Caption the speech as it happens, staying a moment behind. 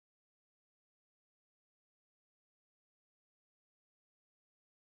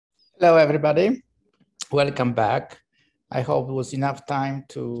Hello, everybody. Welcome back. I hope it was enough time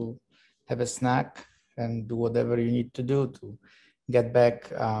to have a snack and do whatever you need to do to get back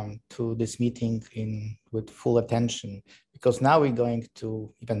to this meeting with full attention, because now we're going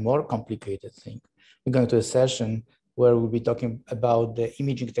to even more complicated thing. We're going to a session where we'll be talking about the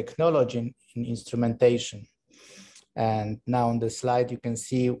imaging technology in instrumentation. And now on the slide, you can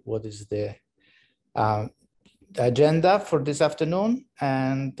see what is the agenda for this afternoon,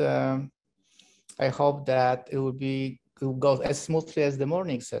 and I hope that it will go as smoothly as the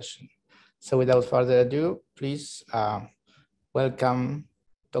morning session. So without further ado, please welcome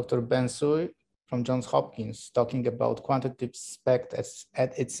Dr. Ben Tsui from Johns Hopkins, talking about quantitative SPECT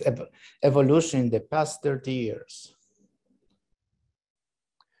at its evolution in the past 30 years.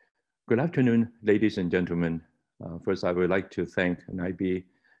 Good afternoon, ladies and gentlemen. First, I would like to thank NIB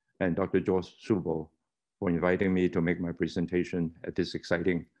and Dr. George Subo for inviting me to make my presentation at this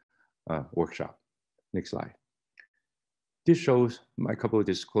exciting workshop. Next slide. This shows my couple of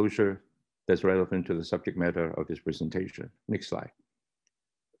disclosure that's relevant to the subject matter of this presentation. Next slide.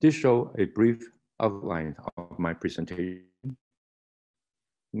 This shows a brief outline of my presentation.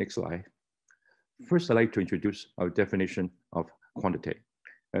 Next slide. First, I'd like to introduce our definition of quantity,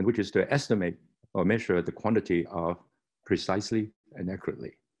 and which is to estimate or measure the quantity of precisely and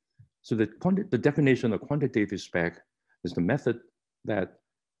accurately. So the definition of quantitative SPECT is the method that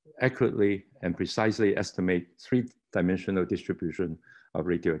accurately and precisely estimate three-dimensional distribution of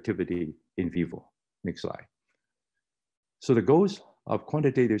radioactivity in vivo. Next slide. So the goals of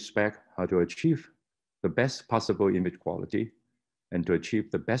quantitative SPECT are to achieve the best possible image quality and to achieve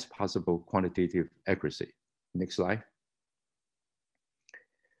the best possible quantitative accuracy. Next slide.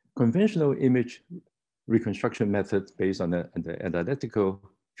 Conventional image reconstruction methods based on the analytical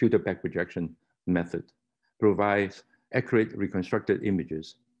filter back projection method provides accurate reconstructed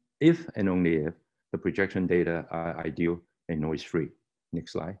images if and only if the projection data are ideal and noise-free.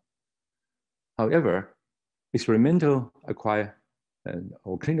 Next slide. However, experimental acquired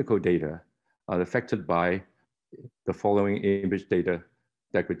or clinical data are affected by the following image data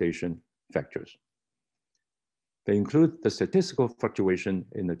degradation factors. They include the statistical fluctuation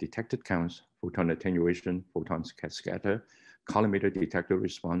in the detected counts, photon attenuation, photons scatter, collimator detector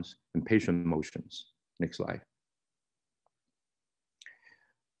response, and patient motions. Next slide.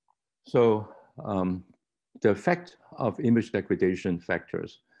 So the effect of image degradation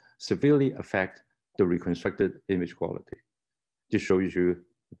factors severely affect the reconstructed image quality. This shows you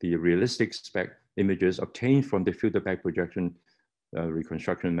the realistic SPECT images obtained from the filter back projection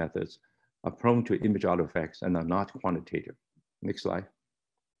reconstruction methods are prone to image artifacts and are not quantitative. Next slide.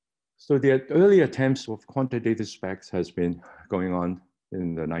 So the early attempts of quantitative SPECT has been going on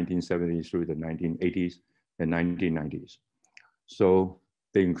in the 1970s through the 1980s and 1990s. So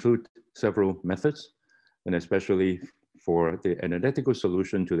they include several methods, and especially for the analytical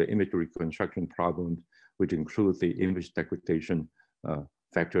solution to the image reconstruction problem, which include the image degradation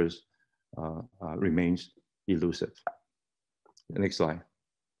factors, remains elusive. Next slide.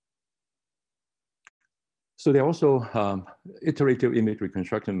 So there are also iterative image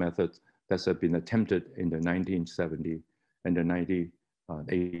reconstruction methods that have been attempted in the 1970s and the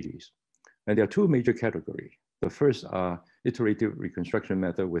 1980s. And there are two major categories. The first are iterative reconstruction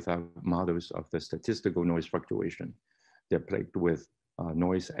method without models of the statistical noise fluctuation. They're plagued with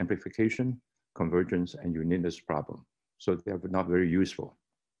noise amplification, convergence, and uniqueness problem. So they're not very useful.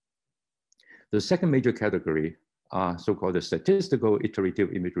 The second major category are so-called the statistical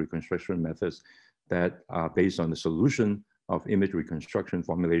iterative image reconstruction methods that are based on the solution of image reconstruction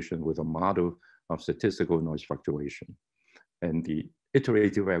formulation with a model of statistical noise fluctuation. And the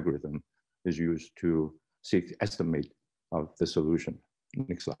iterative algorithm is used to seek estimate of the solution.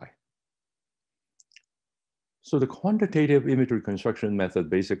 Next slide. So the quantitative image reconstruction method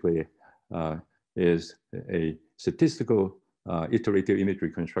basically is a statistical iterative image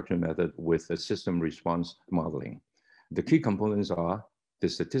reconstruction method with a system response modeling. The key components are the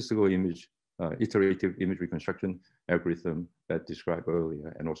statistical image, iterative image reconstruction algorithm that described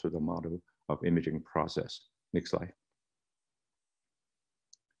earlier, and also the model of imaging process. Next slide.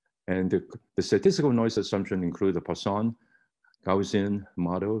 And the statistical noise assumption include the Poisson, Gaussian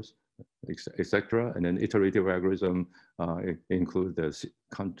models, etc. And then iterative algorithm include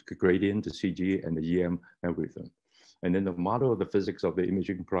the gradient, the CG, and the EM algorithm. And then the model of the physics of the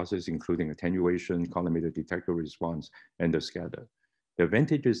imaging process, including attenuation, collimator detector response, and the scatter. The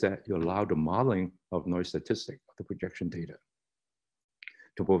advantage is that you allow the modeling of noise statistic of the projection data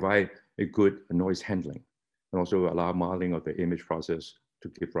to provide a good noise handling, and also allow modeling of the image process to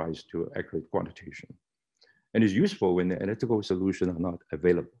give rise to accurate quantitation. And it's useful when the analytical solutions are not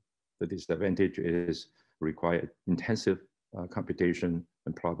available. The disadvantage is required intensive computation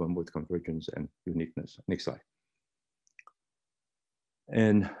and problem with convergence and uniqueness. Next slide.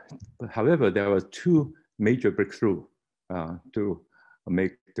 And however, there were two major breakthroughs to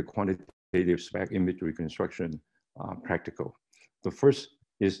make the quantitative SPECT image reconstruction practical. The first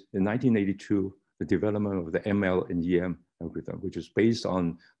is in 1982, the development of the ML and EM algorithm, which is based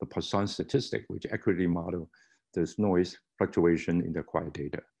on the Poisson statistic, which accurately model this noise fluctuation in the acquired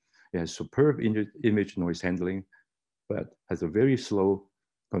data. It has superb image noise handling, but has a very slow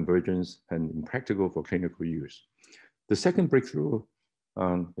convergence and impractical for clinical use. The second breakthrough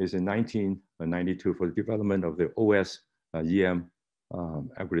is in 1992 for the development of the OS EM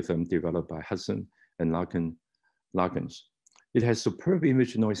algorithm developed by Hudson and Larkins. It has superb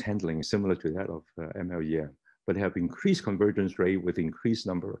image noise handling similar to that of ML-EM, but have increased convergence rate with increased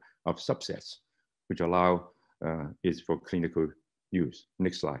number of subsets, which allow it for clinical use.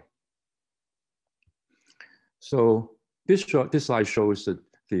 Next slide. So this slide shows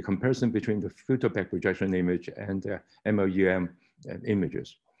the comparison between the filter back projection image and the ML-EM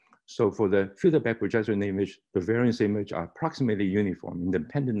images. So for the filter back projection image, the variance image are approximately uniform,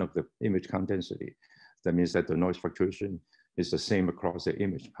 independent of the image count density. That means that the noise fluctuation is the same across the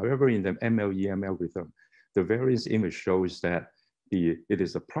image. However, in the ML-EM algorithm, the variance image shows that it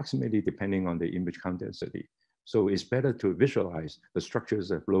is approximately depending on the image count density. So it's better to visualize the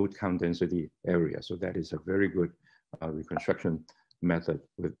structures of low count density area. So that is a very good reconstruction method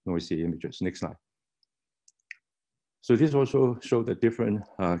with noisy images. Next slide. So this also shows the different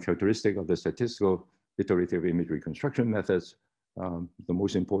characteristic of the statistical iterative image reconstruction methods. The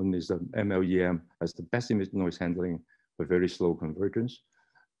most important is the ML-EM has the best image noise handling with very slow convergence.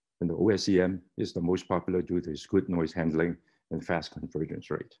 And the OSEM is the most popular due to its good noise handling and fast convergence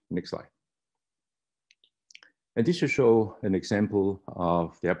rate. Next slide. And this should show an example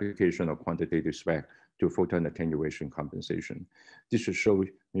of the application of quantitative SPECT to photon attenuation compensation. This should show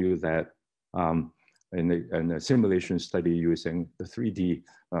you that in a simulation study using the 3D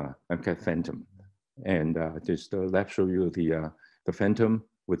MCAT phantom. And the left show you the phantom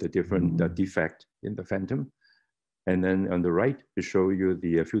with a different defect in the phantom. And then on the right, to show you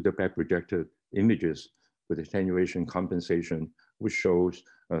the filter back projected images with attenuation compensation, which shows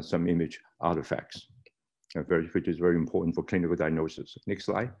some image artifacts, which is very important for clinical diagnosis. Next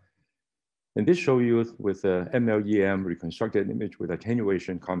slide. And this shows you with the ML-EM reconstructed image with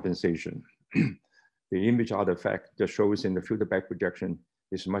attenuation compensation. The image artifact that shows in the filter back projection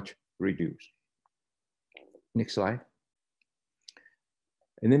is much reduced. Next slide.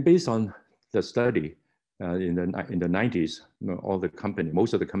 And then based on the study in the 90s,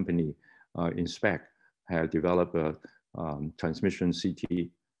 most of the company in SPECT had developed a transmission CT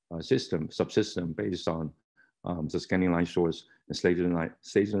subsystem based on the scanning line source and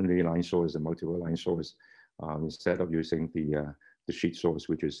stationary line source and multiple line source instead of using the sheet source,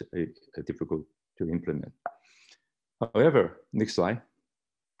 which is difficult to implement. However, next slide,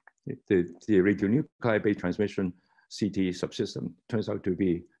 the radionuclide-based transmission CT subsystem turns out to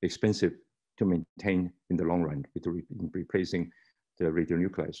be expensive to maintain in the long run with replacing the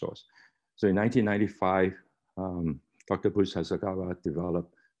radionuclide source. So in 1995, Dr. Bruce Hasegawa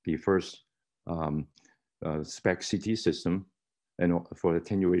developed the first SPECT CT system and for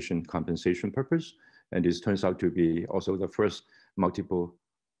attenuation compensation purpose. And this turns out to be also the first multiple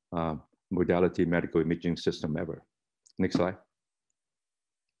modality medical imaging system ever. Next slide.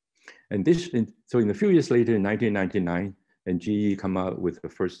 And so in a few years later, in 1999, and GE come out with the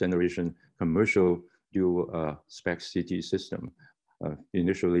first generation commercial dual SPECT CT system,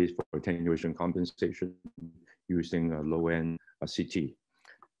 initially for attenuation compensation using a low-end CT.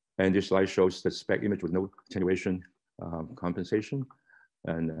 And this slide shows the SPECT image with no attenuation compensation.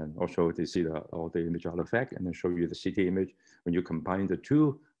 And also they see all the image artifact, and then show you the CT image. When you combine the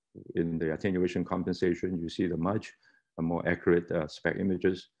two in the attenuation compensation, you see the much more accurate SPECT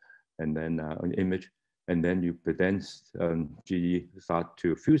images, and then an image. And then GE start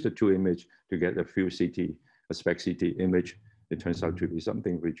to fuse the two image to get a fused CT, a SPECT CT image. It turns out to be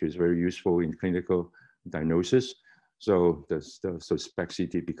something which is very useful in clinical diagnosis. So so SPECT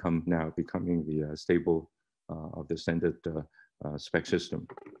CT now becoming the stable of the standard SPECT system.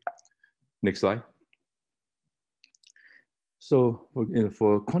 Next slide. So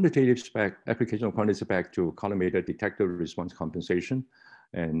for quantitative SPECT, application of quantitative SPECT to collimator detector response compensation,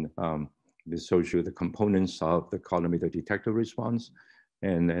 and this shows you the components of the collimator detector response,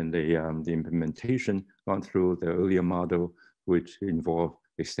 and then the implementation gone through the earlier model, which involved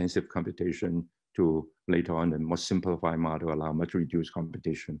extensive computation, to later on a more simplified model allow much reduced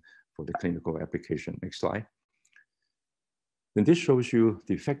computation for the clinical application. Next slide. And this shows you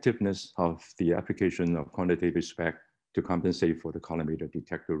the effectiveness of the application of quantitative SPECT to compensate for the collimator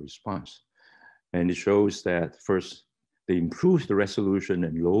detector response. And it shows that first, they improve the resolution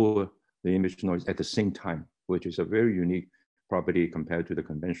and lower the image noise at the same time, which is a very unique property compared to the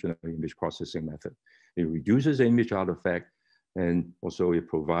conventional image processing method. It reduces the image artifact, and also it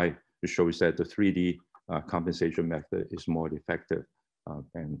shows that the 3D compensation method is more effective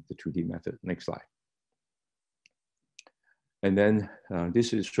than the 2D method. Next slide. And then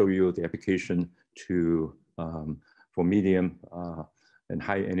this is show you the application to for medium and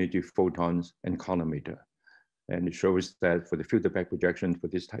high energy photons and collimator. And it shows that for the filter back projection for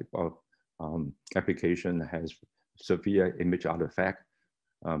this type of application has severe image artifact,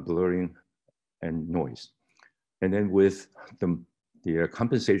 blurring, and noise. And then with the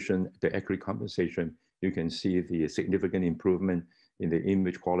compensation, the accurate compensation, you can see the significant improvement in the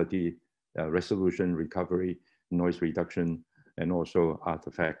image quality, resolution recovery, noise reduction, and also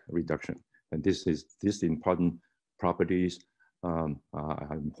artifact reduction. And these important properties are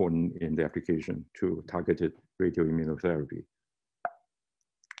important in the application to targeted radioimmunotherapy.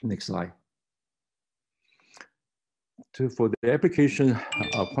 Next slide. For the application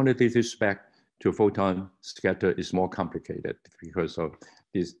of quantitative SPECT to photon scatter is more complicated because of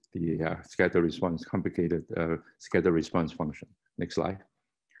the scatter response, complicated scatter response function. Next slide.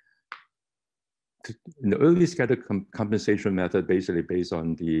 In the early scatter compensation method, basically based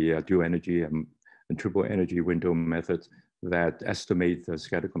on the dual energy and triple energy window methods that estimate the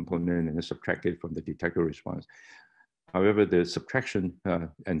scatter component and subtract it from the detector response. However, the subtraction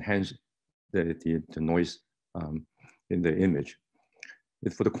enhances the noise in the image.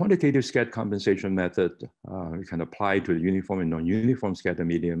 For the quantitative scatter compensation method, you can apply to the uniform and non-uniform scatter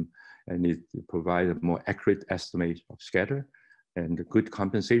medium, and it provides a more accurate estimate of scatter and good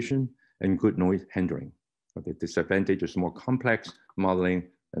compensation and good noise handling. But the disadvantage is more complex modeling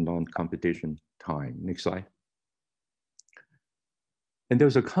and non-computation time. Next slide. And there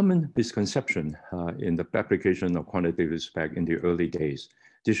was a common misconception in the application of quantitative SPECT in the early days.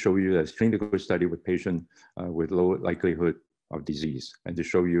 This shows you a clinical study with patients with low likelihood of disease, and to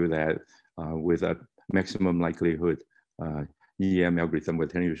show you that with a maximum likelihood EM algorithm with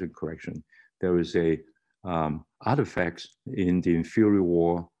attenuation correction, there is a artifact in the inferior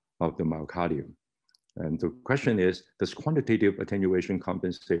wall of the myocardium. And the question is, does quantitative attenuation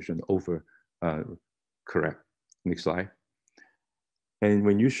compensation over correct? Next slide. And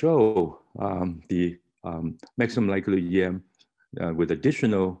when you show the maximum likelihood EM with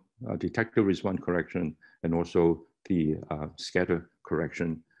additional detector response correction and also the scatter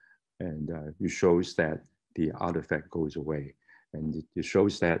correction, and it shows that the artifact goes away. And it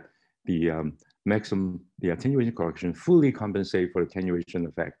shows that the attenuation correction fully compensate for attenuation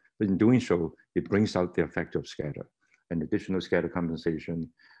effect. But in doing so, it brings out the effect of scatter. And additional scatter compensation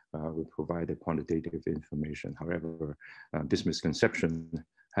will provide a quantitative information. However, this misconception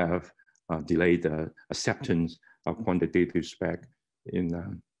have delayed the acceptance of quantitative SPECT in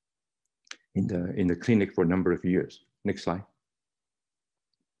the clinic for a number of years. Next slide.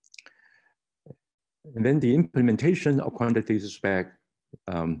 And then the implementation of quantitative SPECT,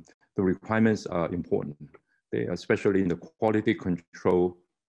 the requirements are important. They are especially in the quality control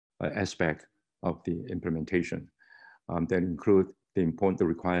aspect of the implementation. That include the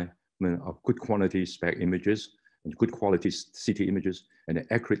requirement of good quality SPECT images and good quality CT images and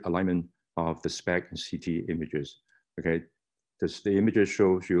the accurate alignment of the SPECT and CT images. Okay, the images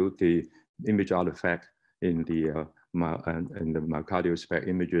shows you the image artifact in the myocardial SPECT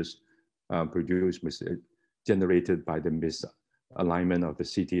images generated by the misalignment of the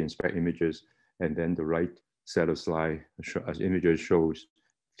CT and SPECT images, and then the right set of slide images shows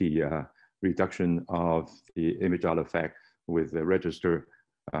the reduction of the image artifact with the register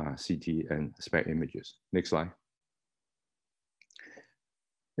CT and SPECT images. Next slide.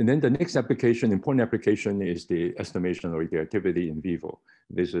 And then the next application, important application, is the estimation of radioactivity in vivo.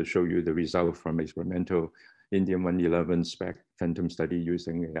 This will show you the result from experimental Indium-111 SPECT phantom study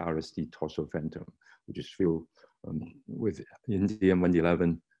using a RSD torso phantom, which is filled with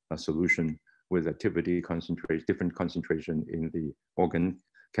Indium-111 solution with activity concentration, different concentration in the organ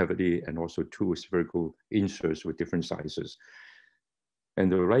cavity, and also two spherical inserts with different sizes.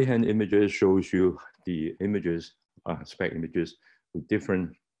 And the right-hand images shows you the images, SPECT images with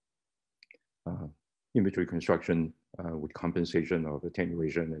different image reconstruction with compensation of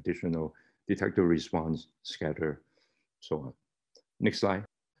attenuation, additional detector response, scatter, so on. Next slide.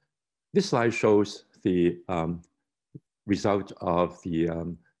 This slide shows the result of the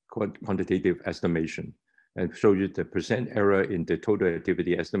quantitative estimation. and show you the percent error in the total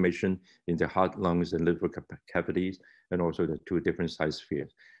activity estimation in the heart, lungs, and liver cavities, and also the two different size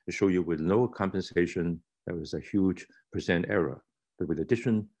spheres. To show you with no compensation, there was a huge percent error. But with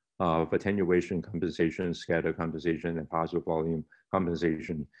addition of attenuation compensation, scatter compensation, and partial volume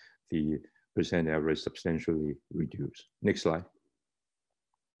compensation, the percent error is substantially reduced. Next slide.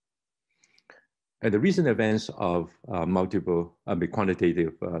 And the recent events of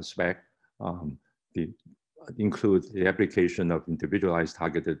quantitative SPECT include the application of individualized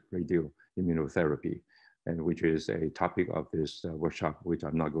targeted radioimmunotherapy, and which is a topic of this workshop, which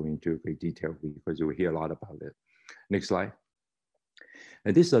I'm not going into great detail because you will hear a lot about it. Next slide.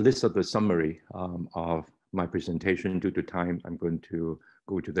 And this is a list of the summary of my presentation. Due to time, I'm going to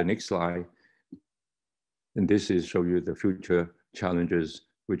go to the next slide. And this is show you the future challenges,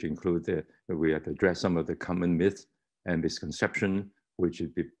 which include that we have to address some of the common myths and misconception, which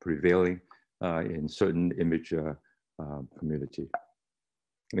is prevailing in certain image community.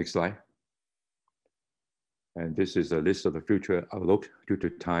 Next slide. And this is a list of the future outlook. Due to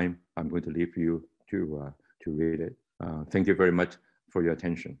time, I'm going to leave you to read it. Thank you very much for your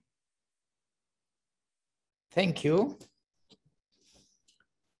attention. Thank you.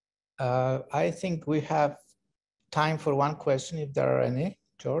 I think we have time for one question, if there are any.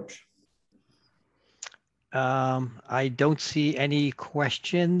 George? I don't see any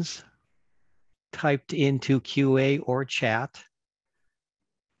questions typed into QA or chat.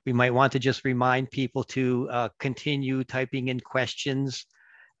 We might want to just remind people to continue typing in questions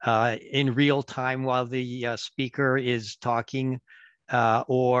in real time while the speaker is talking,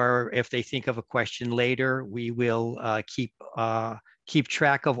 or if they think of a question later, we will keep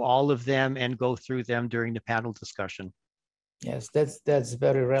track of all of them and go through them during the panel discussion. Yes, that's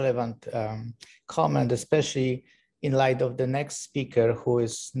very relevant comment, especially in light of the next speaker who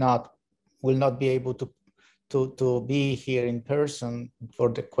will not be able to be here in person for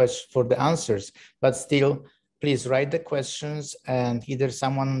the answers, but still, please write the questions, and either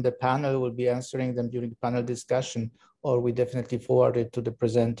someone on the panel will be answering them during the panel discussion, or we definitely forward it to the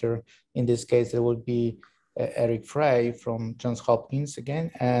presenter. In this case, it will be Eric Frey from Johns Hopkins again,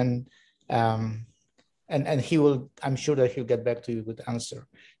 and he will, I'm sure that he'll get back to you with the answer.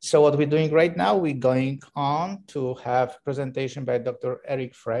 So what we're doing right now, we're going on to have presentation by Dr.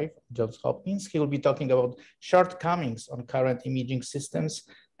 Eric Frey from Johns Hopkins. He will be talking about shortcomings on current imaging systems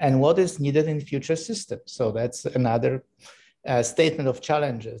and what is needed in future systems. So that's another statement of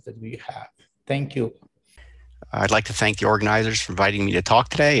challenges that we have. Thank you. I'd like to thank the organizers for inviting me to talk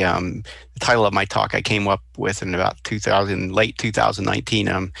today. The title of my talk I came up with in about late 2019.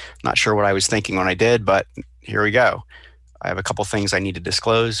 I'm not sure what I was thinking when I did, but here we go. I have a couple things I need to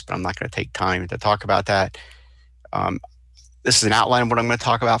disclose, but I'm not going to take time to talk about that. This is an outline of what I'm going to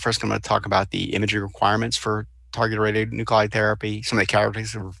talk about. First, I'm going to talk about the imaging requirements for targeted radionuclide therapy, some of the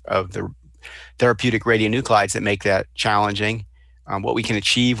characteristics of the therapeutic radionuclides that make that challenging, what we can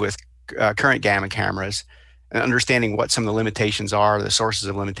achieve with current gamma cameras, and understanding what some of the limitations are, the sources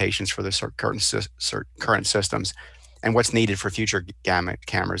of limitations for the current systems, and what's needed for future gamma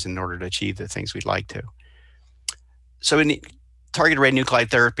cameras in order to achieve the things we'd like to. So in targeted radionuclide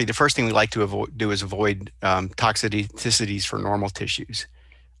therapy, the first thing we like to do is avoid toxicities for normal tissues.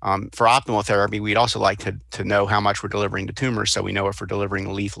 For optimal therapy, we'd also like to know how much we're delivering to tumors, so we know if we're delivering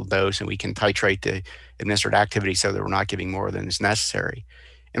a lethal dose, and we can titrate the administered activity so that we're not giving more than is necessary.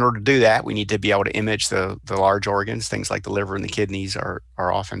 In order to do that, we need to be able to image the large organs. Things like the liver and the kidneys are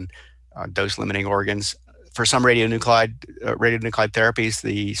often dose-limiting organs. For some radionuclide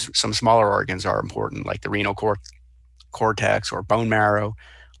therapies, some smaller organs are important, like the renal cortex or bone marrow,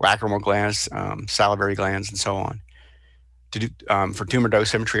 lacrimal glands, salivary glands, and so on. For tumor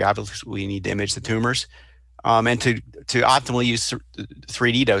dosimetry, obviously, we need to image the tumors. And to optimally use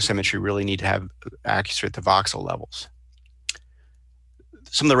 3D dosimetry, we really need to have accurate to voxel levels.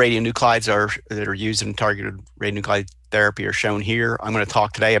 Some of the radionuclides that are used in targeted radionuclide therapy are shown here. I'm going to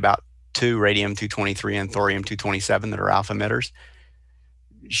talk today about two, radium-223 and thorium-227, that are alpha emitters.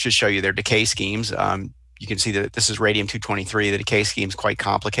 It should show you their decay schemes. You can see that this is radium-223. The decay scheme is quite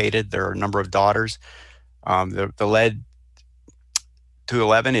complicated. There are a number of daughters. The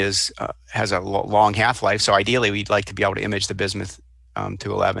lead-211 has a long half-life, so ideally we'd like to be able to image the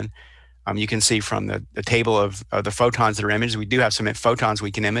bismuth-211. You can see from the table of the photons that are imaged, we do have some photons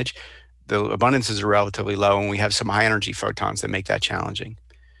we can image. The abundances are relatively low, and we have some high-energy photons that make that challenging.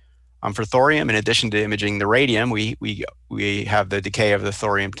 For thorium, in addition to imaging the radium, we have the decay of the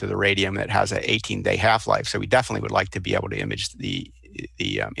thorium to the radium that has an 18-day half-life. So we definitely would like to be able to image the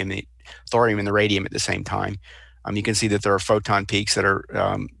thorium and the radium at the same time. You can see that there are photon peaks that are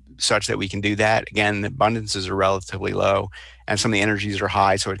such that we can do that. Again, the abundances are relatively low and some of the energies are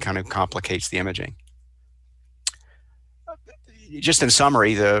high, so it kind of complicates the imaging. Just in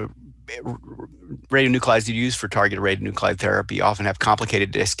summary, the radionuclides used for targeted radionuclide therapy often have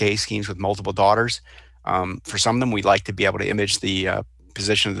complicated decay schemes with multiple daughters. For some of them, we'd like to be able to image the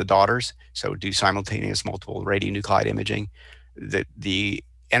position of the daughters, so do simultaneous multiple radionuclide imaging. The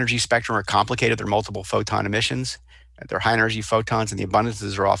energy spectrum are complicated. They're multiple photon emissions. They're high energy photons, and the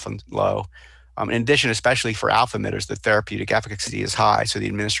abundances are often low. In addition, especially for alpha emitters, the therapeutic efficacy is high, so the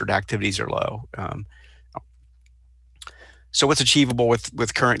administered activities are low. So what's achievable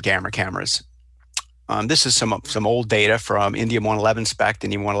with current gamma cameras? This is some old data from indium-111 SPECT.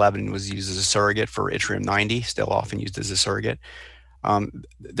 Indium-111 was used as a surrogate for yttrium-90, still often used as a surrogate.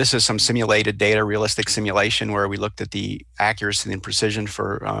 This is some simulated data, realistic simulation, where we looked at the accuracy and precision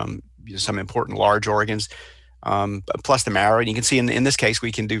for some important large organs, plus the marrow. And you can see in this case,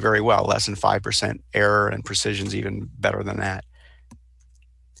 we can do very well, less than 5% error, and precision's even better than that.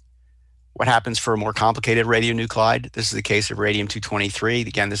 What happens for a more complicated radionuclide? This is the case of radium-223.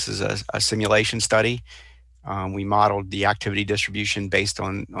 Again, this is a simulation study. We modeled the activity distribution based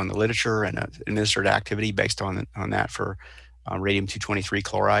on the literature and administered activity based on that for radium-223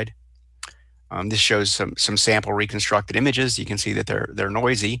 chloride. This shows some sample reconstructed images. You can see that they're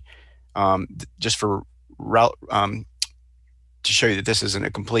noisy. Just for to show you that this isn't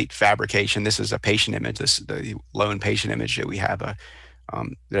a complete fabrication, this is a patient image. This is the lone patient image that we have that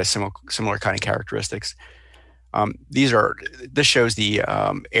has similar kind of characteristics. This shows the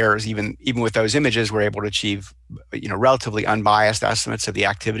errors. Even with those images, we're able to achieve relatively unbiased estimates of the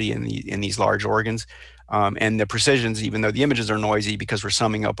activity in these large organs. And the precisions, even though the images are noisy, because we're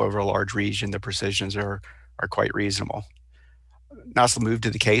summing up over a large region, the precisions are quite reasonable. Now let's move to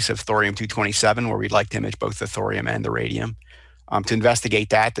the case of thorium-227, where we'd like to image both the thorium and the radium. To investigate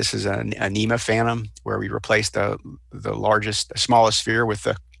that, this is a NEMA phantom, where we replaced the smallest sphere with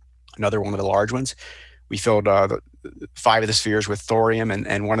another one of the large ones. We filled 5 of the spheres with thorium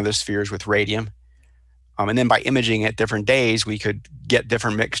and 1 of the spheres with radium. And then by imaging at different days, we could get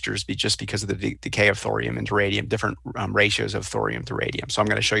different mixtures just because of the decay of thorium into radium, different ratios of thorium to radium. So I'm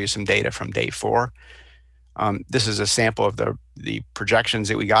going to show you some data from day 4. This is a sample of the projections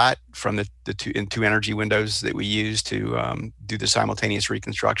that we got from the two energy windows that we use to do the simultaneous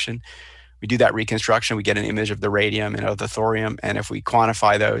reconstruction. We do that reconstruction, we get an image of the radium and of the thorium, and if we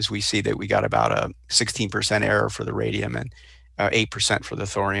quantify those, we see that we got about a 16% error for the radium and 8% for the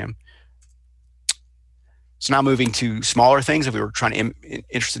thorium. So now moving to smaller things, if we were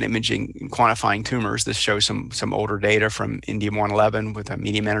interested in imaging and quantifying tumors, this shows some older data from indium-111 with a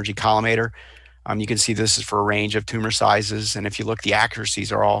medium energy collimator. You can see this is for a range of tumor sizes, and if you look, the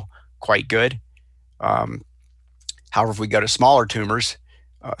accuracies are all quite good. However, if we go to smaller tumors,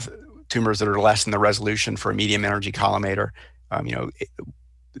 tumors that are less than the resolution for a medium energy collimator,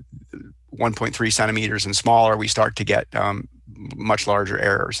 1.3 centimeters and smaller, we start to get much larger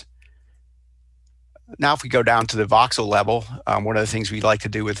errors. Now, if we go down to the voxel level, one of the things we like to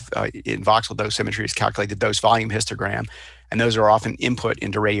do in voxel dosimetry is calculate the dose volume histogram. And those are often input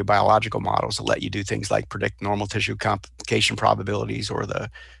into radiobiological models that let you do things like predict normal tissue complication probabilities or the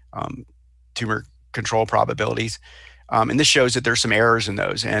tumor control probabilities. And this shows that there's some errors in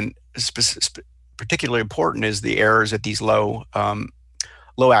those. And particularly important is the errors at these low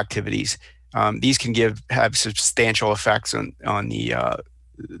activities. These can have substantial effects on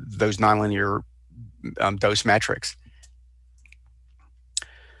those nonlinear dose metrics.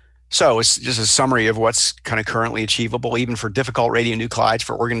 So it's just a summary of what's kind of currently achievable, even for difficult radionuclides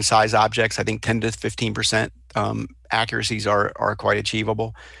for organ-sized objects. I think 10 to 15% accuracies are quite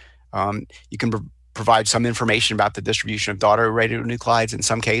achievable. You can provide some information about the distribution of daughter radionuclides in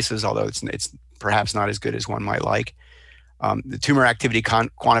some cases, although it's perhaps not as good as one might like. The tumor activity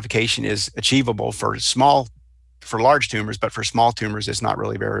quantification is achievable for large tumors, but for small tumors, it's not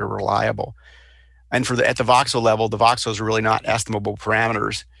really very reliable. And at the voxel level, the voxels are really not estimable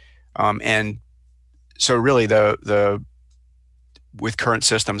parameters. And so really with current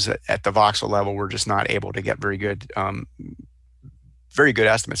systems at the voxel level, we're just not able to get very good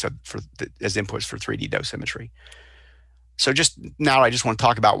estimates as inputs for 3D dosimetry. So now I just want to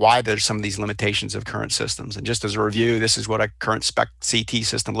talk about why there's some of these limitations of current systems. And just as a review, this is what a current SPECT CT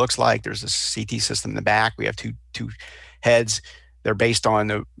system looks like. There's a CT system in the back. We have two heads. They're based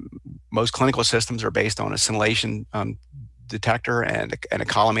on most clinical systems are based on a scintillation detector and a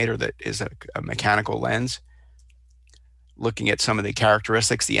collimator that is a mechanical lens. Looking at some of the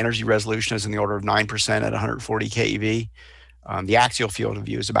characteristics, the energy resolution is in the order of 9% at 140 keV. The axial field of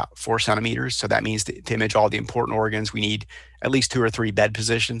view is about 4 centimeters. So that means to image all the important organs, we need at least 2 or 3 bed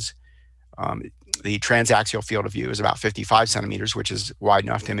positions. The transaxial field of view is about 55 centimeters, which is wide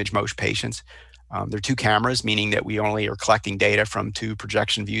enough to image most patients. There are 2 cameras, meaning that we only are collecting data from 2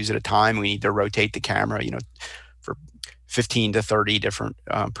 projection views at a time. We need to rotate the camera, for 15 to 30 different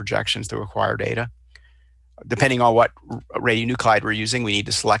projections to acquire data. Depending on what radionuclide we're using, we need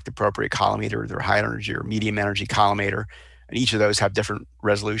to select the appropriate collimator, either high energy or medium energy collimator. And each of those have different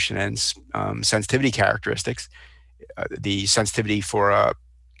resolution and sensitivity characteristics. The sensitivity for a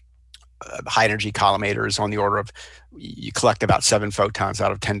high energy collimator is on the order of, you collect about 7 photons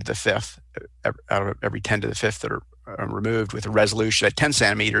out of 10 to the 5th, out of every 10 to the 5th that are removed, with a resolution at 10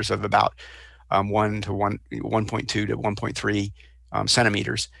 centimeters of about 1.2 to 1.3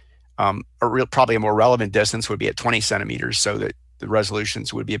 centimeters. Probably a more relevant distance would be at 20 centimeters, so that the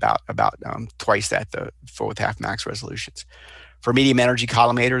resolutions would be about twice that, the full with half max resolutions. For medium energy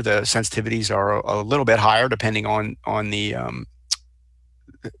collimator, the sensitivities are a little bit higher depending on the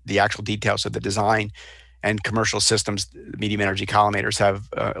actual details of the design. And commercial systems, medium energy collimators have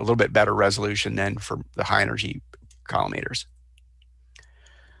a little bit better resolution than for the high energy collimators.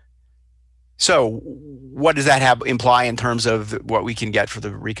 So what does that imply in terms of what we can get for the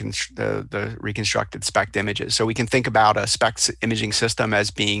reconstructed SPECT images? So we can think about a SPECT imaging system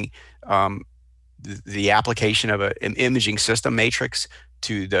as being the application of an imaging system matrix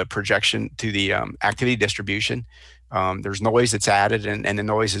to the projection, to the activity distribution. There's noise that's added, and the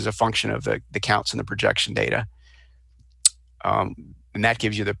noise is a function of the counts in the projection data. And that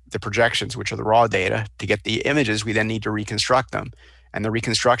gives you the projections, which are the raw data. To get the images, we then need to reconstruct them. And the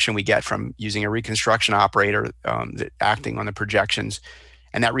reconstruction we get from using a reconstruction operator acting on the projections.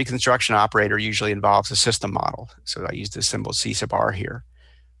 And that reconstruction operator usually involves a system model. So I use the symbol C sub R here.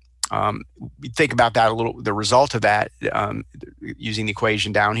 We think about that a little, the result of that, using the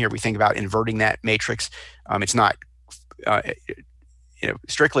equation down here, we think about inverting that matrix. It's not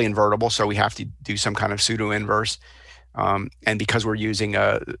strictly invertible, so we have to do some kind of pseudo inverse. And because we're using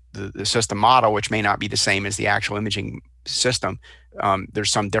the system model, which may not be the same as the actual imaging system,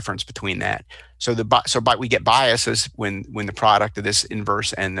 there's some difference between that. So we get biases when the product of this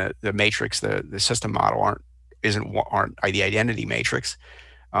inverse and the matrix, the system model aren't the identity matrix.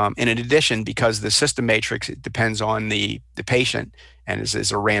 And in addition, because the system matrix, it depends on the patient and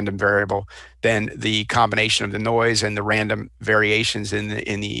is a random variable, then the combination of the noise and the random variations in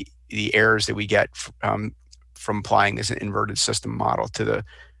the errors that we get from applying this inverted system model to the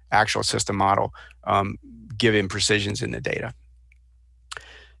actual system model give imprecisions in the data.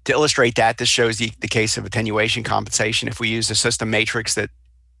 To illustrate that, this shows the case of attenuation compensation. If we use a system matrix that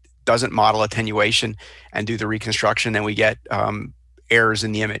doesn't model attenuation and do the reconstruction, then we get errors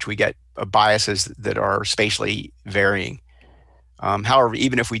in the image. We get biases that are spatially varying. However,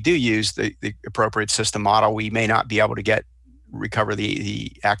 even if we do use the appropriate system model, we may not be able to recover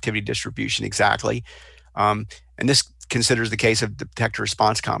the activity distribution exactly. And this considers the case of detector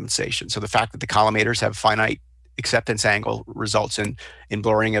response compensation. So the fact that the collimators have finite acceptance angle results in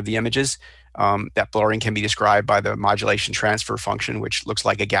blurring of the images. That blurring can be described by the modulation transfer function, which looks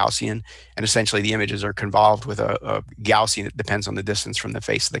like a Gaussian. And essentially the images are convolved with a Gaussian that depends on the distance from the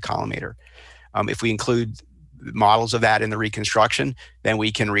face of the collimator. If we include models of that in the reconstruction, then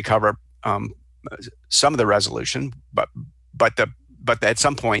we can recover some of the resolution, but at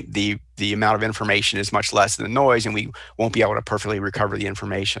some point the amount of information is much less than the noise, and we won't be able to perfectly recover the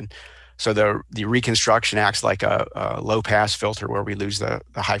information. So the reconstruction acts like a low pass filter where we lose the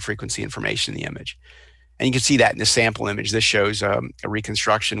high frequency information in the image. And you can see that in the sample image. This shows a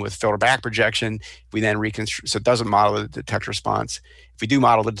reconstruction with filter back projection. We then reconstruct, so it doesn't model the detector response. If we do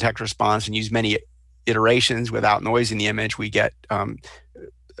model the detector response and use many iterations without noise in the image, we get an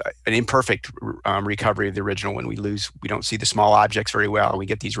imperfect recovery of the original. When we don't see the small objects very well. We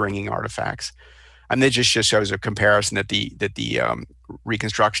get these ringing artifacts. And that just shows a comparison that the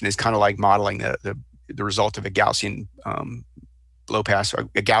reconstruction is kind of like modeling the result of a Gaussian low pass, or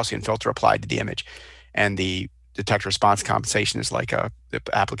a Gaussian filter applied to the image. And the detector response compensation is like the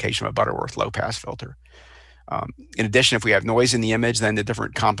application of a Butterworth low pass filter. In addition, if we have noise in the image, then the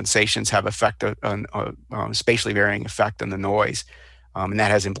different compensations have spatially varying effect on the noise. And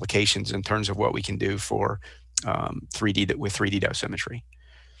that has implications in terms of what we can do for 3D dosimetry.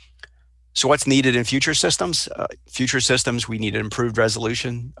 So what's needed in future systems? Future systems, we need an improved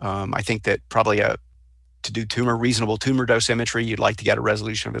resolution. I think that probably to do reasonable tumor dosimetry, you'd like to get a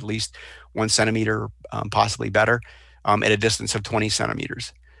resolution of at least 1 centimeter, possibly better, at a distance of 20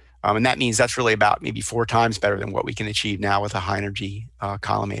 centimeters. And that means that's really about maybe 4 times better than what we can achieve now with a high energy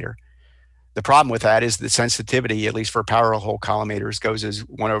collimator. The problem with that is the sensitivity, at least for parallel hole collimators, goes as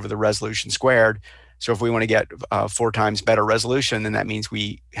 1 over the resolution squared. So if we want to get 4 times better resolution, then that means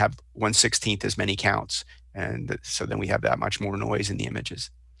we have 1/16 as many counts. And so then we have that much more noise in the images.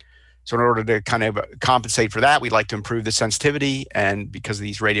 So in order to kind of compensate for that, we'd like to improve the sensitivity. And because of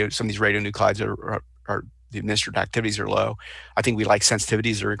these some of these radionuclides are the administered activities are low, I think we like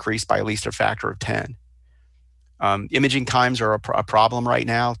sensitivities are increased by at least a factor of 10. Imaging times are a problem right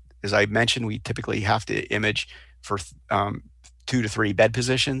now. As I mentioned, we typically have to image for 2 to 3 bed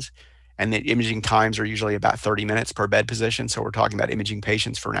positions, and the imaging times are usually about 30 minutes per bed position. So we're talking about imaging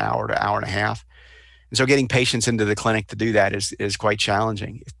patients for an hour to hour and a half. And so getting patients into the clinic to do that is quite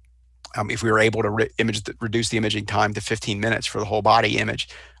challenging. If we were able to reduce the imaging time to 15 minutes for the whole body image,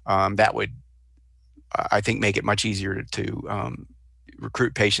 that would, I think, make it much easier to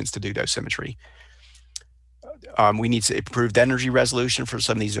recruit patients to do dosimetry. We need to improved energy resolution for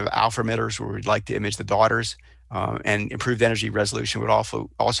some of these alpha emitters where we'd like to image the daughters, and improved energy resolution would also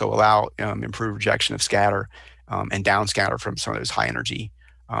allow improved rejection of scatter and down scatter from some of those high energy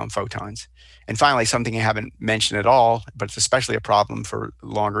photons. And finally, something I haven't mentioned at all, but it's especially a problem for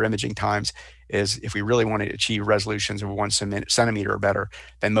longer imaging times, is if we really want to achieve resolutions of 1 centimeter or better,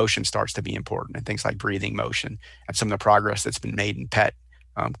 then motion starts to be important, and things like breathing motion and some of the progress that's been made in PET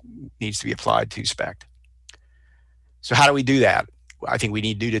needs to be applied to SPECT. So how do we do that? I think we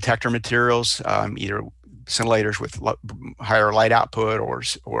need new detector materials, either scintillators with higher light output or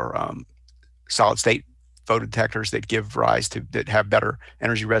solid state photodetectors that give rise to, that have better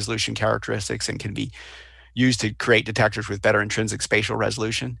energy resolution characteristics and can be used to create detectors with better intrinsic spatial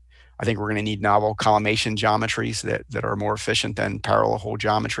resolution. I think we're going to need novel collimation geometries that are more efficient than parallel hole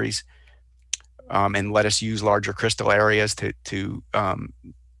geometries, and let us use larger crystal areas to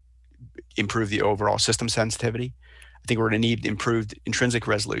improve the overall system sensitivity. I think we're going to need improved intrinsic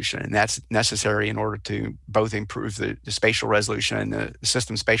resolution, and that's necessary in order to both improve the spatial resolution and the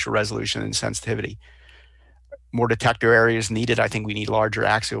system spatial resolution and sensitivity. More detector areas needed. I think we need larger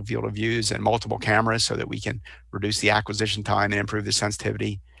axial field of views and multiple cameras so that we can reduce the acquisition time and improve the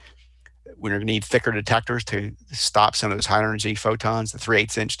sensitivity. We're going to need thicker detectors to stop some of those high energy photons. The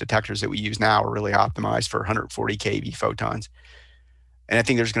 3/8" detectors that we use now are really optimized for 140 keV photons. And I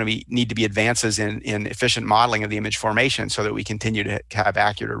think there's going to need to be advances in efficient modeling of the image formation so that we continue to have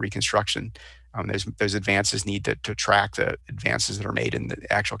accurate reconstruction. Those advances need to track the advances that are made in the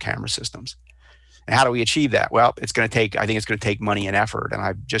actual camera systems. And how do we achieve that? Well, I think it's going to take money and effort. And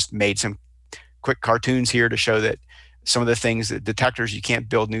I've just made some quick cartoons here to show that some of the things that detectors, you can't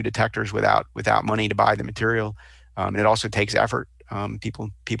build new detectors without money to buy the material. It also takes effort, people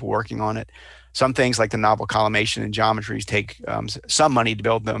working on it. Some things like the novel collimation and geometries take some money to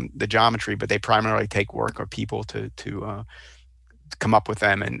build the geometry, but they primarily take work of people to come up with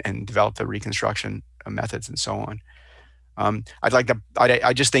them and develop the reconstruction methods and so on.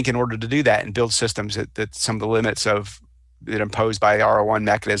 I just think in order to do that and build systems that some of the limits that imposed by the R01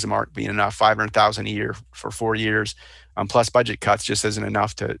 mechanism aren't being enough. 500,000 a year for 4 years, plus budget cuts just isn't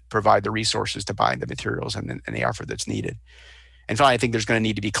enough to provide the resources to buy the materials and the effort that's needed. And finally, I think there's going to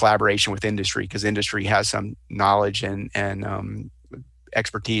need to be collaboration with industry, because industry has some knowledge and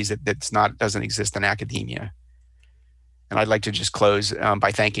expertise that doesn't exist in academia. And I'd like to just close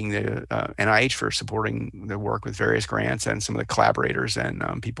by thanking the NIH for supporting the work with various grants and some of the collaborators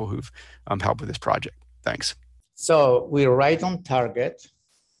and people who've helped with this project. Thanks. So we're right on target.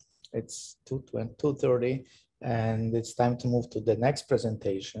 It's 2:30, and it's time to move to the next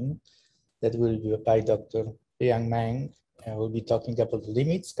presentation that will be by Dr. Meng. And we'll be talking about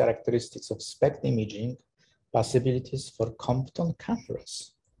limits, characteristics of SPECT imaging, possibilities for Compton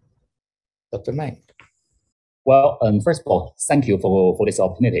cameras. Dr. Meng. Well, first of all, thank you for this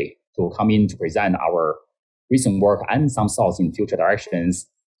opportunity to come in to present our recent work and some thoughts in future directions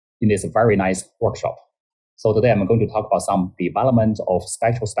in this very nice workshop. So today I'm going to talk about some development of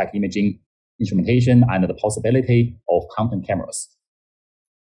spectral SPECT imaging, instrumentation, and the possibility of Compton cameras.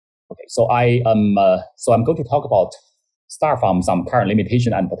 Okay, so I'm going to start from some current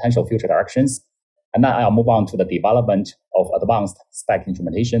limitation and potential future directions, and then I'll move on to the development of advanced SPECT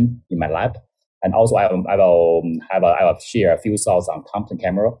instrumentation in my lab. And also I will share a few thoughts on Compton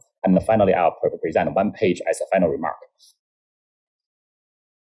camera, and finally I'll present one page as a final remark.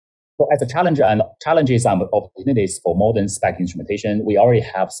 So as a challenges and opportunities for modern SPECT instrumentation, we already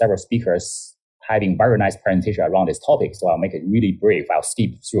have several speakers having very nice presentation around this topic. So I'll make it really brief. I'll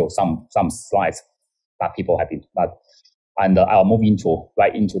skip through some slides that people have been, and I'll move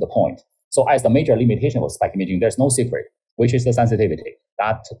right into the point. So as the major limitation of SPECT imaging, there's no secret, which is the sensitivity.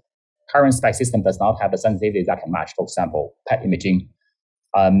 That current SPECT system does not have the sensitivity that can match, for example, PET imaging.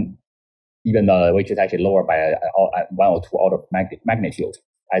 even which is actually lower by 1 or 2 order of magnitude.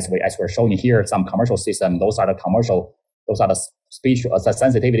 As we're showing here, some commercial system, those are the speech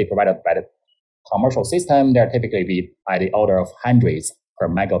sensitivity provided by the commercial system. They're typically be by the order of hundreds per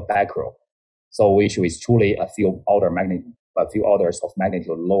megabecquerel. So which is truly a few orders of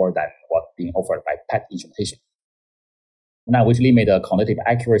magnitude lower than what being offered by PET instrumentation. Now, which limit the quantitative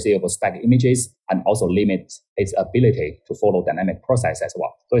accuracy of SPECT images and also limit its ability to follow dynamic process as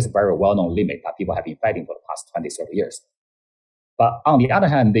well. So it's a very well-known limit that people have been fighting for the past 20, 30 years. But on the other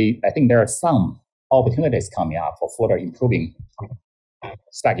hand, I think there are some opportunities coming up for further improving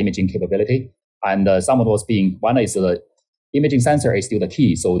SPECT imaging capability. And some of those being, one is the imaging sensor is still the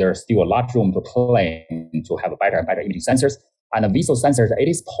key. So there's still a large room to play to have better and better imaging sensors. And the visual sensors, it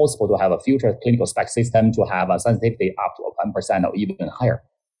is possible to have a future clinical SPECT system to have a sensitivity up to 1% or even higher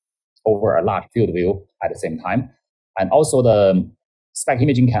over a large field view at the same time. And also the SPECT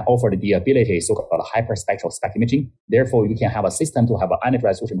imaging can offer the ability, so-called hyperspectral SPECT imaging. Therefore, you can have a system to have an energy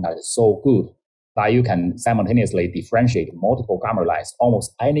resolution that is so good that you can simultaneously differentiate multiple gamma lines,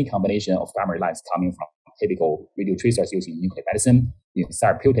 almost any combination of gamma lines coming from typical radio tracers using nuclear medicine, in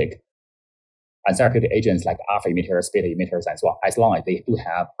therapeutic agents like alpha emitters, beta emitters, and so on, as long as they do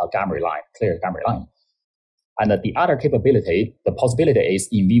have a gamma line, clear gamma line. And the other capability, the possibility is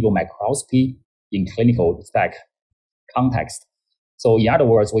in vivo microscopy in clinical SPECT context. So in other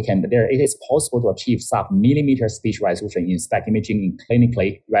words, it is possible to achieve sub-millimeter speech resolution in SPECT imaging in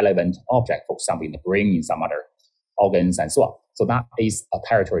clinically relevant objects, for example, in the brain, in some other organs, and so on. So that is a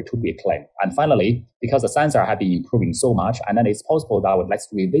territory to be claimed. And finally, because the sensor have been improving so much, and then it's possible that let's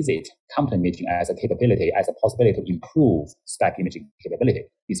revisit Compton imaging as a capability, as a possibility to improve SPECT imaging capability,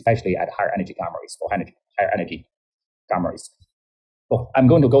 especially at higher energy gamma rays or higher energy gamma rays. So I'm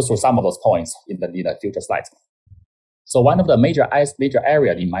going to go through some of those points in the future slides. So one of the major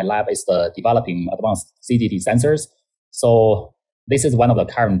area in my lab is the developing advanced CGT sensors. So this is one of the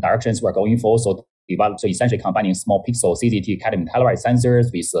current directions we're going for. So essentially combining small pixel CGT cadmium telluride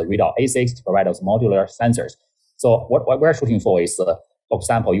sensors with readout ASICs to provide those modular sensors. So what we're shooting for is, for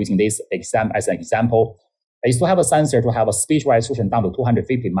example, using this as an example, is to have a sensor to have a speech resolution down to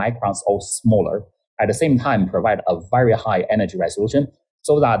 250 microns or smaller. At the same time, provide a very high energy resolution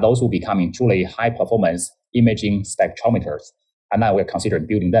so that those will become truly high performance imaging spectrometers. And now we're considering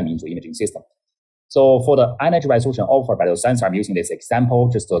building them into imaging system. So for the energy resolution offered by those sensors, I'm using this example,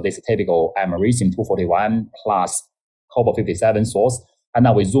 just this typical americium 241 plus cobalt 57 source. And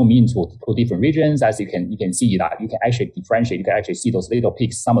now we zoom into 2 different regions. As you can see that you can actually differentiate. You can actually see those little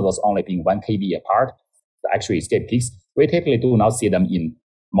peaks, some of those only being 1 kV apart, the actual escape peaks. We typically do not see them in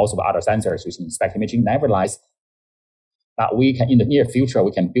most of the other sensors using SPECT imaging. Nevertheless, we can, in the near future,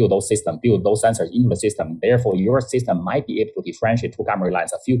 we can build those sensors into the system. Therefore, your system might be able to differentiate 2 gamma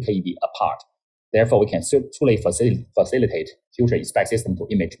lines a few kV apart. Therefore, we can truly facilitate future SPECT system to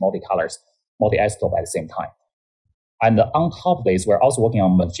image multi-colors, multi-isotope at the same time. And on top of this, we're also working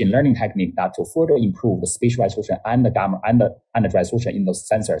on machine learning technique that to further improve the speech resolution and the gamma and the resolution in those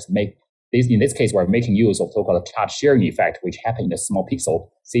sensors. In this case, we're making use of so-called charge sharing effect, which happen in the small pixel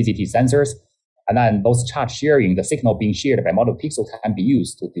CGT sensors. And then those charge sharing, the signal being shared by multiple pixels can be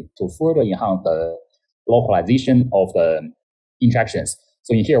used to further enhance the localization of the interactions.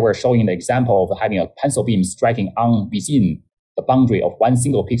 So in here, we're showing the example of having a pencil beam striking within the boundary of one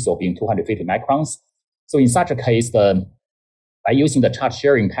single pixel being 250 microns. So in such a case, by using the charge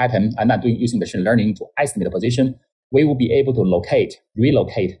sharing pattern and then using machine learning to estimate the position, we will be able to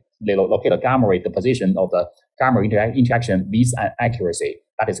relocate the gamma ray, the position of the gamma interaction with an accuracy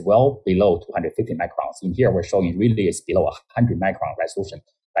that is well below 250 microns. In here, we're showing really is below 100 micron resolution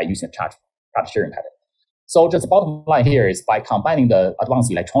by using a charge sharing pattern. So just the bottom line here is by combining the advanced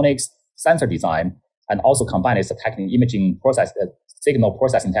electronics, sensor design, and also combine this technique, imaging process, signal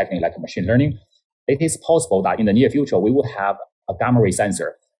processing technique like machine learning, it is possible that in the near future, we would have a gamma ray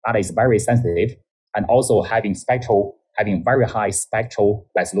sensor that is very sensitive and also having very high spectral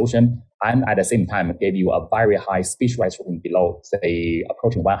resolution, and at the same time give you a very high speech resolution below, say,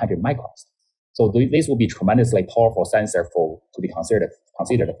 approaching 100 microns. So this will be tremendously powerful sensor to be considered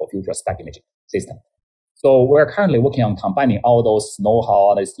for future SPECT imaging system. So we're currently working on combining all those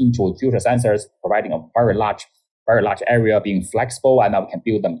know-how into future sensors, providing a very large area, being flexible, and now we can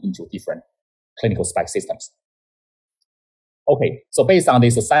build them into different clinical SPECT systems. Okay, so based on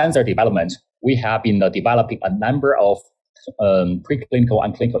this sensor development, we have been developing a number of preclinical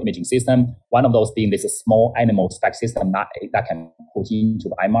and clinical imaging system. One of those being this small animal SPECT system that can put into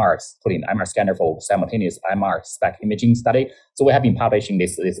the put in the MR scanner for simultaneous MR SPECT imaging study. So we have been publishing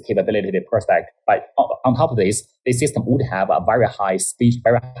this capability prospect. But on top of this system would have a very high speed,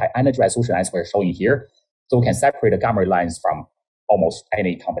 very high energy resolution as we're showing here. So we can separate the gamma ray lines from almost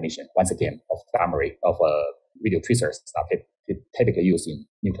any combination, once again, of gamma ray, of video tracers that typically used in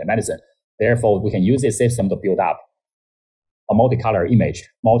nuclear medicine. Therefore, we can use this system to build up a multicolor image,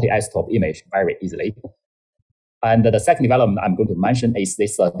 multi-isotope image very easily. And the second development I'm going to mention is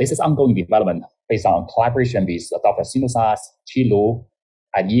this. This is ongoing development based on collaboration with Dr. Sinusas, Chi Lu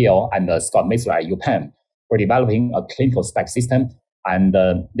at Yale and Scott Metzler at UPenn. We're developing a clinical SPECT system, and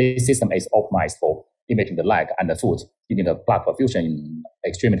this system is optimized for imaging the leg and the foot using the blood perfusion in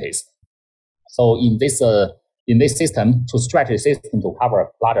extremities. So in this system, to stretch the system to cover a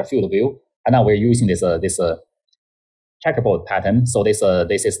larger field of view, and now we're using this checkerboard pattern. So this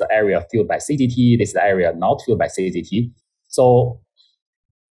is the area filled by CGT. This is the area not filled by CGT. So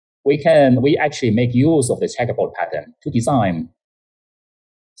we actually make use of the checkerboard pattern to design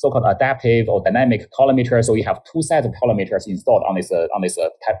so-called adaptive or dynamic collimator. So we have two sets of collimators installed on this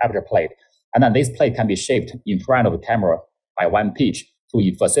aperture plate, and then this plate can be shaped in front of the camera by one pitch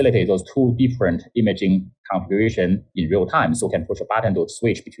to facilitate those two different imaging configuration in real time. So we can push a button to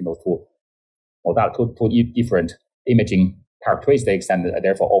switch between those two different imaging characteristics, and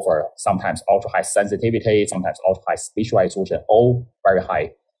therefore offer sometimes ultra high sensitivity, sometimes ultra high spatial resolution, all very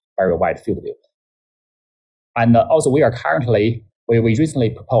wide field of view. And also we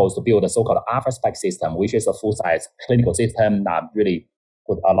recently proposed to build a so-called Alpha SPECT system, which is a full-size clinical system that really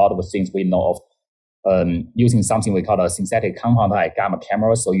put a lot of the things we know of using something we call a synthetic compound like gamma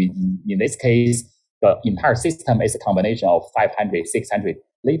camera. So in this case, the entire system is a combination of 500, 600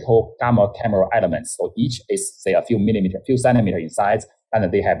 little gamma camera elements. So each is, say, a few centimeters in size,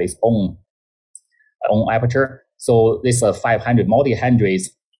 and they have its own aperture. So this 500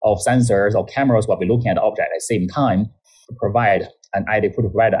 multi-hundreds of sensors or cameras will be looking at the object at the same time to provide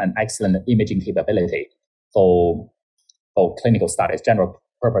an excellent imaging capability for clinical studies, general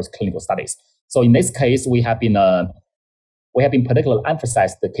purpose clinical studies. So in this case, we have been particularly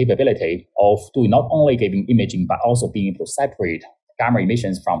emphasized the capability of doing not only giving imaging, but also being able to separate gamma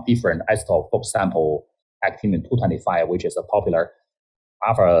emissions from different isotopes. For example, actinium-225, which is a popular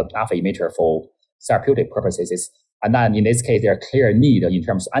alpha emitter for therapeutic purposes. And then in this case, there are clear need in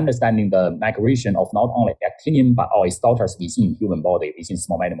terms of understanding the migration of not only actinium, but all its daughters within human body, within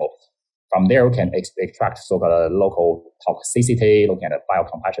small animal. From there, we can extract so-called local toxicity, looking at the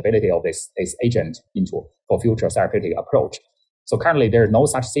biocompatibility of this agent for future therapeutic approach. So currently, there is no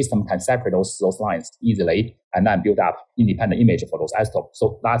such system can separate those lines easily and then build up independent image for those isotopes.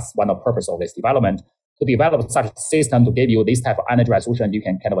 So that's one of the purpose of this development. To develop such a system to give you this type of energy resolution, you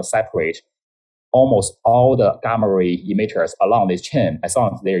can kind of separate almost all the gamma ray emitters along this chain. As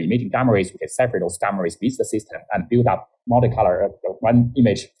long as they're emitting gamma rays, we can separate those gamma rays with the system and build up multicolor one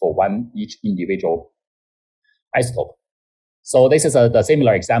image for each individual isotope. So this is the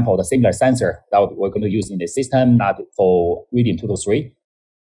similar example, the similar sensor that we're going to use in this system for radium-223.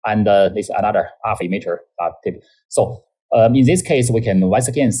 And this is another alpha emitter tip. So in this case, we can once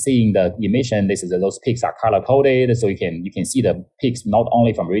again seeing the emission. Those peaks are color coded, so you can see the peaks not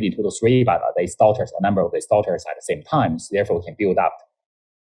only from radium-223, but these daughters, a number of these daughters at the same time. So therefore, we can build up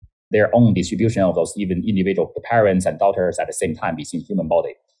their own distribution of those even individual parents and daughters at the same time within human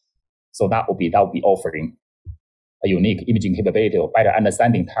body. So that would be offering a unique imaging capability of better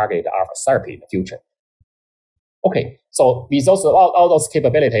understanding targeted alpha therapy in the future. Okay, so with all those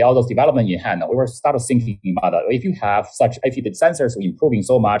capability, all those development in hand, we were started thinking about if the sensors are improving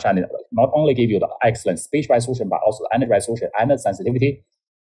so much and not only give you the excellent speech resolution, but also the energy resolution and the sensitivity,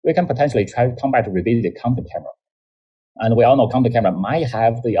 we can potentially try to come back to revisit the Compton camera. And we all know Compton camera might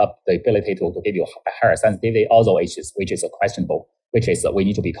have the ability to give you a higher sensitivity, although which is questionable, which is we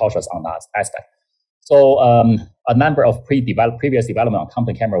need to be cautious on that aspect. So a number of previous development on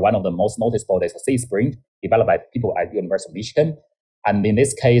Compton camera, one of the most noticeable is the C-Spring, developed by people at University of Michigan. And in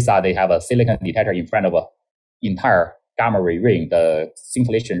this case, they have a silicon detector in front of an entire gamma ray ring, the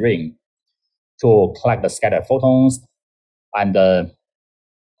scintillation ring, to collect the scattered photons. And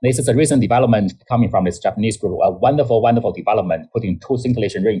this is a recent development coming from this Japanese group, a wonderful, wonderful development, putting two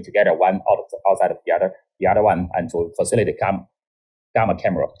scintillation rings together, one outside of the other one, and to facilitate gamma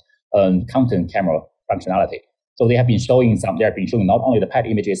camera, Compton camera functionality. So they have been showing not only the PET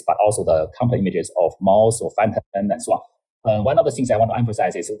images, but also the Compton images of mouse or phantom and so on. one of the things I want to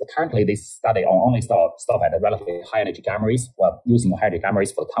emphasize is that currently this study only stop at a relatively high energy gamma rays, using high energy gamma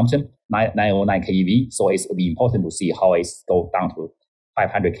rays for Compton, 909 keV. So it will be important to see how it's go down to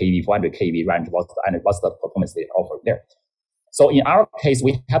 500 keV, 400 keV range, what's the performance they offer there. So in our case,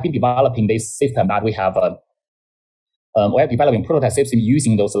 we have been developing this system that we have we're developing prototype system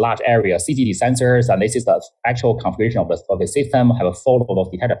using those large area CGD sensors, and this is the actual configuration of the system. Have a 4 of those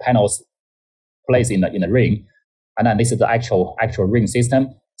detector panels placed in the ring, and then this is the actual ring system.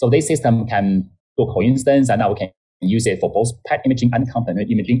 So this system can do coincidence, and now we can use it for both PET imaging and Compton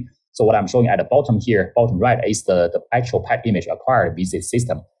imaging. So what I'm showing at the bottom here, bottom right, is the actual PET image acquired with this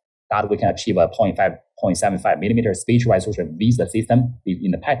system that we can achieve a 0.75 millimeter spatial resolution with the system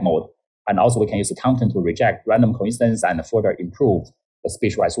in the PET mode. And also we can use the Compton to reject random coincidence and further improve the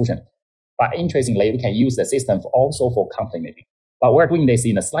spatial resolution. But interestingly, we can use the system also for Compton imaging. But we're doing this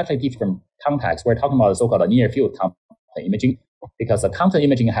in a slightly different context. We're talking about the so-called near field Compton imaging, because the Compton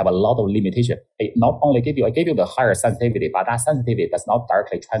imaging have a lot of limitation. It not only give you the higher sensitivity, but that sensitivity does not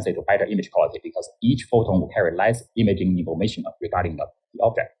directly translate to better image quality, because each photon will carry less imaging information regarding the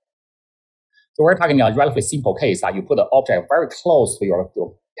object. So we're talking a relatively simple case that you put the object very close to your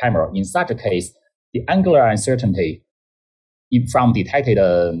camera. In such a case, the angular uncertainty from detected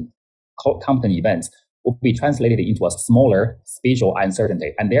Compton events will be translated into a smaller spatial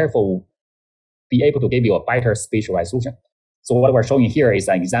uncertainty, and therefore will be able to give you a better spatial resolution. So what we're showing here is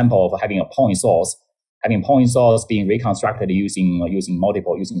an example of having a point source, being reconstructed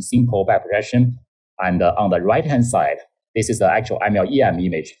using simple back projection. And on the right-hand side, this is the actual MLEM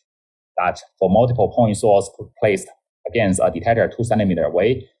image that for multiple point source placed against a detector 2 centimeter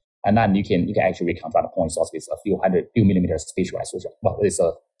away, and then you can actually reconstruct the point source with a few millimeter spatial resolution. Well, it's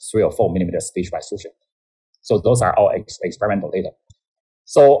a 3 or 4 millimeter spatial resolution. So those are all experimental data.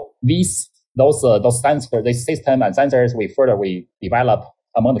 So those sensors, this system and sensors, we develop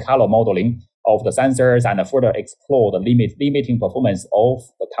a Monte Carlo modeling of the sensors and further explore the limiting performance of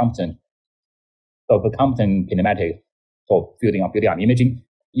the Compton kinematic for building up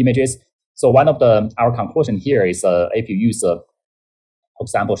images. So one of our conclusion here is if you use for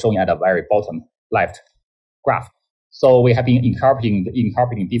example showing at the very bottom left graph. So we have been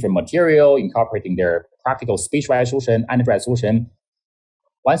incorporating different material, incorporating their practical spatial resolution, energy resolution.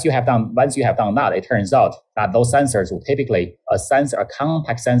 Once you have done that, it turns out that those sensors will typically a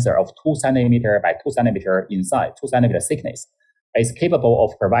compact sensor of 2 centimeter by 2 centimeter inside, 2 centimeter thickness, is capable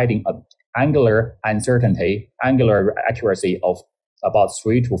of providing an angular accuracy of about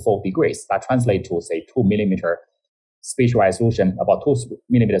 3 to 4 degrees. That translates to say 2 millimeter spatial resolution, about 2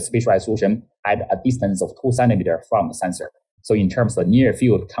 millimeter spatial resolution at a distance of 2 centimeter from the sensor. So in terms of near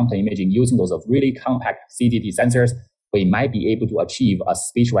field Compton imaging using those really compact CGD sensors, we might be able to achieve a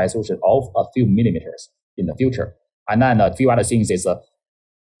spatial resolution of a few millimeters in the future. And then a few other things is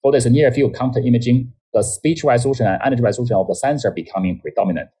for this near field Compton imaging, the spatial resolution and energy resolution of the sensor becoming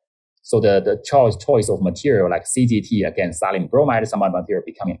predominant. So the choice of material like CGT against silane bromide, some other material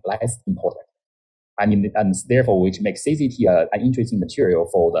becoming less important. And therefore, which makes CGT an interesting material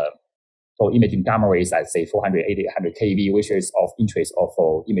for imaging gamma rays at say 400, 800 keV, which is of interest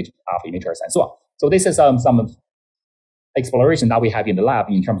for imaging alpha emitters and so on. So this is some exploration that we have in the lab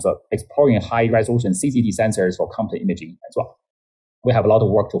in terms of exploring high resolution CGD sensors for Compton imaging as well. We have a lot of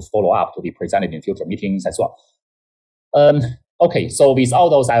work to follow up to be presented in future meetings as well. Okay, so with all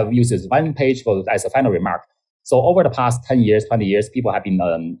those, I've used this one page as a final remark. So over the past 10 years, 20 years, people have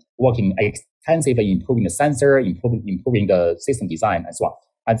been working extensively improving the sensor, improving the system design as well.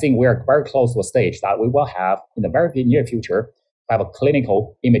 I think we are very close to a stage that we will have in the very near future have a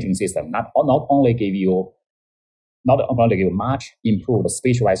clinical imaging system, not only give you much improved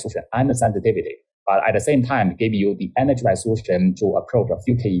spatial resolution and sensitivity, but at the same time give you the energy resolution to approach a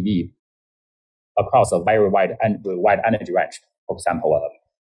few keV across a very wide energy range. For example,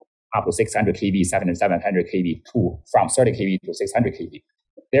 up to 600 keV, 700 keV, from 30 keV to 600 keV.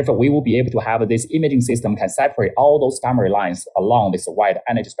 Therefore, we will be able to have this imaging system can separate all those gamma ray lines along this wide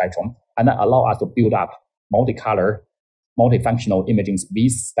energy spectrum, and then allow us to build up multicolor, multifunctional imaging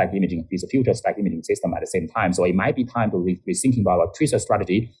with SPECT imaging, with a future SPECT imaging system at the same time. So it might be time to rethinking about our tracer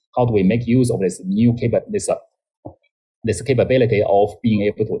strategy. How do we make use of this new this capability of being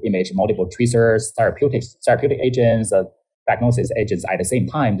able to image multiple tracers, therapeutic agents, diagnosis agents at the same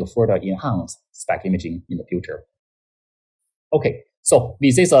time to further enhance SPECT imaging in the future. Okay, so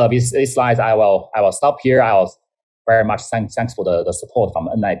with this slide, I will stop here. I will very much thanks for the support from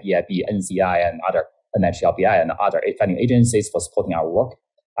NIBIB, NCI, and other NHLBI and other funding agencies for supporting our work.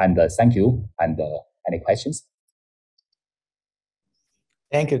 And thank you. And any questions?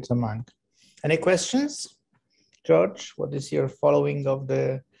 Thank you, Tamang. Any questions? George, what is your following of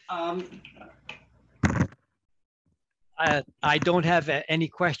the? I don't have any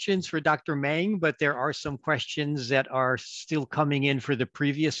questions for Dr. Meng, but there are some questions that are still coming in for the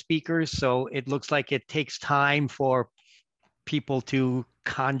previous speakers. So it looks like it takes time for people to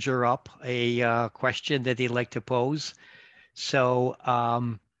conjure up a question that they'd like to pose. So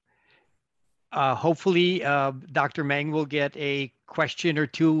hopefully Dr. Meng will get a question or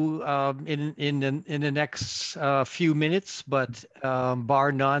two in the next few minutes, but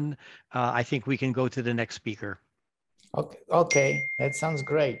bar none, I think we can go to the next speaker. Okay, that sounds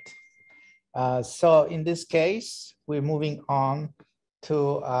great. So in this case, we're moving on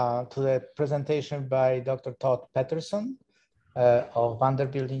to the presentation by Dr. Todd Peterson of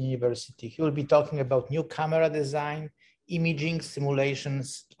Vanderbilt University. He will be talking about new camera design, imaging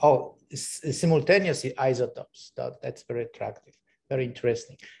simulations, simultaneous isotopes. That's very attractive, very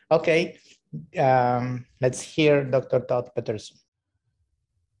interesting. Okay, let's hear Dr. Todd Peterson.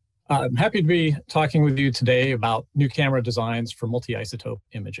 I'm happy to be talking with you today about new camera designs for multi-isotope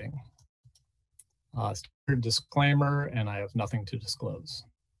imaging. Standard disclaimer, and I have nothing to disclose.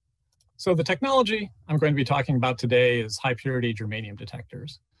 So the technology I'm going to be talking about today is high purity germanium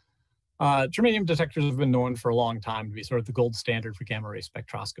detectors. Germanium detectors have been known for a long time to be sort of the gold standard for gamma ray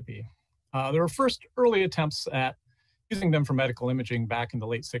spectroscopy. There were first early attempts at using them for medical imaging back in the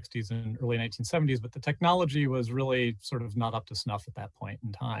late 60s and early 1970s, but the technology was really sort of not up to snuff at that point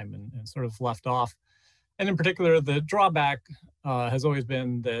in time and sort of left off. And in particular, the drawback has always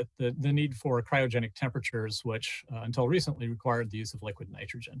been that the need for cryogenic temperatures, which until recently required the use of liquid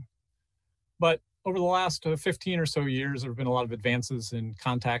nitrogen. But over the last 15 or so years, there have been a lot of advances in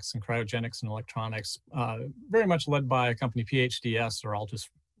contacts and cryogenics and electronics, very much led by a company, Ph.D.s, or I'll just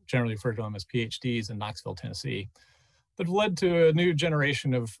generally refer to them as Ph.D.s in Knoxville, Tennessee, that have led to a new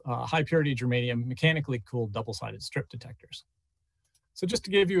generation of high purity germanium mechanically cooled double-sided strip detectors. So just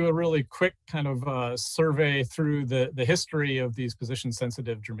to give you a really quick kind of survey through the history of these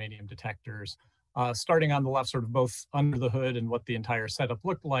position-sensitive germanium detectors, starting on the left, sort of both under the hood and what the entire setup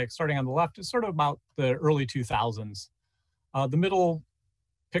looked like. Starting on the left is sort of about the early 2000s. The middle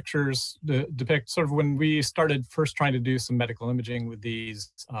pictures depict sort of when we started first trying to do some medical imaging with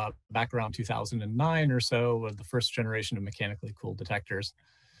these back around 2009 or so, with the first generation of mechanically cooled detectors.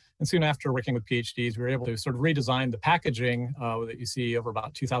 And soon after working with PhDs, we were able to sort of redesign the packaging that you see over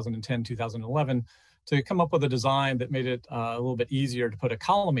about 2010, 2011, to come up with a design that made it a little bit easier to put a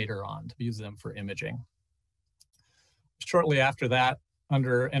collimator on to use them for imaging. Shortly after that,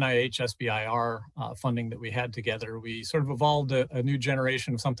 under NIH SBIR funding that we had together, we sort of evolved a new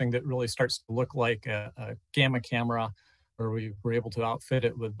generation of something that really starts to look like a gamma camera, where we were able to outfit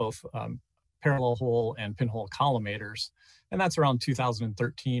it with both parallel hole and pinhole collimators. And that's around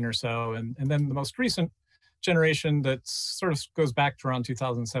 2013 or so. And then the most recent generation that sort of goes back to around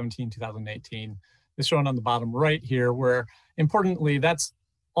 2017, 2018 is shown on the bottom right here, where importantly, that's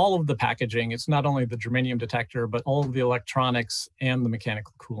all of the packaging. It's not only the germanium detector, but all of the electronics and the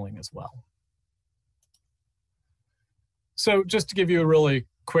mechanical cooling as well. So just to give you a really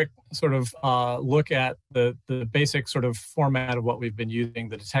quick sort of look at the basic sort of format of what we've been using,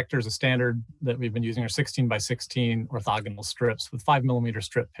 the detectors, a standard that we've been using are 16 by 16 orthogonal strips with 5mm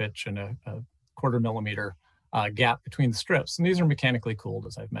strip pitch and a 1/4 millimeter gap between the strips. And these are mechanically cooled,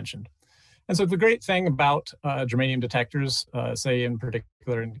 as I've mentioned. And so the great thing about germanium detectors, say in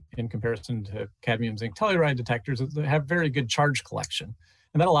particular in comparison to cadmium zinc telluride detectors, is they have very good charge collection.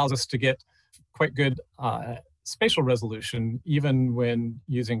 And that allows us to get quite good spatial resolution even when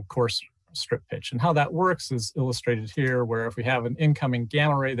using coarse strip pitch. And how that works is illustrated here, where if we have an incoming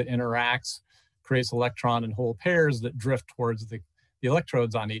gamma ray that interacts, creates electron and hole pairs that drift towards the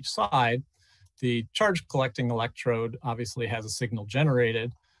electrodes on each side, the charge collecting electrode obviously has a signal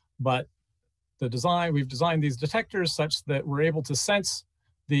generated, but we've designed these detectors such that we're able to sense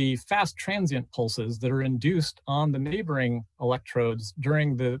the fast transient pulses that are induced on the neighboring electrodes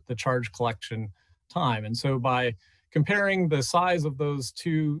during the charge collection time. And so by comparing the size of those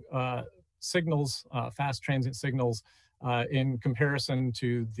two signals, fast transient signals, in comparison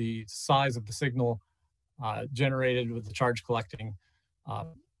to the size of the signal generated with the charge collecting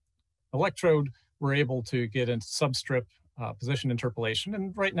electrode, we're able to get a substrip position interpolation,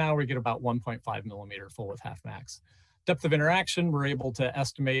 and right now we get about 1.5mm full width half max. Depth of interaction, we're able to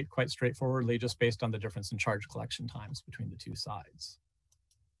estimate quite straightforwardly just based on the difference in charge collection times between the two sides.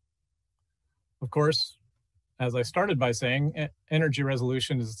 Of course, as I started by saying, energy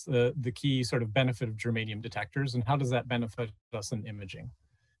resolution is the key sort of benefit of germanium detectors. And how does that benefit us in imaging?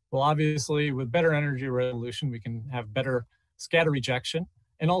 Well, obviously, with better energy resolution, we can have better scatter rejection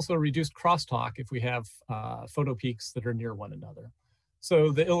and also reduced crosstalk if we have photo peaks that are near one another.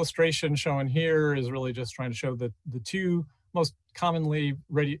 So the illustration shown here is really just trying to show the two most commonly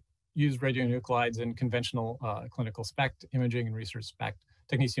used radionuclides in conventional clinical SPECT imaging and research SPECT,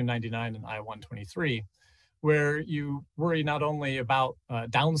 technetium-99 and I-123, where you worry not only about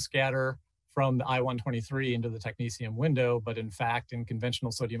downscatter from the I-123 into the technetium window, but in fact, in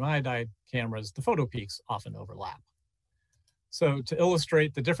conventional sodium iodide cameras, the photo peaks often overlap. So to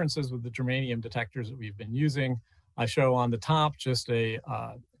illustrate the differences with the germanium detectors that we've been using, I show on the top just a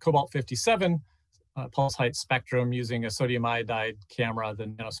cobalt-57 pulse height spectrum using a sodium iodide camera, the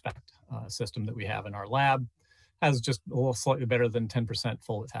NanoSPECT system that we have in our lab. Has just a little slightly better than 10%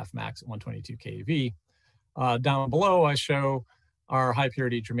 full width half max at 122 keV. Down below, I show our high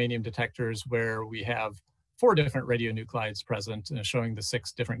purity germanium detectors where we have 4 different radionuclides present, showing the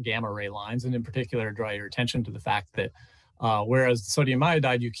 6 different gamma ray lines. And in particular, draw your attention to the fact that whereas the sodium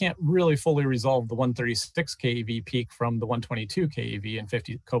iodide, you can't really fully resolve the 136 keV peak from the 122 keV and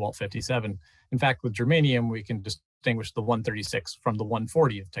cobalt-57. In fact, with germanium, we can distinguish the 136 from the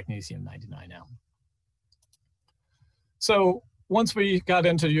 140 of technetium-99M. So once we got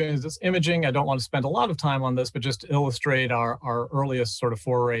into this imaging, I don't want to spend a lot of time on this, but just to illustrate our earliest sort of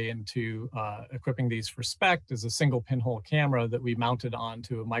foray into equipping these for SPECT is a single pinhole camera that we mounted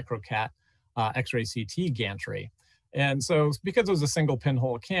onto a microcat X-ray CT gantry. And so because it was a single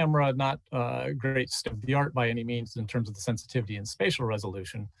pinhole camera, not great state of the art by any means in terms of the sensitivity and spatial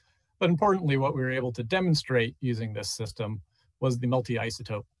resolution, but importantly, what we were able to demonstrate using this system was the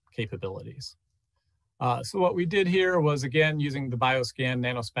multi-isotope capabilities. So what we did here was, again, using the BioScan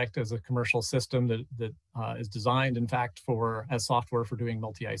NanoSPECT as a commercial system that is designed, in fact, as software for doing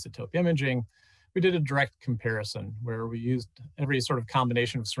multi-isotope imaging. We did a direct comparison where we used every sort of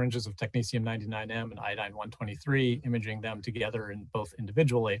combination of syringes of technetium-99M and iodine-123, imaging them together and both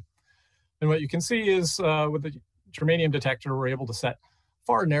individually. And what you can see is with the germanium detector, we're able to set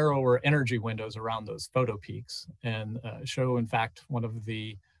far narrower energy windows around those photo peaks and show, in fact, one of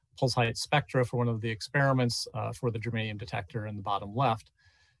the pulse height spectra for one of the experiments for the germanium detector in the bottom left.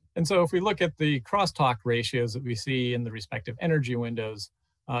 And so if we look at the crosstalk ratios that we see in the respective energy windows,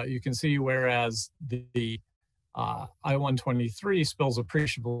 you can see whereas the I-123 spills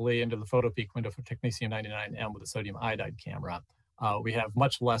appreciably into the photo peak window for technetium-99M with a sodium iodide camera, we have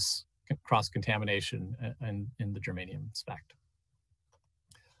much less cross-contamination in the germanium SPECT.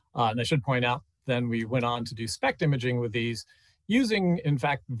 And I should point out, then we went on to do SPECT imaging with these using, in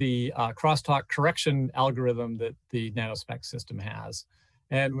fact, the crosstalk correction algorithm that the NanoSPECT system has.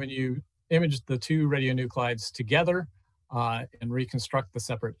 And when you image the 2 radionuclides together and reconstruct the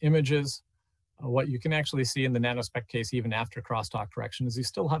separate images, what you can actually see in the NanoSPECT case, even after crosstalk correction, is you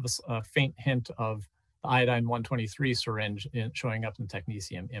still have a faint hint of the iodine-123 syringe showing up in the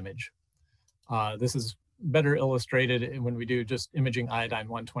technetium image. This is better illustrated when we do just imaging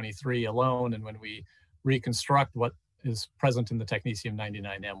iodine-123 alone, and when we reconstruct what is present in the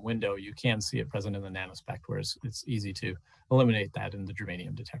technetium-99M window, you can see it present in the NanoSPECT, whereas it's easy to eliminate that in the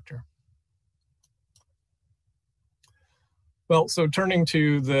germanium detector. Well, so turning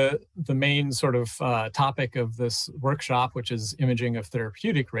to the main sort of topic of this workshop, which is imaging of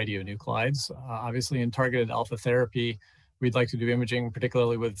therapeutic radionuclides. Obviously in targeted alpha therapy, we'd like to do imaging,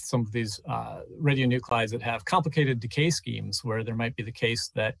 particularly with some of these radionuclides that have complicated decay schemes, where there might be the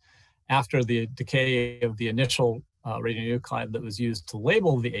case that after the decay of the initial radionuclide that was used to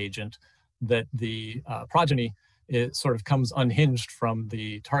label the agent, that the progeny, it sort of comes unhinged from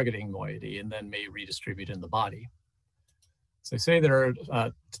the targeting moiety and then may redistribute in the body. So they say there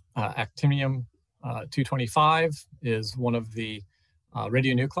are actinium-225 is one of the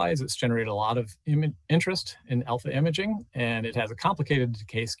radionuclides that's generated a lot of interest in alpha imaging, and it has a complicated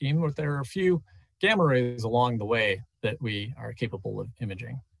decay scheme where there are a few gamma rays along the way that we are capable of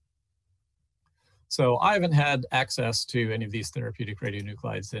imaging. So I haven't had access to any of these therapeutic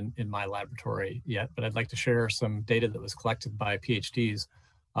radionuclides in my laboratory yet, but I'd like to share some data that was collected by PhDs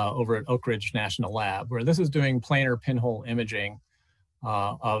over at Oak Ridge National Lab, where this is doing planar pinhole imaging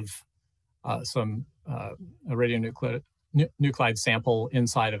of some radionuclide sample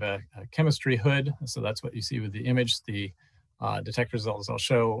inside of a chemistry hood. So that's what you see with the image. The detectors I'll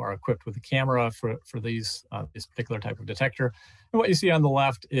show are equipped with a camera for this particular type of detector. And what you see on the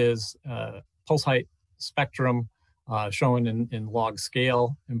left is pulse height spectrum shown in log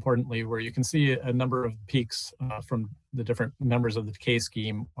scale, importantly, where you can see a number of peaks from the different members of the decay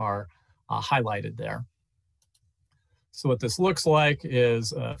scheme are highlighted there. So what this looks like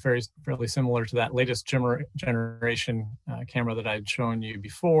is fairly similar to that latest generation camera that I'd shown you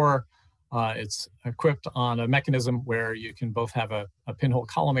before. It's equipped on a mechanism where you can both have a pinhole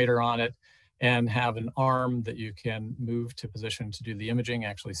collimator on it and have an arm that you can move to position to do the imaging,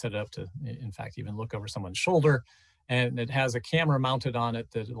 actually set it up to, in fact, even look over someone's shoulder. And it has a camera mounted on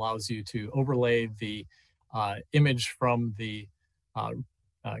it that allows you to overlay the image from the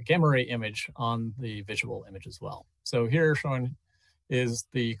gamma ray image on the visual image as well. So here shown is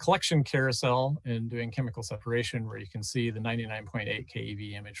the collection carousel in doing chemical separation, where you can see the 99.8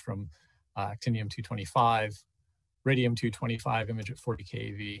 keV image from actinium-225, radium-225 image at 40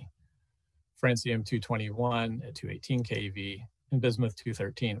 keV, francium-221 at 218 keV, and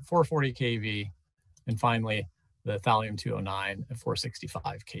bismuth-213 at 440 keV, and finally the thallium-209 at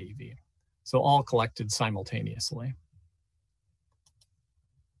 465 keV. So all collected simultaneously.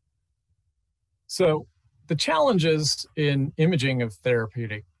 So the challenges in imaging of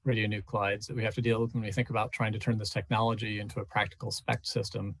therapeutic radionuclides that we have to deal with when we think about trying to turn this technology into a practical SPECT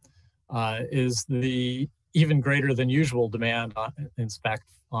system is the even greater than usual demand in SPECT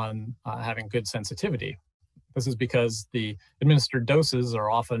on having good sensitivity. This is because the administered doses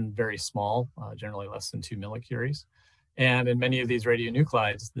are often very small, generally less than 2 millicuries. And in many of these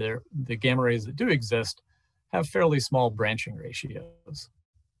radionuclides, the gamma rays that do exist have fairly small branching ratios.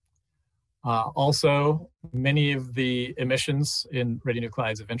 Also, many of the emissions in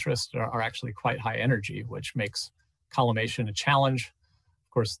radionuclides of interest are actually quite high energy, which makes collimation a challenge.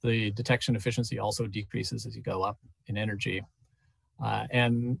 Of course, the detection efficiency also decreases as you go up in energy.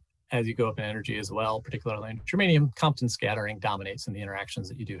 And as you go up in energy as well, particularly in germanium, Compton scattering dominates in the interactions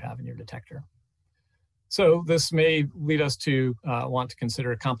that you do have in your detector. So this may lead us to want to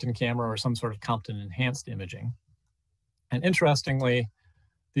consider a Compton camera or some sort of Compton enhanced imaging. And interestingly,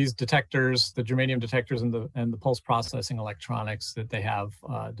 these detectors, the germanium detectors and the pulse processing electronics that they have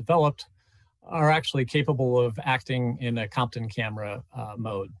developed are actually capable of acting in a Compton camera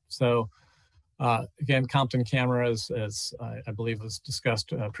mode. So again, Compton cameras, as I believe was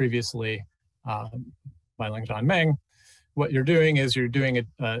discussed previously by Ling-Jian Meng, what you're doing is you're doing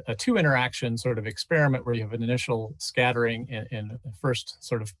a two interaction sort of experiment where you have an initial scattering in the first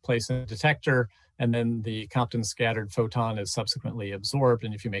sort of place in the detector, and then the Compton scattered photon is subsequently absorbed.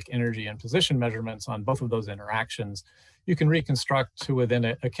 And if you make energy and position measurements on both of those interactions, you can reconstruct to within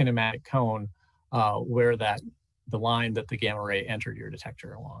a kinematic cone where the line that the gamma ray entered your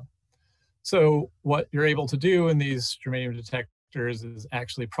detector along. So what you're able to do in these germanium detectors is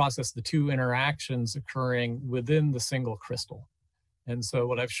actually process the two interactions occurring within the single crystal. And so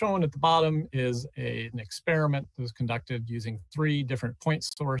what I've shown at the bottom is an experiment that was conducted using 3 different point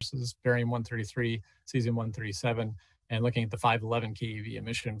sources, barium-133, cesium-137, and looking at the 511 keV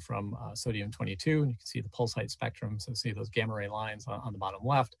emission from sodium-22. And you can see the pulse height spectrum, so see those gamma ray lines on the bottom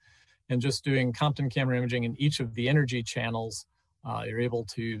left. And just doing Compton camera imaging in each of the energy channels, you're able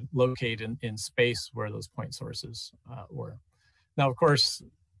to locate in space where those point sources were. Now, of course,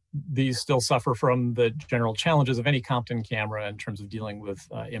 these still suffer from the general challenges of any Compton camera in terms of dealing with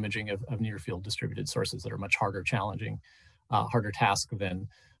imaging of near field distributed sources that are much harder harder task than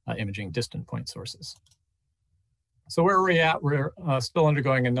imaging distant point sources. So where are we at? We're still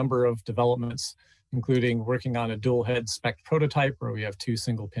undergoing a number of developments, including working on a dual head SPECT prototype where we have 2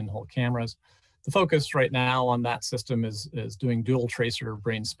 single pinhole cameras. The focus right now on that system is doing dual tracer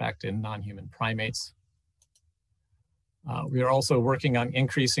brain SPECT in non-human primates. We are also working on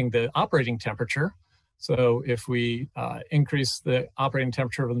increasing the operating temperature. So if we increase the operating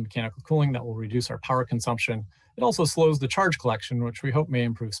temperature of the mechanical cooling, that will reduce our power consumption. It also slows the charge collection, which we hope may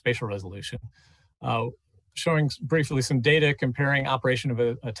improve spatial resolution. Showing briefly some data comparing operation of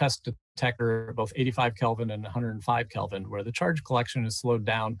a test detector at both 85 Kelvin and 105 Kelvin, where the charge collection is slowed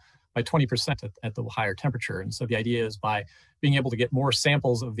down by 20% at the higher temperature. And so the idea is by being able to get more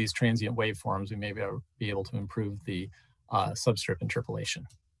samples of these transient waveforms, we may be able to improve the substrip interpolation.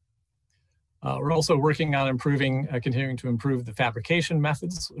 We're also working on continuing to improve the fabrication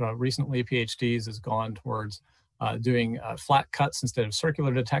methods. Recently, Ph.D.s has gone towards doing flat cuts instead of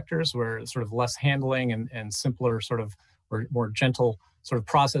circular detectors, where it's sort of less handling and simpler sort of, or more gentle sort of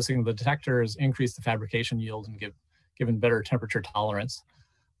processing of the detectors, increase the fabrication yield and given better temperature tolerance.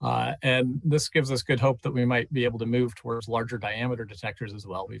 And this gives us good hope that we might be able to move towards larger diameter detectors as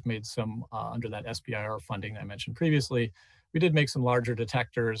well. We've made some, under that SBIR funding I mentioned previously, we did make some larger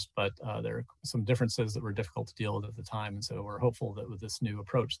detectors, but there are some differences that were difficult to deal with at the time. And so we're hopeful that with this new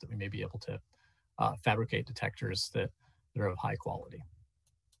approach that we may be able to fabricate detectors that are of high quality.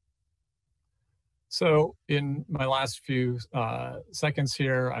 So in my last few seconds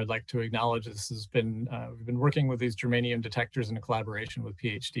here, I'd like to acknowledge this has been, we've been working with these germanium detectors in a collaboration with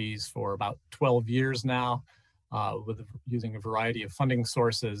PhDs for about 12 years now, using a variety of funding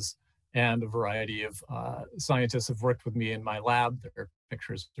sources. and a variety of scientists have worked with me in my lab. Their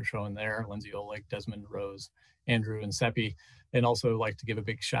pictures are shown there: Lindsay Oleg, Desmond Rose, Andrew, and Seppi. And also like to give a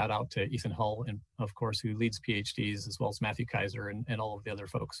big shout out to Ethan Hull, and of course, who leads PhDs, as well as Matthew Kaiser and all of the other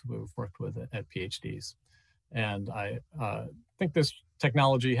folks who we've worked with at PhDs. And I think this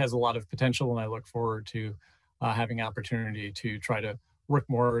technology has a lot of potential, and I look forward to having opportunity to try to work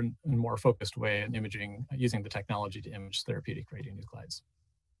more in a more focused way in imaging, using the technology to image therapeutic radionuclides.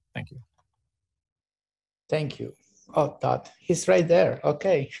 Thank you. Thank you. Oh, Todd, he's right there.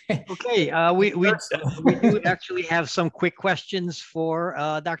 Okay. Okay, we do actually have some quick questions for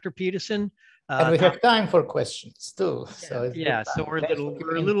Dr. Peterson. And we have time for questions too. So yeah, so we're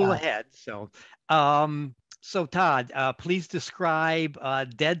a little ahead. So, so Todd, please describe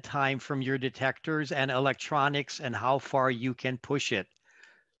dead time from your detectors and electronics and how far you can push it.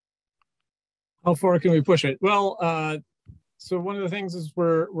 How far can we push it? Well, so one of the things is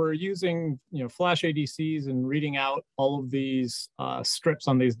we're using flash ADCs and reading out all of these strips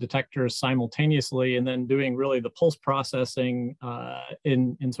on these detectors simultaneously, and then doing really the pulse processing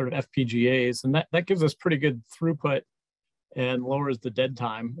in sort of FPGAs, and that gives us pretty good throughput and lowers the dead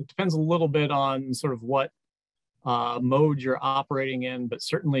time. It depends a little bit on sort of what mode you're operating in, but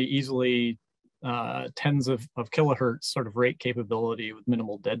certainly easily tens of kilohertz sort of rate capability with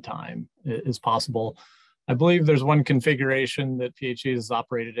minimal dead time is possible. I believe there's one configuration that PhD has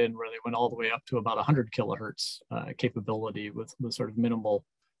operated in where they went all the way up to about 100 kilohertz capability with sort of minimal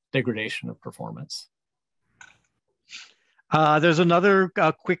degradation of performance. There's another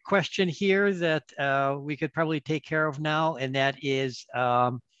quick question here that we could probably take care of now, and that is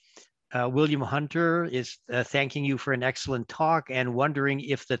William Hunter is thanking you for an excellent talk and wondering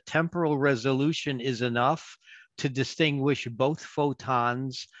if the temporal resolution is enough to distinguish both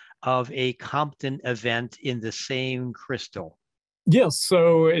photons of a Compton event in the same crystal. Yes,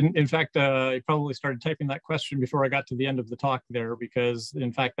 so in fact, I probably started typing that question before I got to the end of the talk there, because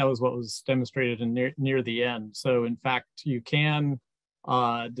in fact, that was what was demonstrated near the end. So in fact, you can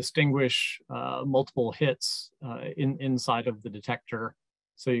distinguish multiple hits inside of the detector.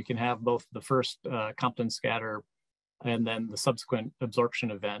 So you can have both the first Compton scatter and then the subsequent absorption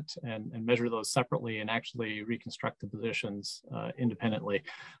event, and measure those separately and actually reconstruct the positions independently.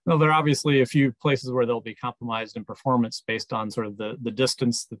 Now, there are obviously a few places where they'll be compromised in performance based on sort of the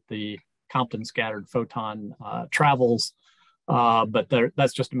distance that the Compton scattered photon travels, but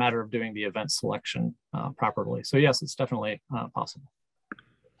that's just a matter of doing the event selection properly. So yes, it's definitely possible.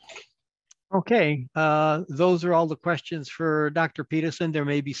 Okay, those are all the questions for Dr. Peterson. There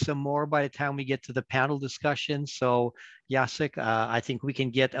may be some more by the time we get to the panel discussion. So Jacek, I think we can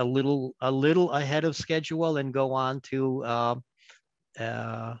get a little ahead of schedule and go on to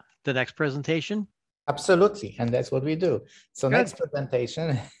the next presentation. Absolutely, and that's what we do. So Good. Next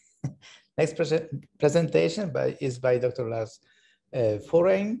presentation, is by Dr. Lars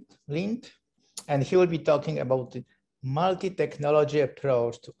Furenlid, and he will be talking about the multi-technology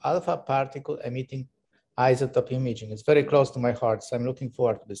approach to alpha-particle-emitting isotope imaging. It's very close to my heart, so I'm looking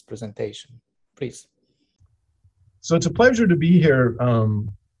forward to this presentation. Please. So it's a pleasure to be here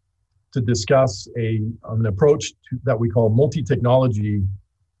to discuss an approach that we call multi-technology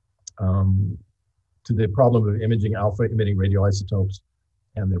to the problem of imaging alpha-emitting radioisotopes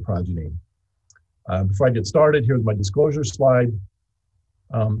and their progeny. Before I get started, here's my disclosure slide.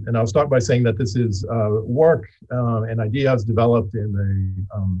 And I'll start by saying that this is work and ideas developed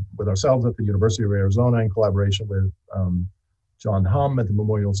with ourselves at the University of Arizona in collaboration with John Hum at the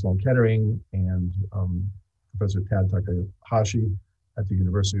Memorial Sloan Kettering and Professor Tad Takahashi at the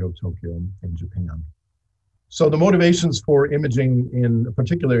University of Tokyo in Japan. So the motivations for imaging, in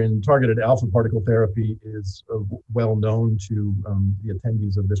particular in targeted alpha particle therapy, is well known to the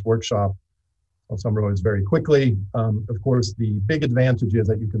attendees of this workshop. I'll summarize very quickly. Of course, the big advantage is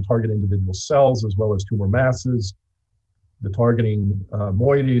that you can target individual cells as well as tumor masses. The targeting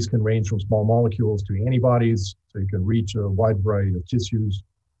moieties can range from small molecules to antibodies, so you can reach a wide variety of tissues.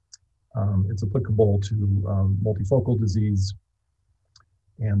 It's applicable to multifocal disease.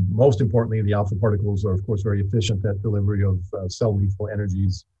 And most importantly, the alpha particles are, of course, very efficient at delivery of cell lethal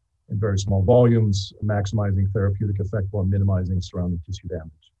energies in very small volumes, maximizing therapeutic effect while minimizing surrounding tissue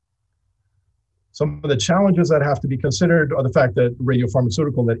damage. Some of the challenges that have to be considered are the fact that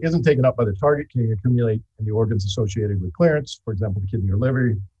radiopharmaceutical that isn't taken up by the target can accumulate in the organs associated with clearance, for example, the kidney or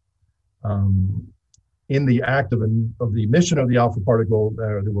liver. In the act of the emission of the alpha particle,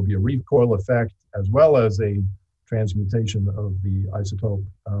 there will be a recoil effect as well as a transmutation of the isotope,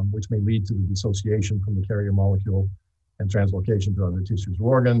 which may lead to the dissociation from the carrier molecule and translocation to other tissues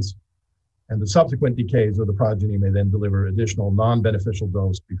or organs. And the subsequent decays of the progeny may then deliver additional non-beneficial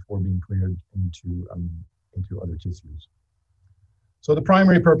dose before being cleared into other tissues. So the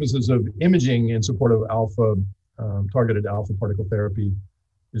primary purposes of imaging in support of targeted alpha particle therapy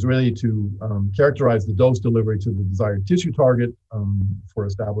is really to characterize the dose delivery to the desired tissue target for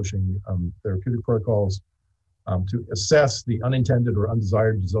establishing therapeutic protocols, to assess the unintended or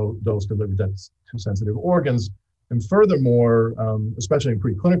undesired dose delivered to sensitive organs, and furthermore, especially in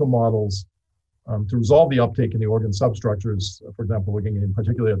preclinical models, to resolve the uptake in the organ substructures, for example, looking in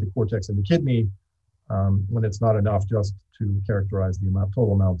particularly at the cortex and the kidney, when it's not enough just to characterize the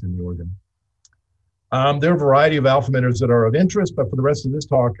total amount in the organ. There are a variety of alpha emitters that are of interest, but for the rest of this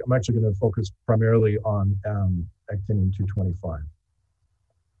talk, I'm actually going to focus primarily on actinium-225.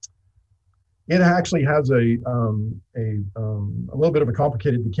 It actually has a little bit of a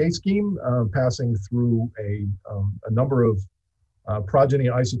complicated decay scheme, passing through a number of progeny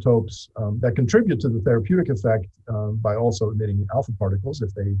isotopes that contribute to the therapeutic effect by also emitting alpha particles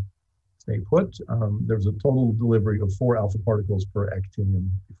if they stay put. There's a total delivery of 4 alpha particles per actinium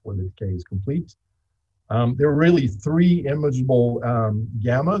before the decay is complete. There are really 3 imageable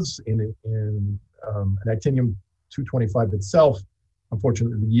gammas in an actinium-225 itself.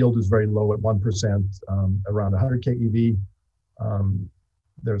 Unfortunately, the yield is very low at 1%, around 100 keV.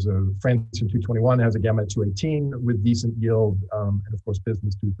 There's a francium-221 has a gamma at 218 with decent yield, and of course,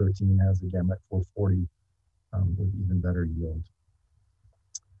 bismuth-213 has a gamma at 440 with even better yield.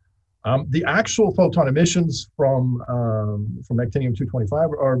 The actual photon emissions from actinium-225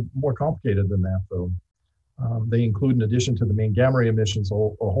 are more complicated than that, though. They include, in addition to the main gamma ray emissions, a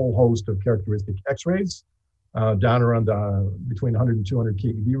whole host of characteristic X-rays down around between 100 and 200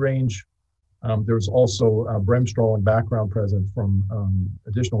 keV range. There's also bremsstrahl and background present from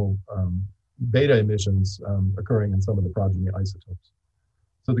additional beta emissions occurring in some of the progeny isotopes.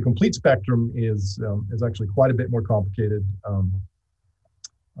 So the complete spectrum is actually quite a bit more complicated.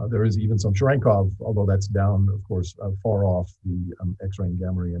 There is even some Cherenkov, although that's down, of course, far off the X-ray and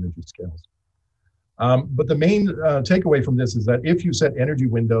gamma ray energy scales. But the main takeaway from this is that if you set energy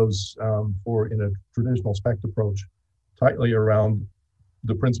windows in a traditional SPECT approach tightly around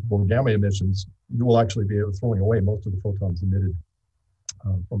the principal gamma emissions, you will actually be throwing away most of the photons emitted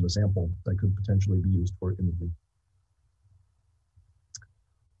from the sample that could potentially be used for imaging.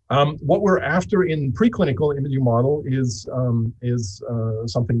 What we're after in preclinical imaging model is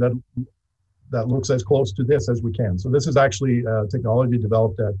something that looks as close to this as we can. So this is actually technology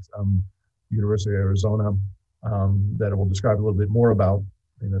developed at University of Arizona that I will describe a little bit more about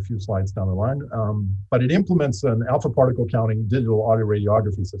in a few slides down the line. But it implements an alpha particle counting digital audio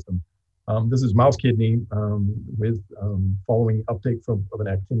radiography system. This is mouse kidney with following uptake of an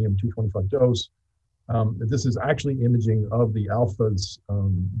actinium-225 dose. This is actually imaging of the alphas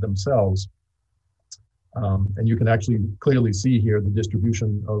themselves. And you can actually clearly see here the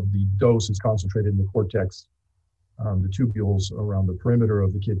distribution of the dose is concentrated in the cortex, the tubules around the perimeter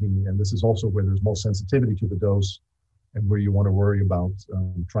of the kidney. And this is also where there's most sensitivity to the dose and where you want to worry about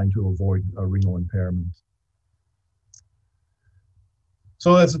trying to avoid renal impairment.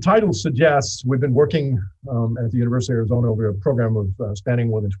 So as the title suggests, we've been working at the University of Arizona over a program of spanning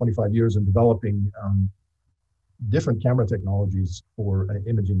more than 25 years in developing different camera technologies for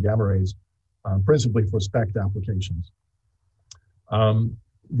imaging gamma rays, principally for SPECT applications.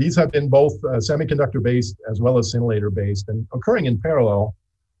 These have been both semiconductor-based as well as scintillator-based and occurring in parallel.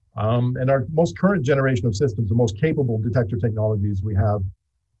 And our most current generation of systems, the most capable detector technologies we have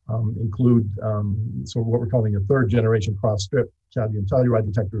include sort of what we're calling a third generation cross-strip cadmium telluride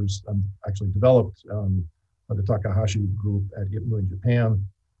detectors, actually developed by the Takahashi group at IPMU in Japan.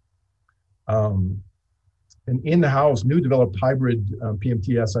 An in-house new developed hybrid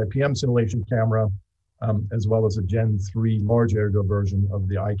PMT-SIPM scintillation camera, as well as a Gen 3 large ergo version of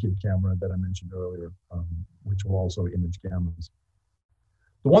the iKid camera that I mentioned earlier, which will also image gammas.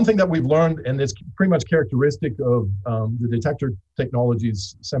 The one thing that we've learned, and it's pretty much characteristic of the detector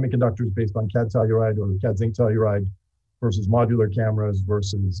technologies, semiconductors based on CAD telluride or CAD zinc telluride versus modular cameras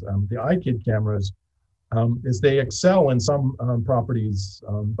versus the iKid cameras, is they excel in some properties,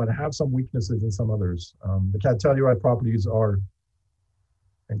 but have some weaknesses in some others. The CAD telluride properties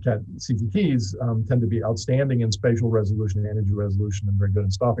and CAD CZTs tend to be outstanding in spatial resolution and energy resolution and very good in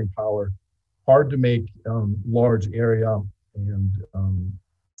stopping power, hard to make large area and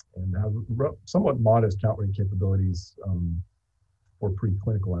have somewhat modest count rate capabilities for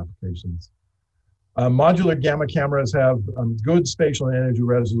preclinical applications. Modular gamma cameras have good spatial and energy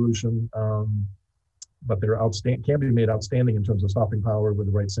resolution, but they're can be made outstanding in terms of stopping power with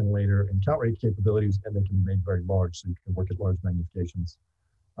the right scintillator and count rate capabilities, and they can be made very large, so you can work at large magnifications.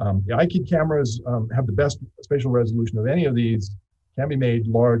 The iKit cameras have the best spatial resolution of any of these, can be made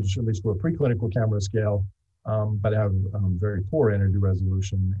large, at least for a preclinical camera scale, but have very poor energy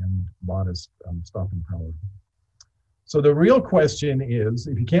resolution and modest stopping power. So the real question is,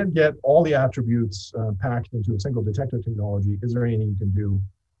 if you can't get all the attributes packed into a single detector technology, is there anything you can do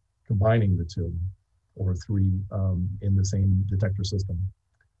combining the two or three in the same detector system?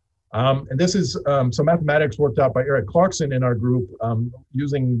 And this is some mathematics worked out by Eric Clarkson in our group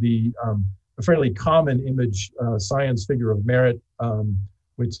using a fairly common image science figure of merit,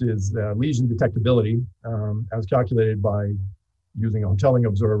 which is lesion detectability, as calculated by using a Hotelling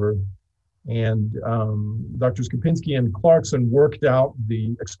observer. And Drs. Kopinski and Clarkson worked out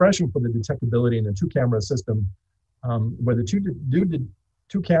the expression for the detectability in a two-camera system, where the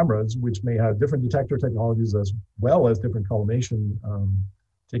two cameras, which may have different detector technologies as well as different collimation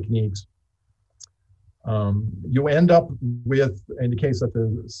techniques, you end up with, in the case that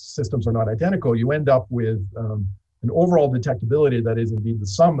the systems are not identical, you end up with an overall detectability that is indeed the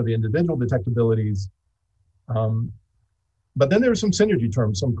sum of the individual detectabilities. But then there are some synergy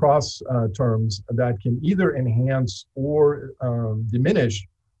terms, some cross terms that can either enhance or diminish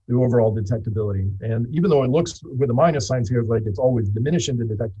the overall detectability. And even though it looks with a minus signs here like it's always diminishing the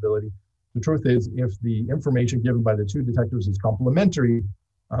detectability, the truth is if the information given by the two detectors is complementary,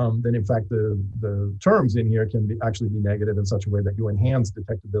 then in fact the terms in here can actually be negative in such a way that you enhance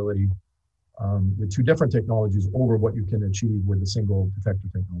detectability with two different technologies over what you can achieve with a single detector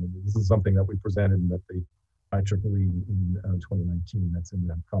technology. This is something that we presented at the IEEE in 2019. That's in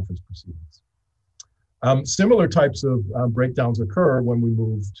the conference proceedings. Similar types of breakdowns occur when we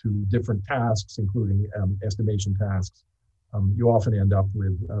move to different tasks, including estimation tasks. You often end up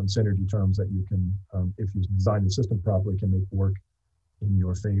with synergy terms that you can, if you design the system properly, can make work in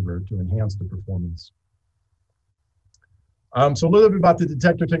your favor to enhance the performance. So a little bit about the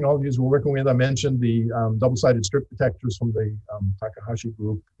detector technologies we're working with. I mentioned the double-sided strip detectors from the Takahashi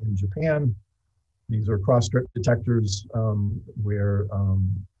group in Japan. These are cross-strip detectors where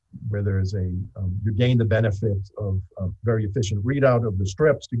there is you gain the benefit of a very efficient readout of the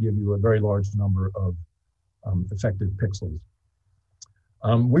strips to give you a very large number of effective pixels.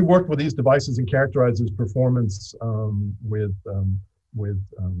 We worked with these devices and characterized its performance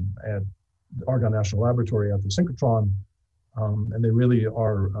at Argonne National Laboratory at the synchrotron, and they really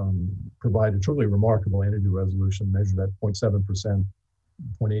provide a truly remarkable energy resolution measured at 0.7%,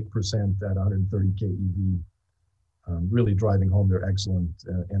 0.8% at 130 keV, really driving home their excellent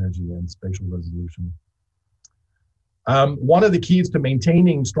energy and spatial resolution. One of the keys to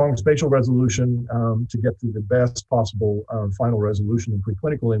maintaining strong spatial resolution to get to the best possible final resolution in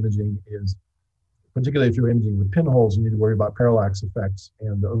preclinical imaging is, particularly if you're imaging with pinholes, you need to worry about parallax effects,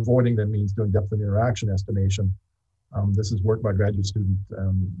 and avoiding them means doing depth of interaction estimation. This is work by graduate student,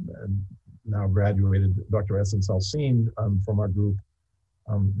 now graduated, Dr. Essen Salsine from our group,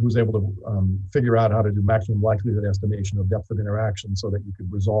 who was able to figure out how to do maximum likelihood estimation of depth of interaction so that you could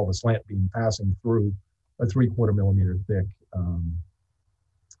resolve a slant beam passing through a 3/4 millimeter thick.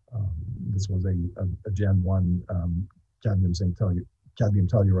 This was a Gen 1 cadmium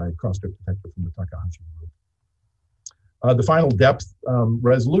telluride cross-strip detector from the Takahashi group. The final depth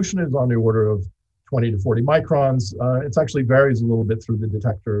resolution is on the order of 20 to 40 microns. It actually varies a little bit through the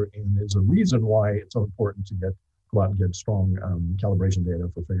detector, and there's a reason why it's so important to go out and get strong calibration data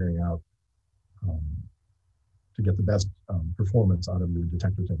for figuring out to get the best performance out of your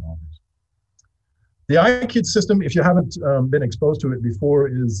detector technologies. The iKit system, if you haven't been exposed to it before,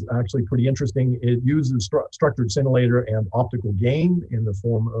 is actually pretty interesting. It uses structured scintillator and optical gain in the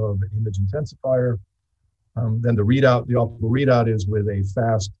form of an image intensifier. Then the optical readout is with a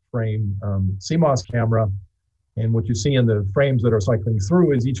fast frame CMOS camera. And what you see in the frames that are cycling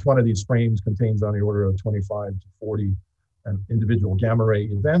through is each one of these frames contains on the order of 25 to 40 individual gamma ray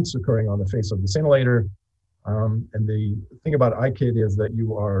events occurring on the face of the scintillator. And the thing about iKit is that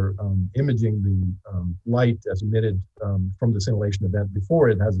you are imaging the light as emitted from the scintillation event before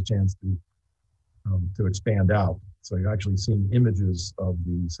it has a chance to expand out. So you're actually seeing images of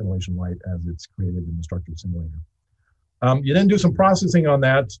the scintillation light as it's created in the structured simulator. You then do some processing on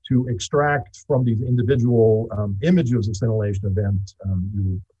that to extract from these individual images of scintillation event,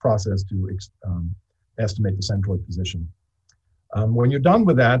 you process to estimate the centroid position. When you're done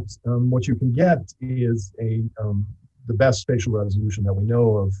with that, what you can get is the best spatial resolution that we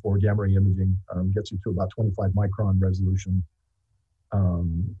know of for gamma ray imaging. Gets you to about 25 micron resolution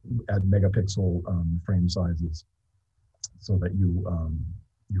at megapixel frame sizes, so that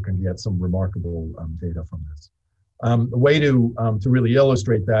you can get some remarkable data from this. A way to really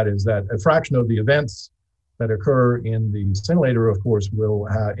illustrate that is that a fraction of the events that occur in the scintillator, of course, will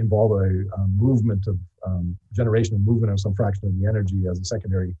involve a movement of generation and movement of some fraction of the energy as a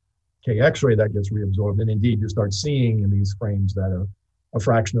secondary K X-ray that gets reabsorbed. And indeed, you start seeing in these frames that a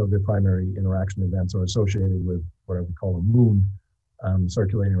fraction of the primary interaction events are associated with what I would call a moon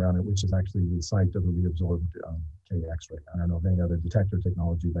circulating around it, which is actually the site of the reabsorbed K X-ray. I don't know of any other detector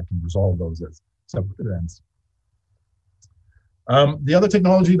technology that can resolve those as separate events. The other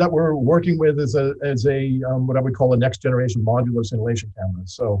technology that we're working with is what I would call a next generation modular scintillation camera.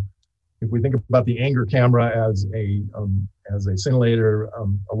 So if we think about the Anger camera as a scintillator,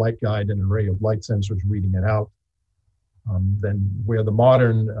 a light guide, and an array of light sensors reading it out, then where the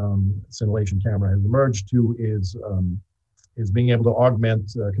modern scintillation camera has emerged to is being able to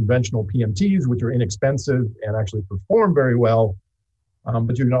augment conventional PMTs, which are inexpensive and actually perform very well.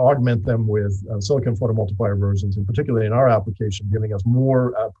 But you can augment them with silicon photomultiplier versions, and particularly in our application, giving us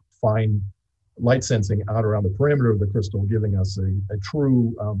more fine light sensing out around the perimeter of the crystal, giving us a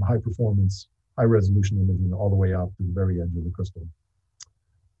true high performance, high resolution imaging all the way out to the very edge of the crystal.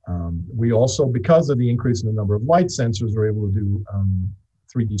 We also, because of the increase in the number of light sensors, are able to do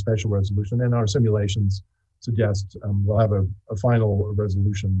 3D spatial resolution, and our simulations suggest we'll have a final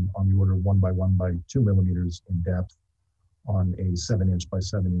resolution on the order of 1 by 1 by 2 millimeters in depth on a 7-inch by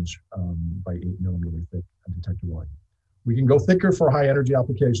 7-inch by 8 millimeter thick detector volume. We can go thicker for high energy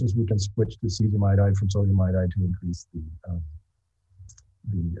applications. We can switch to cesium iodide from sodium iodide to increase the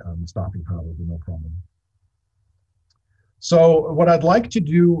stopping power with no problem. So what I'd like to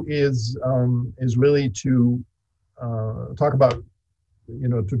do is really to talk about,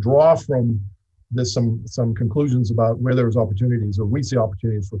 to draw from this some conclusions about where there's opportunities, or we see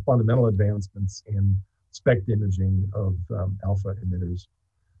opportunities for fundamental advancements in SPECT imaging of alpha emitters.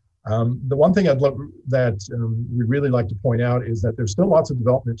 The one thing we really like to point out is that there's still lots of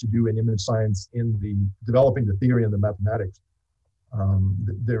development to do in image science in developing the theory and the mathematics.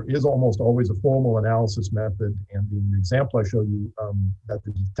 There is almost always a formal analysis method, and in the example I showed you, that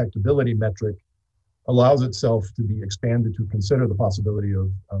the detectability metric allows itself to be expanded to consider the possibility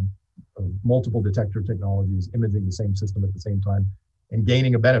of multiple detector technologies imaging the same system at the same time and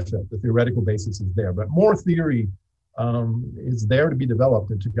gaining a benefit. The theoretical basis is there, but more theory is there to be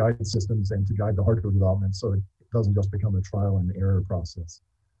developed and to guide systems and to guide the hardware development, so it doesn't just become a trial and error process.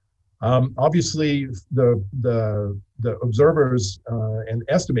 Obviously, the observers and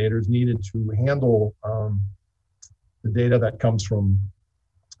estimators needed to handle the data that comes from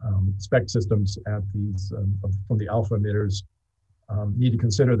SPECT systems at these from the alpha emitters. Need to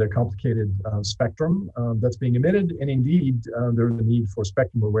consider the complicated spectrum that's being emitted, and indeed there's a need for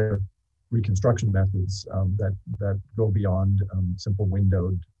spectrum-aware reconstruction methods that go beyond simple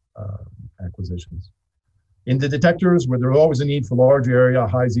windowed acquisitions. In the detectors, where there's always a need for large area,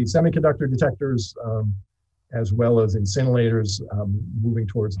 high Z semiconductor detectors, as well as in scintillators, moving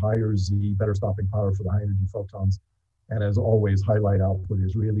towards higher Z, better stopping power for the high energy photons. And as always, highlight output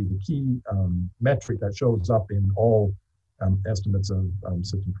is really the key metric that shows up in all estimates of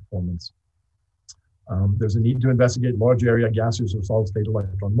system performance. There's a need to investigate large area gaseous or solid state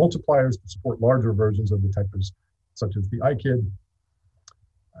electron multipliers to support larger versions of detectors, such as the IKID.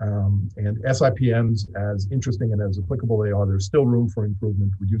 And SIPMs, as interesting and as applicable they are, there's still room for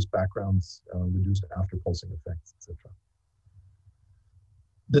improvement, reduced backgrounds, reduced after pulsing effects, etc.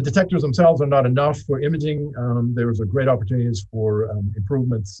 The detectors themselves are not enough for imaging. There's a great opportunities for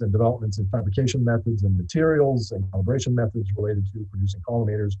improvements and developments in fabrication methods and materials and calibration methods related to producing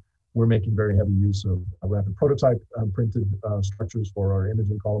collimators. We're making very heavy use of rapid prototype printed structures for our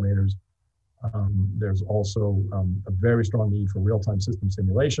imaging collimators. There's also a very strong need for real-time system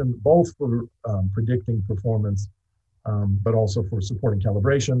simulation, both for predicting performance, but also for supporting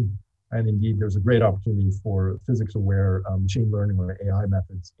calibration. And indeed, there's a great opportunity for physics-aware machine learning or AI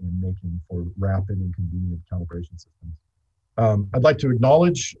methods in making for rapid and convenient calibration systems. I'd like to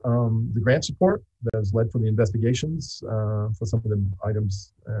acknowledge the grant support that has led for the investigations for some of the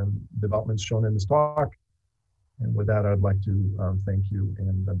items and developments shown in this talk. And with that, I'd like to thank you,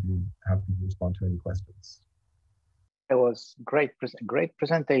 and I'd be happy to respond to any questions. It was great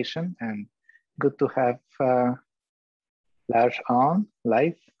presentation, and good to have Lars on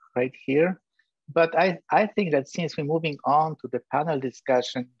live right here. But I think that since we're moving on to the panel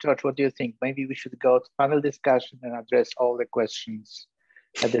discussion, George, what do you think? Maybe we should go to panel discussion and address all the questions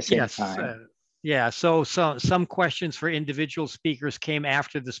at the same time. Yeah, so some questions for individual speakers came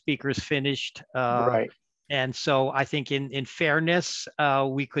after the speakers finished. Right. And so I think in fairness,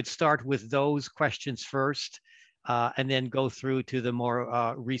 we could start with those questions first, and then go through to the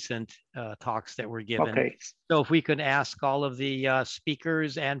more recent talks that were given. Okay. So if we could ask all of the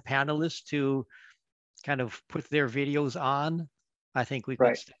speakers and panelists to kind of put their videos on, I think we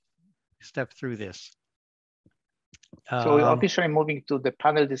could step through this. So we're officially moving to the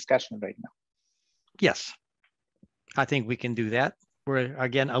panel discussion right now. Yes, I think we can do that. We're,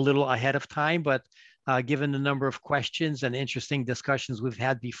 again, a little ahead of time, but given the number of questions and interesting discussions we've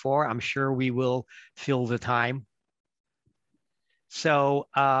had before, I'm sure we will fill the time. So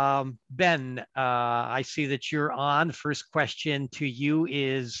Ben, I see that you're on. First question to you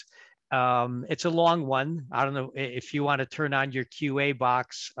is, it's a long one. I don't know if you want to turn on your QA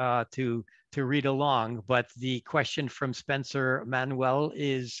box to read along, but the question from Spencer Manuel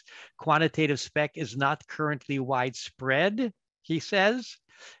is, quantitative SPECT is not currently widespread, he says,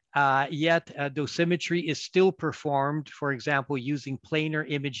 yet dosimetry is still performed, for example, using planar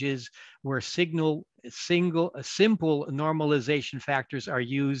images where simple normalization factors are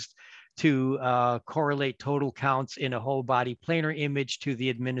used to correlate total counts in a whole body planar image to the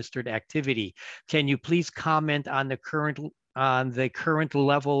administered activity. Can you please comment on the current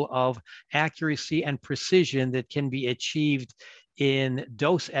level of accuracy and precision that can be achieved in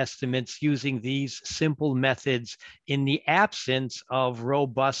dose estimates using these simple methods in the absence of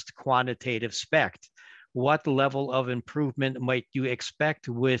robust quantitative SPECT? What level of improvement might you expect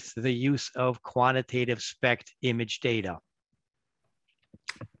with the use of quantitative SPECT image data?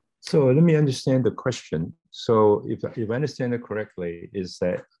 So let me understand the question. So if I understand it correctly,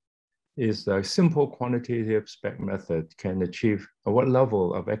 is a simple quantitative SPECT method can achieve, or what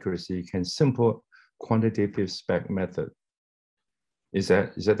level of accuracy can simple quantitative SPECT method? Is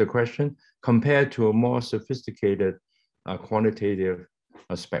that the question? Compared to a more sophisticated quantitative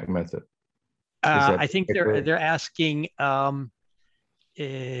SPECT method? I think they're asking,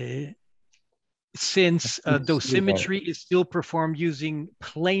 since dosimetry is still performed using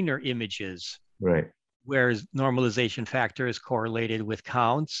planar images, right, whereas normalization factor is correlated with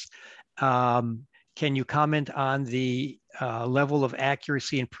counts. Can you comment on the level of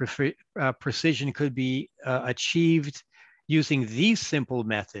accuracy and precision could be achieved using these simple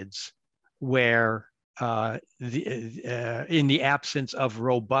methods where in the absence of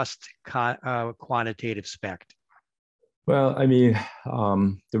robust quantitative SPECT? Well, I mean,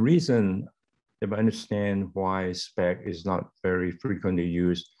 the reason, if I understand why SPECT is not very frequently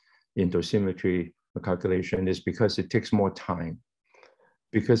used in dosimetry calculation, is because it takes more time.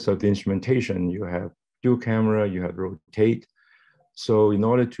 Because of the instrumentation, you have dual camera, you have rotate. So in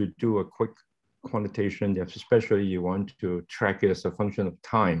order to do a quick quantitation, especially you want to track it as a function of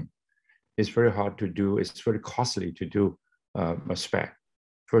time, it's very hard to do. It's very costly to do a SPECT.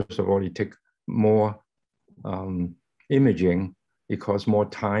 First of all, it takes more imaging, it costs more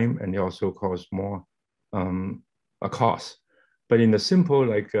time, and it also costs more a cost. But in the simple,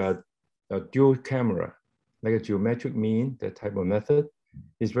 like a dual camera, like a geometric mean, that type of method,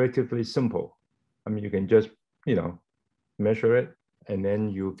 is relatively simple. I mean, you can just, measure it, and then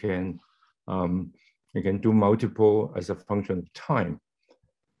you can do multiple as a function of time.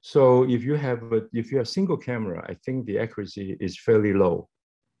 So if you have a single camera, I think the accuracy is fairly low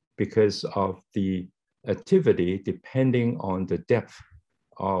because of the activity depending on the depth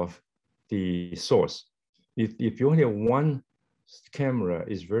of the source. If you only have one camera,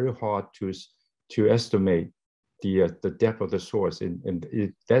 it's very hard to estimate the depth of the source. And if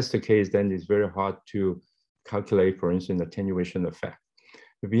that's the case, then it's very hard to calculate, for instance, attenuation effect.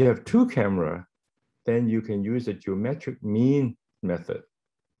 If you have two cameras, then you can use a geometric mean method.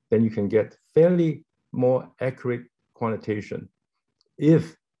 Then you can get fairly more accurate quantitation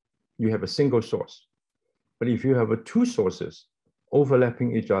if you have a single source. But if you have two sources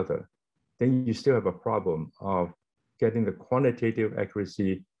overlapping each other, then you still have a problem of getting the quantitative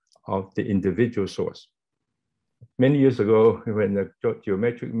accuracy of the individual source. Many years ago, when the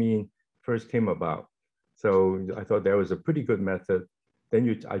geometric mean first came about, so I thought that was a pretty good method.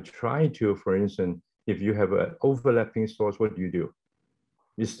 Then I tried to, for instance, if you have an overlapping source, what do?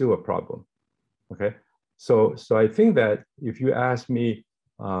 It's still a problem, okay? So I think that if you ask me,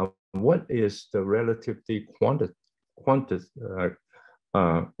 what is the relatively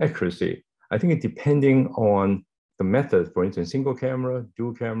accuracy? I think it depending on the method, for instance, single camera,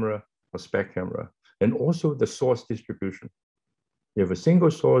 dual camera, or SPECT camera, and also the source distribution. You have a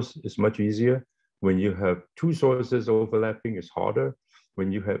single source, it's much easier. When you have two sources overlapping, it's harder.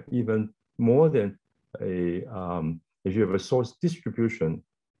 When you have even more than if you have a source distribution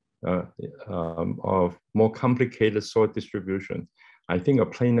of more complicated source distribution, I think a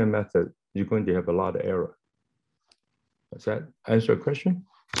planar method, you're going to have a lot of error. Does that answer your question?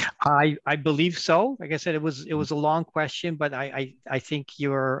 I believe so. Like I said, it was a long question, but I think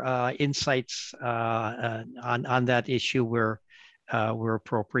your insights on that issue were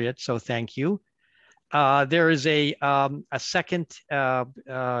appropriate. So thank you. There is a second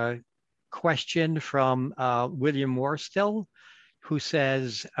question from William Worstell, who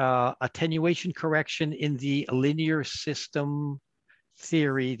says attenuation correction in the linear system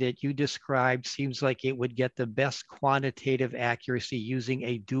theory that you described seems like it would get the best quantitative accuracy using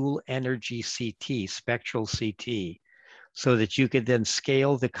a dual energy CT, spectral CT, so that you could then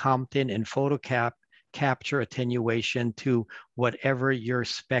scale the Compton and capture attenuation to whatever your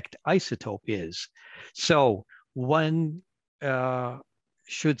SPECT isotope is. So one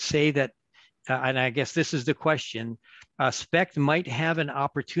should say that, and I guess this is the question, SPECT might have an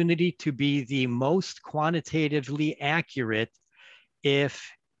opportunity to be the most quantitatively accurate if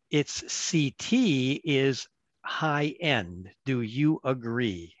its CT is high end. Do you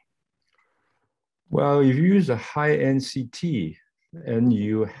agree? Well, if you use a high-end CT and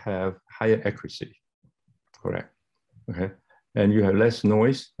you have higher accuracy, correct, okay? And you have less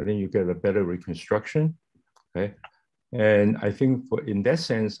noise, I think you get a better reconstruction, okay? And I think in that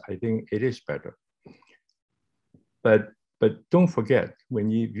sense, I think it is better. But don't forget,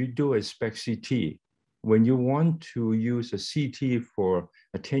 when you do a SPECT CT, when you want to use a CT for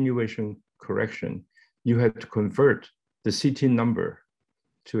attenuation correction, you have to convert the CT number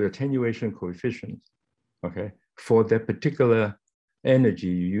to attenuation coefficient, okay, for that particular energy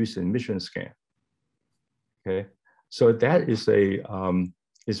you use in mission scan, okay? So that is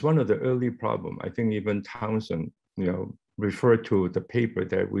is one of the early problem. I think even Townsend, referred to the paper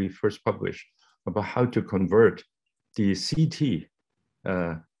that we first published about how to convert the CT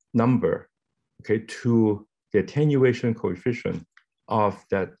number, okay, to the attenuation coefficient of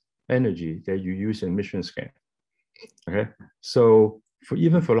that energy that you use in mission scan, okay? So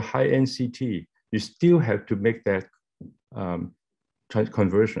even for the high-end CT, you still have to make that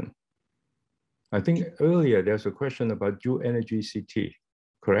conversion. I think earlier there's a question about dual energy CT,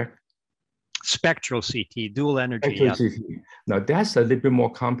 correct? Spectral CT, dual energy, Spectral yes. CT. Now that's a little bit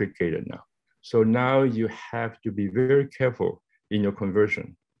more complicated now. So now you have to be very careful in your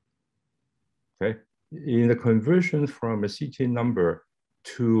conversion, okay? In the conversion from a CT number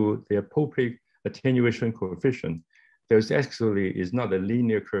to the appropriate attenuation coefficient, there's actually is not a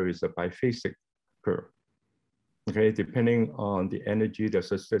linear curve, it's a biphasic curve, okay? Depending on the energy,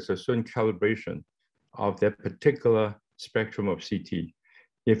 there's a certain calibration of that particular spectrum of CT.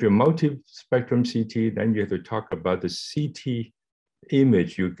 If you're multi-spectrum CT, then you have to talk about the CT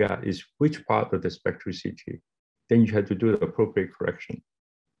image you got is which part of the spectral CT. Then you have to do the appropriate correction.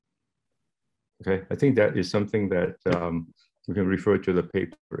 Okay, I think that is something that you can refer to the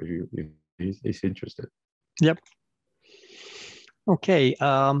paper if you're interested. Yep. Okay,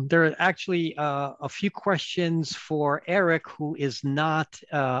 there are actually a few questions for Eric, who is not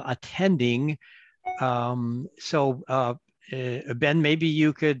attending. Ben, maybe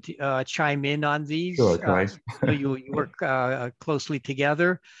you could chime in on these. Sure, guys. You work closely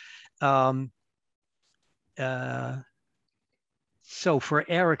together. So for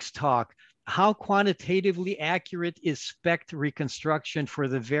Eric's talk, how quantitatively accurate is SPECT reconstruction for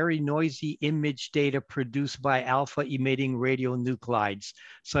the very noisy image data produced by alpha-emitting radionuclides,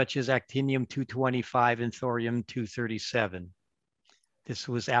 such as actinium-225 and thorium-237? This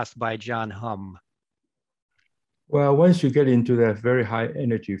was asked by John Hum. Well, once you get into that very high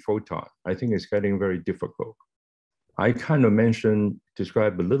energy photon, I think it's getting very difficult. I kind of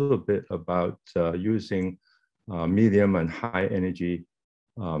described a little bit about using medium and high energy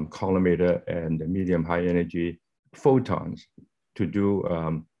collimator and medium high energy photons to do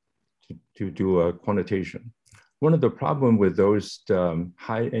quantitation. One of the problems with those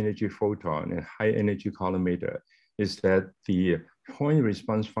high energy photon and high energy collimator is that the point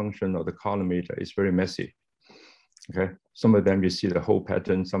response function of the collimator is very messy. Okay, some of them you see the whole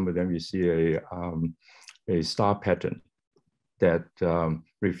pattern, some of them you see a star pattern that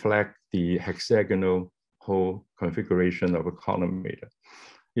reflect the hexagonal whole configuration of a collimator.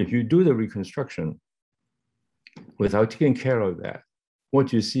 If you do the reconstruction without taking care of that,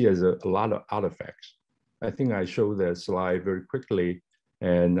 what you see is a lot of artifacts. I think I showed that slide very quickly,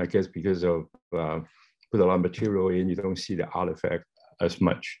 and I guess because of put a lot of material in, you don't see the artifact as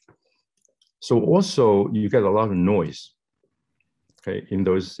much. So also you get a lot of noise, okay, in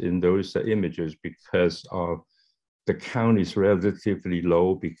those images because of the count is relatively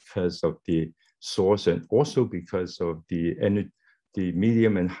low because of the source and also because of the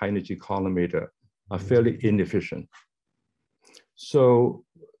medium and high energy collimator are fairly inefficient. So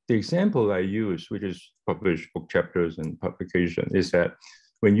the example I use, which is published book chapters and publication, is that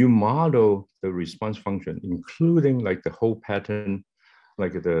when you model the response function, including like the whole pattern,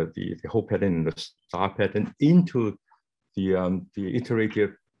 like the whole pattern and the star pattern into the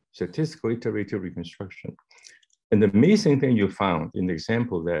iterative statistical iterative reconstruction. And the amazing thing you found in the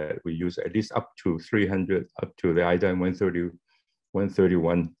example that we use at least up to 300, up to the iodine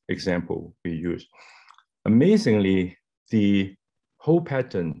 131 example we use. Amazingly, the whole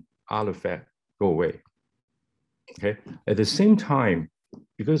pattern artifact go away. Okay. At the same time,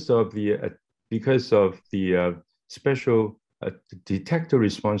 because of the special detector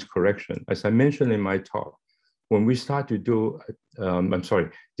response correction, as I mentioned in my talk, when we start to do,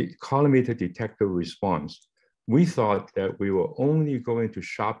 the collimator detector response, we thought that we were only going to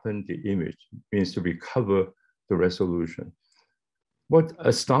sharpen the image, means to recover the resolution. What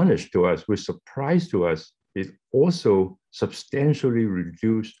astonished to us, which surprised to us, is also substantially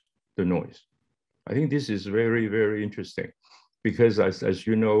reduced the noise. I think this is very, very interesting because as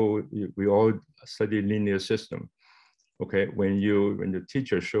you know, we all study linear system. Okay, when the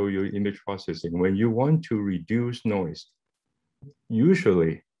teacher show you image processing, when you want to reduce noise,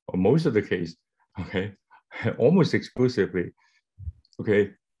 usually, or most of the case, okay, almost exclusively,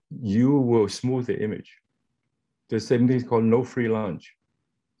 okay, you will smooth the image. There's something called no free lunch,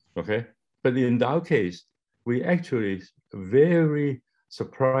 okay? But in our case, we actually very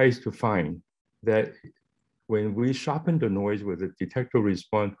surprised to find that when we sharpen the noise with the detector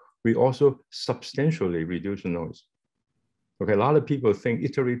response, we also substantially reduce the noise. Okay, a lot of people think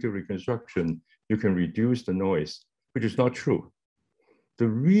iterative reconstruction, you can reduce the noise, which is not true. The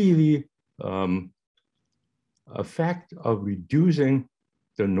really effect of reducing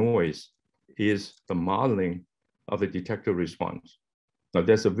the noise is the modeling of the detector response. Now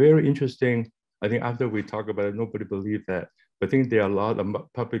that's a very interesting, I think after we talk about it, nobody believed that, but I think there are a lot of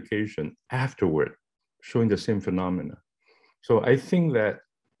publications afterward showing the same phenomena. So I think that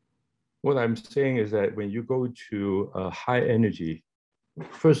what I'm saying is that when you go to high energy,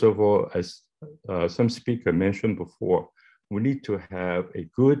 first of all, as some speaker mentioned before, we need to have a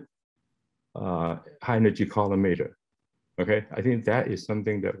good high energy collimator. Okay, I think that is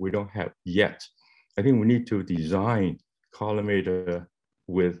something that we don't have yet. I think we need to design collimator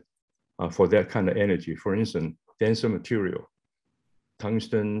with for that kind of energy. For instance, denser material,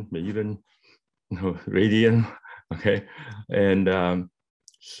 tungsten, even radium. Okay, and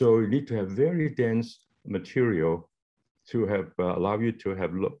so you need to have very dense material to have allow you to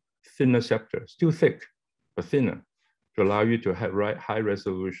have thinner scepter, still thick, but thinner, to allow you to have high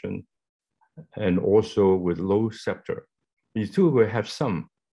resolution and also with low scepter. You too will have some,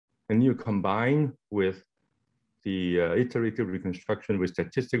 and you combine with the iterative reconstruction with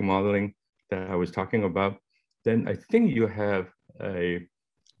statistic modeling that I was talking about, then I think you have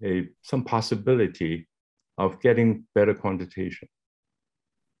some possibility of getting better quantitation.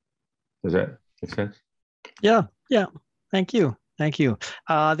 Does that make sense? Yeah, yeah. Thank you. Thank you.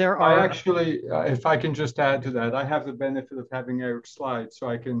 There are actually, if I can just add to that, I have the benefit of having Eric's slides, so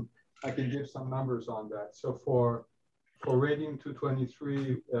I can give some numbers on that. So for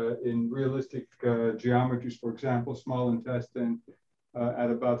radium-223 in realistic geometries, for example, small intestine,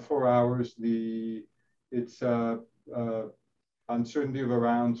 at about 4 hours, it's uncertainty of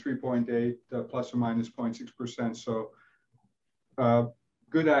around 3.8 plus or minus 0.6%. So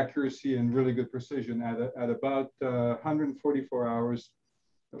good accuracy and really good precision at about 144 hours.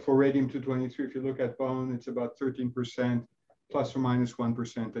 For radium-223, if you look at bone, it's about 13% plus or minus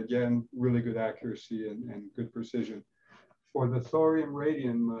 1%. Again, really good accuracy and good precision. For the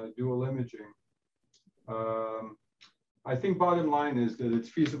thorium-radium dual imaging, I think bottom line is that it's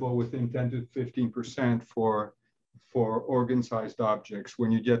feasible within 10 to 15% for organ-sized objects. When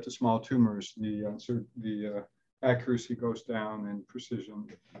you get to small tumors, the accuracy goes down and precision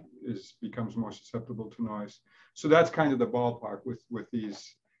becomes more susceptible to noise. So that's kind of the ballpark with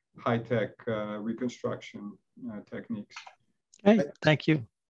these high-tech reconstruction techniques. Okay, thank you.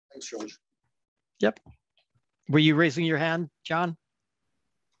 Thanks, George. Yep. Were you raising your hand, John?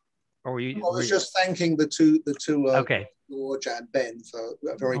 Or were you? I was just thanking the two okay. George and Ben for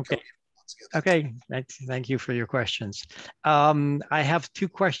a very okay. Okay, thank you for your questions. I have two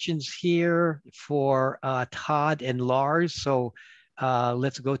questions here for Todd and Lars. So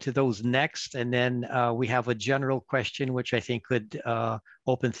let's go to those next. And then we have a general question, which I think could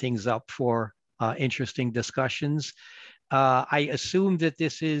open things up for interesting discussions. I assume that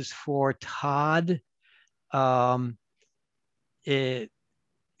this is for Todd.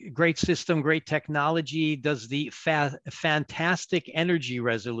 Great system, great technology. Does the fantastic energy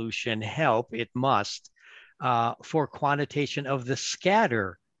resolution help? It must for quantitation of the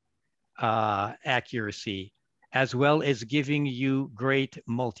scatter accuracy, as well as giving you great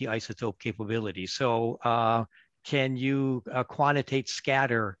multi-isotope capability. So can you quantitate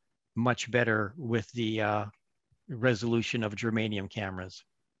scatter much better with the resolution of germanium cameras?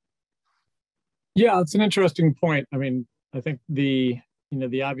 Yeah, it's an interesting point. I mean, I think the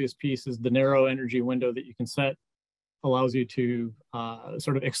obvious piece is the narrow energy window that you can set allows you to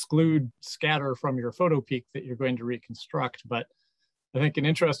sort of exclude scatter from your photo peak that you're going to reconstruct. But I think an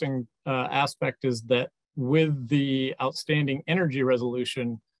interesting aspect is that with the outstanding energy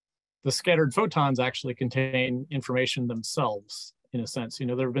resolution, the scattered photons actually contain information themselves, in a sense.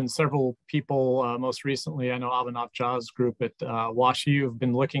 There have been several people, most recently, I know Abhinav Jha's group at WashU have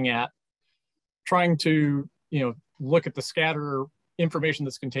been looking at trying to, look at the scatter information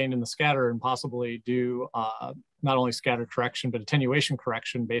that's contained in the scatter and possibly do not only scatter correction, but attenuation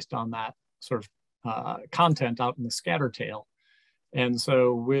correction based on that sort of content out in the scatter tail. And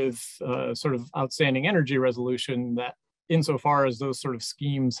so with sort of outstanding energy resolution, that insofar as those sort of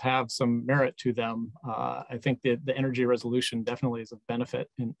schemes have some merit to them, I think that the energy resolution definitely is a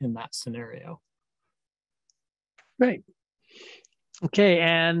benefit in that scenario. Great. Okay,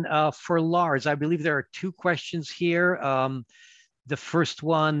 and for Lars, I believe there are two questions here. The first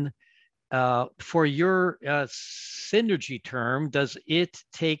one, for your synergy term, does it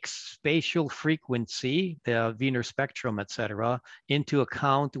take spatial frequency, the Wiener spectrum, et cetera, into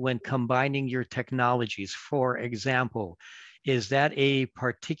account when combining your technologies? For example, is that a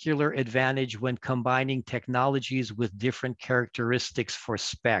particular advantage when combining technologies with different characteristics for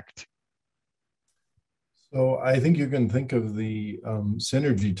SPECT? So I think you can think of the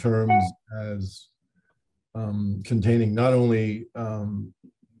synergy terms as containing not only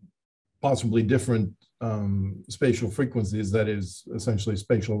possibly different spatial frequencies, that is essentially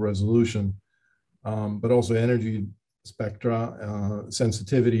spatial resolution, but also energy spectra,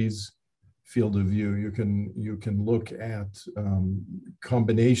 sensitivities, field of view. You can look at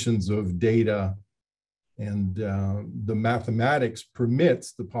combinations of data, and the mathematics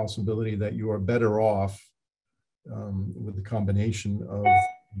permits the possibility that you are better off with the combination of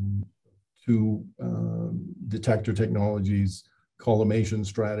two detector technologies, collimation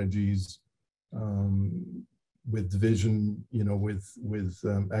strategies, with division, with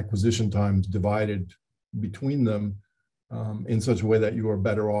acquisition times divided between them in such a way that you are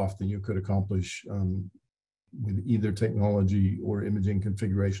better off than you could accomplish with either technology or imaging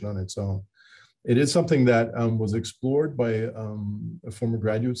configuration on its own. It is something that was explored by a former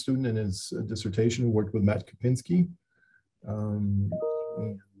graduate student in his dissertation who worked with Matt Kopinski, who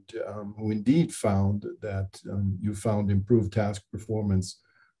indeed found that you found improved task performance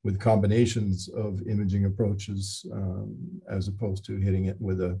with combinations of imaging approaches as opposed to hitting it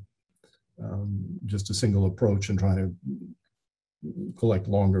with just a single approach and trying to collect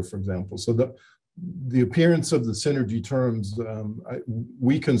longer, for example. So the appearance of the synergy terms,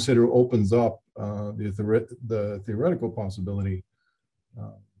 we consider opens up the theoretical possibility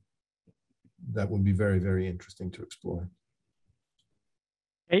that would be very, very interesting to explore.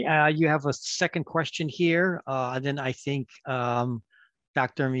 Hey, you have a second question here, and then I think Dr.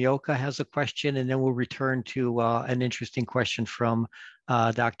 Mioka has a question, and then we'll return to an interesting question from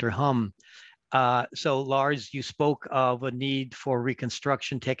Dr. Hum. So Lars, you spoke of a need for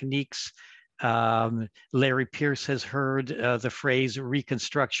reconstruction techniques. Larry Pierce has heard the phrase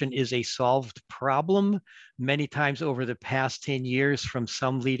reconstruction is a solved problem many times over the past 10 years from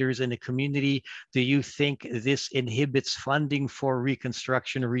some leaders in the community. Do you think this inhibits funding for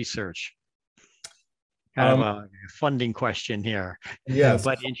reconstruction research? Kind of a funding question here. Yes,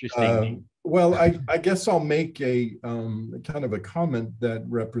 but interesting. Well, I guess I'll make a kind of a comment that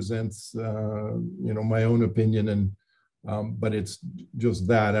represents my own opinion, and but it's just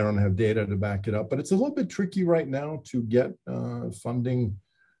that. I don't have data to back it up, but it's a little bit tricky right now to get funding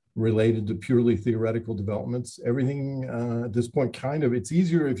related to purely theoretical developments. Everything at this point, it's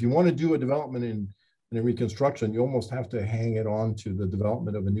easier if you want to do a development in a reconstruction, you almost have to hang it on to the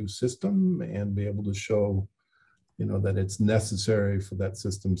development of a new system and be able to show, that it's necessary for that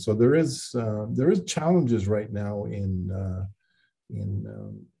system. So there is challenges right now in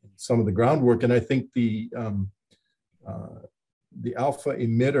some of the groundwork, and I think the alpha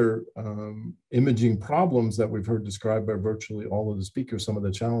emitter imaging problems that we've heard described by virtually all of the speakers, some of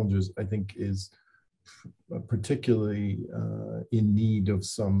the challenges, I think, is particularly in need of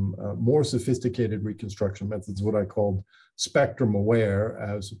some more sophisticated reconstruction methods, what I called spectrum aware,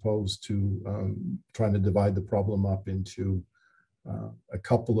 as opposed to trying to divide the problem up into a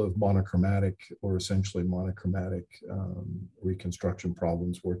couple of monochromatic or essentially monochromatic reconstruction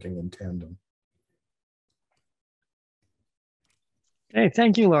problems working in tandem. Hey,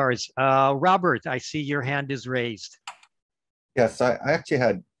 thank you, Lars. Robert, I see your hand is raised. Yes, I actually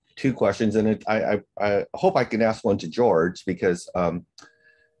had two questions, and I hope I can ask one to George, because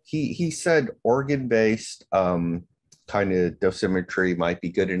he said organ-based kind of dosimetry might be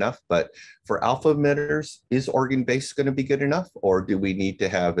good enough, but for alpha emitters, is organ-based going to be good enough, or do we need to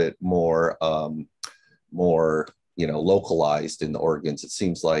have it more, more localized in the organs? It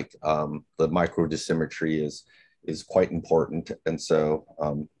seems like the microdosimetry is quite important, and so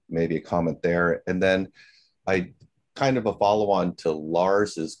maybe a comment there. And then I kind of a follow-on to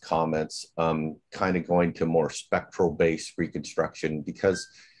Lars's comments, kind of going to more spectral-based reconstruction, because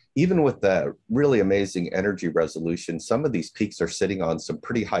even with that really amazing energy resolution, some of these peaks are sitting on some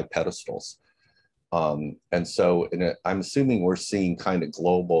pretty high pedestals. And so I'm assuming we're seeing kind of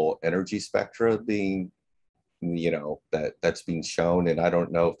global energy spectra being, that's being shown. And I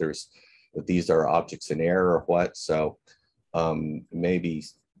don't know if these are objects in air or what. So maybe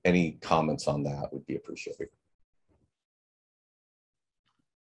any comments on that would be appreciated.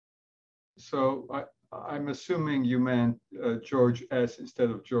 So I'm assuming you meant George S. instead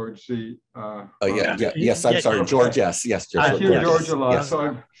of George Z. Yes, I'm sorry, George S. Yes, George. I hear George a lot, yes.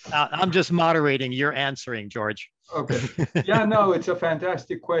 so I'm just moderating. You're answering, George. Okay. Yeah, no, it's a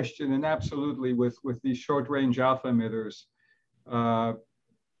fantastic question, and absolutely, with these short-range alpha emitters,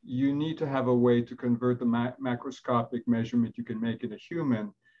 you need to have a way to convert the macroscopic measurement you can make in a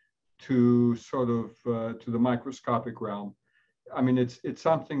human to sort of to the microscopic realm. I mean, it's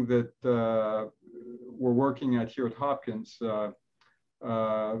something that we're working at here at Hopkins,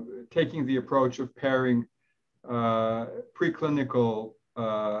 taking the approach of pairing preclinical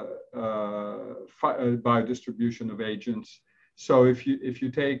biodistribution of agents. So if you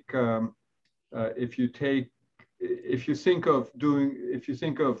think of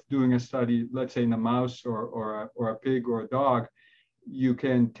doing a study, let's say in a mouse or a pig or a dog, you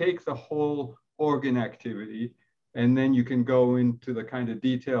can take the whole organ activity, and then you can go into the kind of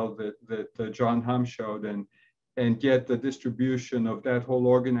detail that John Hum showed and get the distribution of that whole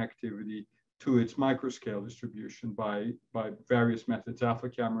organ activity to its microscale distribution by various methods, alpha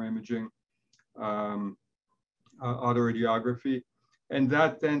camera imaging, autoradiography. And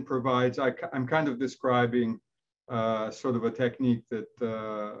that then provides, I'm kind of describing sort of a technique that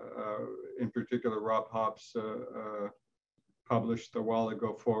in particular Rob Hobbs published a while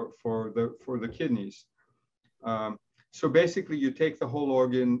ago for the kidneys. So basically you take the whole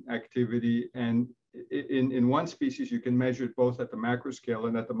organ activity, and in one species you can measure it both at the macro scale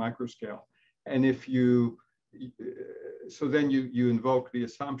and at the micro scale. And if so then you invoke the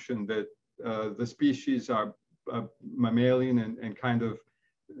assumption that the species are mammalian and kind of,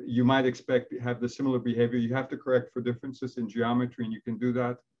 you might expect to have the similar behavior. You have to correct for differences in geometry, and you can do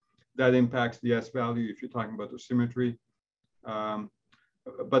that. That impacts the S value if you're talking about dosimetry.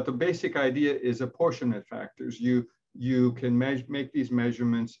 But the basic idea is apportionment factors. You can make these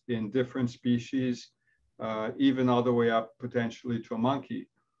measurements in different species, even all the way up potentially to a monkey,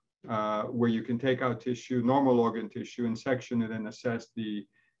 where you can take out tissue, normal organ tissue, and section it and assess the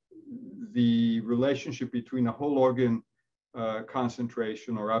relationship between a whole organ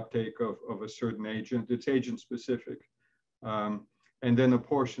concentration or uptake of a certain agent. It's agent specific, and then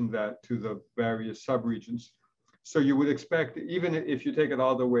apportion that to the various subregions. So you would expect, even if you take it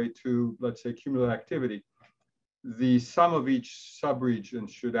all the way to, let's say, cumulative activity, the sum of each subregion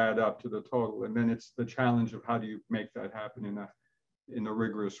should add up to the total. And then it's the challenge of how do you make that happen in a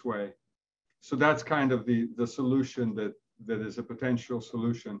rigorous way. So that's kind of the solution that is a potential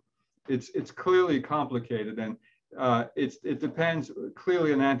solution. It's clearly complicated, and it depends.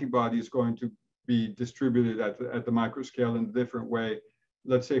 Clearly, an antibody is going to be distributed at the microscale in a different way,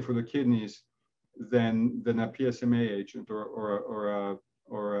 let's say for the kidneys, than a PSMA agent or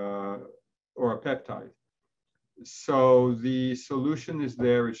a peptide. So the solution is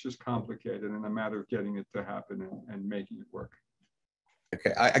there. It's just complicated and a matter of getting it to happen and making it work.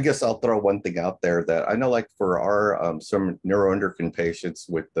 Okay, I guess I'll throw one thing out there that I know, like for our some neuroendocrine patients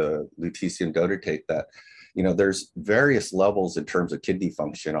with the lutetium dotatate, that there's various levels in terms of kidney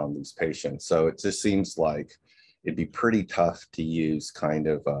function on these patients. So it just seems like it'd be pretty tough to use kind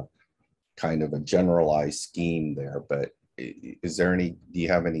of a generalized scheme there. But is there do you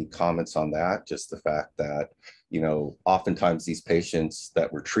have any comments on that? Just the fact that, oftentimes these patients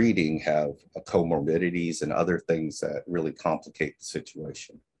that we're treating have comorbidities and other things that really complicate the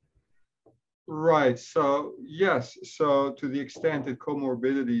situation. Right, so yes, so to the extent that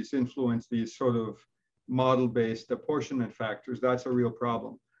comorbidities influence these sort of model-based apportionment factors, that's a real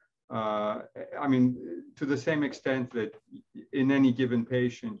problem. I mean, to the same extent that in any given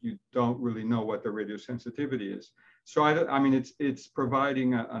patient, you don't really know what the radiosensitivity is. So I mean, it's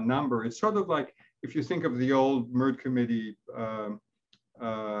providing a number. It's sort of like if you think of the old MERD committee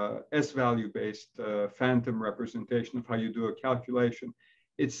S-value based phantom representation of how you do a calculation.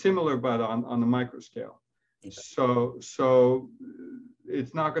 It's similar, but on the microscale. So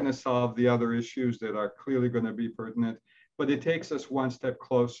it's not going to solve the other issues that are clearly going to be pertinent, but it takes us one step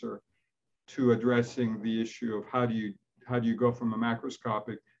closer to addressing the issue of how do you go from a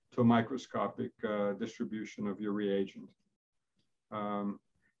macroscopic to a microscopic distribution of your reagent.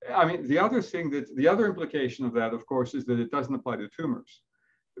 I mean, the other implication of that, of course, is that it doesn't apply to tumors,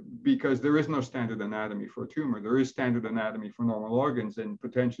 because there is no standard anatomy for a tumor. There is standard anatomy for normal organs, and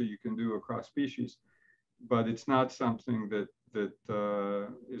potentially you can do across species, but it's not something that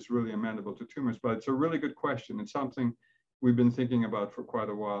is really amenable to tumors. But it's a really good question. It's something we've been thinking about for quite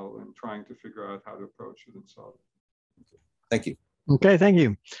a while and trying to figure out how to approach it and solve it. Thank you. Okay, thank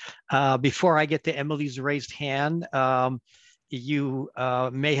you. Before I get to Emily's raised hand, you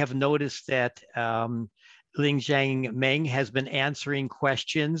may have noticed that Ling-Jian Meng has been answering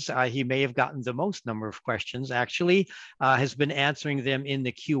questions. He may have gotten the most number of questions, actually, has been answering them in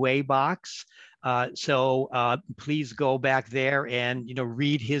the QA box. So please go back there and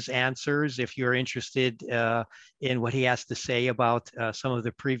read his answers if you're interested in what he has to say about some of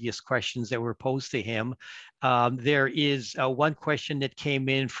the previous questions that were posed to him. There is one question that came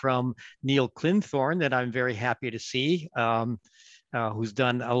in from Neil Clinthorne that I'm very happy to see, who's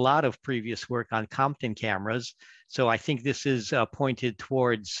done a lot of previous work on Compton cameras. So I think this is pointed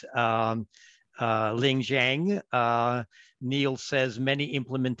towards Ling-Jian. Neil says many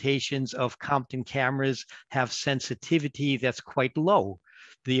implementations of Compton cameras have sensitivity that's quite low.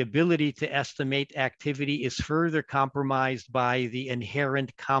 The ability to estimate activity is further compromised by the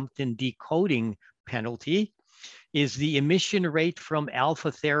inherent Compton decoding penalty. Is the emission rate from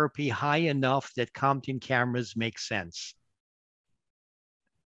alpha therapy high enough that Compton cameras make sense?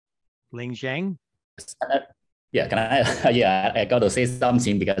 Ling-Jian? Yeah, can I? Yeah, I got to say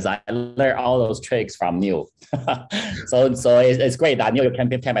something because I learned all those tricks from Neil. so it's great that Neil came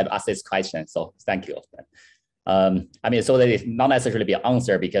to ask this question. So thank you. I mean, so that it's not necessarily be an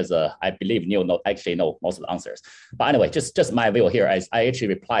answer because I believe Neil actually know most of the answers. But anyway, just my view here. I actually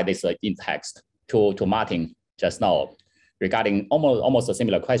replied this in text to Martin just now regarding almost a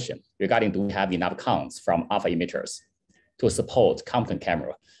similar question regarding do we have enough counts from alpha emitters to support Compton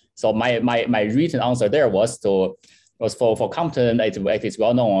camera. So my written answer there was for Compton, it is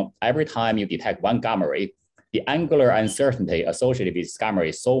well known, every time you detect one gamma ray, the angular uncertainty associated with gamma ray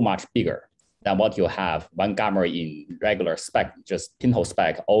is so much bigger than what you have one gamma ray in regular SPECT, just pinhole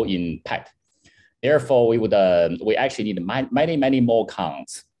SPECT, or in PET. Therefore, we actually need many more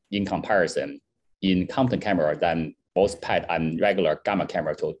counts in comparison in Compton camera than both PET and regular gamma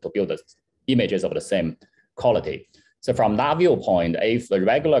camera to build the images of the same quality. So from that viewpoint, if the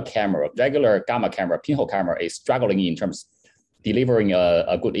regular gamma camera, pinhole camera is struggling in terms of delivering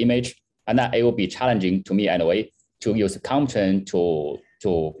a good image, and then it will be challenging to me anyway to use Compton to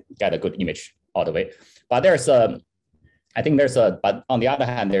get a good image out of it. But but on the other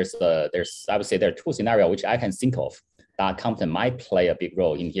hand, I would say there are two scenarios which I can think of that Compton might play a big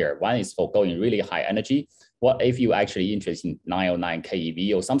role in here. One is for going really high energy. What if you actually interested in 909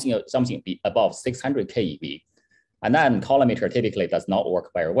 keV or something above 600 keV? And then colorimeter typically does not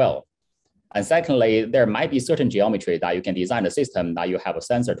work very well. And secondly, there might be certain geometry that you can design a system that you have a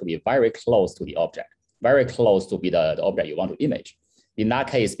sensor to be very close to the object, very close to be the object you want to image. In that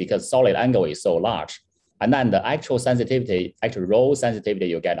case, because solid angle is so large, and then the actual sensitivity, actual raw sensitivity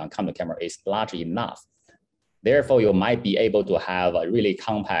you get on Compton camera is large enough. Therefore, you might be able to have a really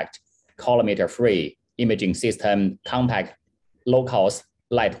compact colorimeter-free imaging system, compact, low-cost,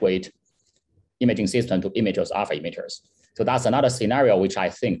 lightweight imaging system to image those alpha emitters. So that's another scenario which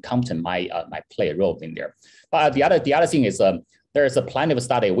I think Compton might play a role in there. But the other thing is there's a plenty of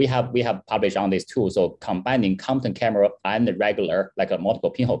study we have published on this too. So combining Compton camera and the regular, like a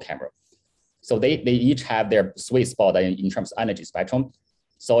multiple pinhole camera. So they each have their sweet spot in terms of energy spectrum.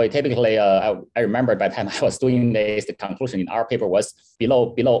 So it typically, I remember by the time I was doing this, the conclusion in our paper was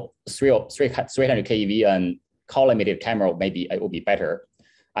below 300 keV and color-emitted camera, maybe it would be better.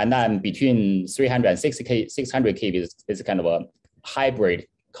 And then between 300 and 600 keV is kind of a hybrid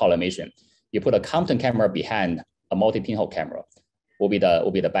color emission. You put a Compton camera behind a multi-pinhole camera will be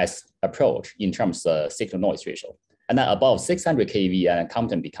the best approach in terms of signal noise ratio. And then above 600 keV and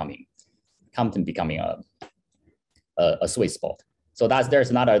Compton becoming a sweet spot. So that's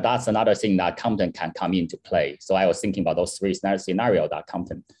another thing that Compton can come into play. So I was thinking about those three scenarios that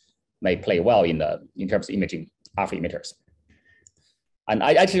Compton may play well in terms of imaging alpha emitters. And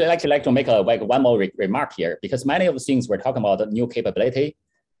I actually like to make one more remark here, because many of the things we're talking about, the new capability,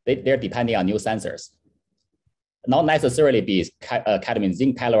 they're depending on new sensors. Not necessarily be cadmium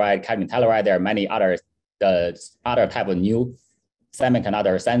zinc telluride, cadmium telluride. There are many other type of new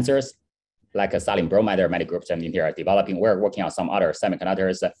semiconductor sensors like silane bromide. There are many groups in here developing. We're working on some other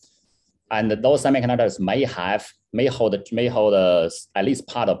semiconductors, and those semiconductors may hold at least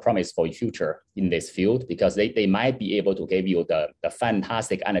part of promise for future in this field, because they might be able to give you the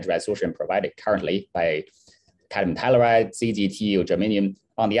fantastic energy resolution provided currently by cadmium telluride, CGT, or germanium.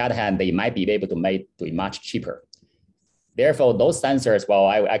 On the other hand, they might be able to do it much cheaper. Therefore, those sensors, well,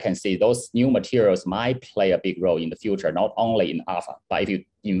 I can see those new materials might play a big role in the future, not only in alpha, but if you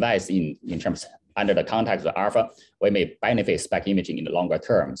invest in terms under the context of alpha, we may benefit SPECT imaging in the longer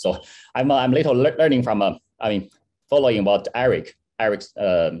term. So I'm little learning from, following what Eric Frey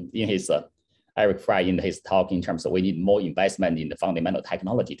in his talk in terms of we need more investment in the fundamental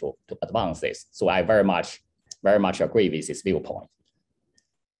technology to advance this. So I very much agree with his viewpoint.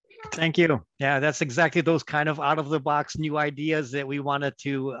 Thank you. Yeah, that's exactly those kind of out-of-the-box new ideas that we wanted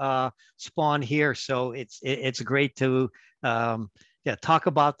to spawn here. So it's great to talk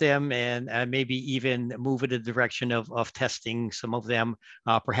about them and maybe even move in the direction of testing some of them,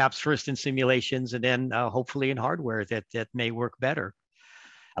 perhaps first in simulations and then hopefully in hardware that may work better.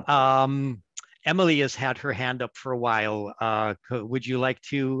 Emily has had her hand up for a while. Would you like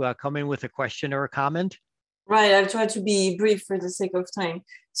to come in with a question or a comment? Right, I'll try to be brief for the sake of time.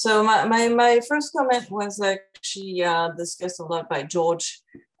 So my first comment was actually discussed a lot by George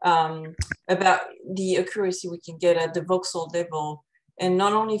about the accuracy we can get at the voxel level, and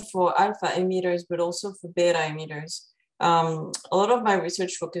not only for alpha emitters, but also for beta emitters. A lot of my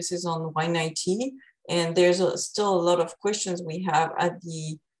research focuses on Y90, and there's still a lot of questions we have at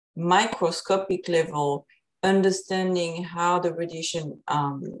the microscopic level, understanding how the radiation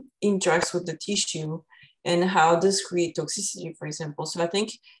interacts with the tissue and how this creates toxicity, for example. So I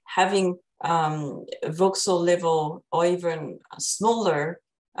think having voxel level or even smaller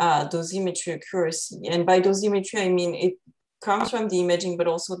dosimetry accuracy, and by dosimetry, I mean it comes from the imaging, but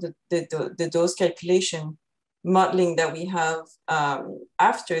also the dose calculation modeling that we have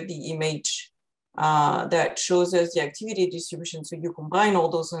after the image that shows us the activity distribution. So you combine all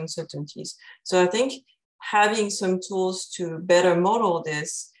those uncertainties. So I think having some tools to better model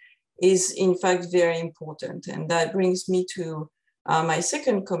this is in fact very important. And that brings me to my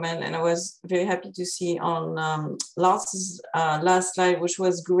second comment. And I was very happy to see on Lars' last slide, which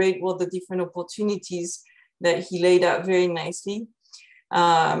was great, what the different opportunities that he laid out very nicely.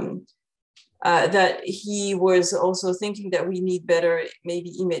 That he was also thinking that we need better maybe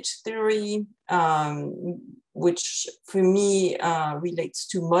image theory, which for me relates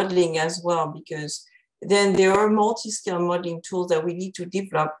to modeling as well, because then there are multi-scale modeling tools that we need to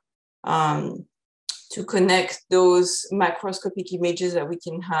develop to connect those macroscopic images that we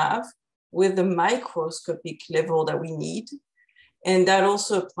can have with the microscopic level that we need. And that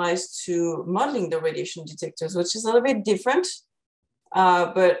also applies to modeling the radiation detectors, which is a little bit different.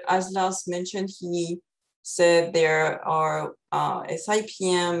 But as Lars mentioned, he said there are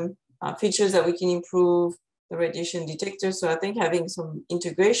SIPM features that we can improve the radiation detector. So I think having some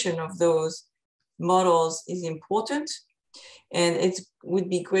integration of those models is important. And it would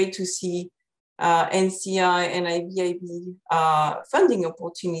be great to see NCI and IBIB funding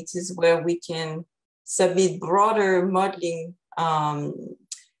opportunities where we can submit broader modeling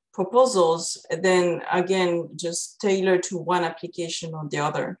proposals, then again, just tailor to one application or the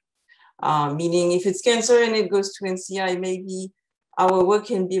other. Meaning if it's cancer and it goes to NCI, maybe our work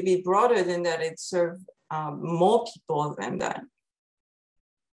can be a bit broader than that. It serves more people than that.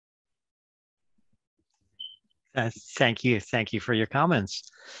 Thank you for your comments.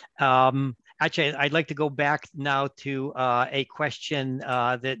 Actually, I'd like to go back now to a question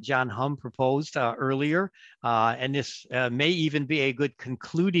that John Hum proposed earlier, and this may even be a good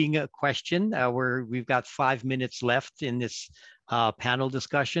concluding question where we've got 5 minutes left in this panel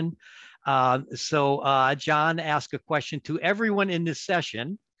discussion. So John asked a question to everyone in this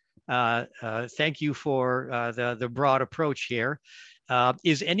session. Thank you for the broad approach here.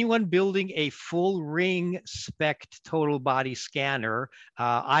 Is anyone building a full ring SPECT total body scanner?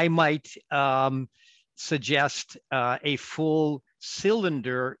 I might suggest a full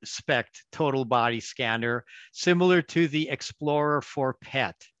cylinder SPECT total body scanner, similar to the Explorer for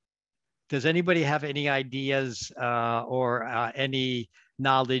PET. Does anybody have any ideas or any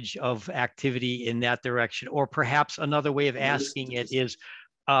knowledge of activity in that direction? Or perhaps another way of asking it is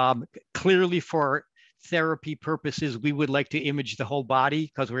clearly for therapy purposes, we would like to image the whole body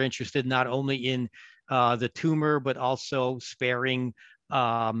because we're interested not only in the tumor, but also sparing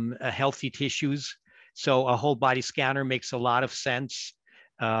healthy tissues. So a whole body scanner makes a lot of sense.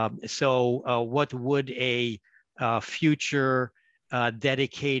 So what would a future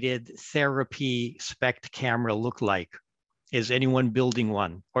dedicated therapy SPECT camera look like? Is anyone building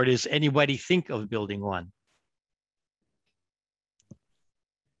one, or does anybody think of building one?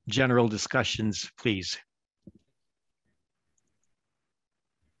 General discussions, please.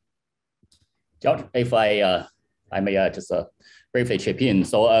 George, if I may just briefly chip in.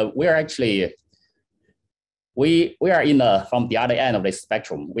 So we are actually we are in from the other end of the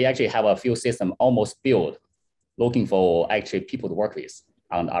spectrum. We actually have a few systems almost built, looking for actually people to work with.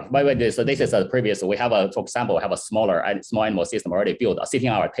 By the way, so this is a previous. We have a, for example, have a small animal system already built, sitting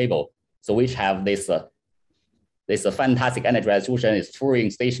on our table. So which have this this fantastic energy resolution. Is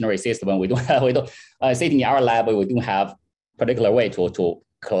Turing stationary system. We don't sitting in our lab. We don't have particular way to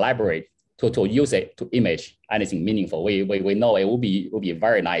collaborate to use it to image anything meaningful. We know it will be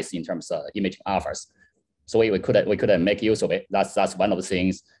very nice in terms of imaging alphas. So we couldn't make use of it. That's one of the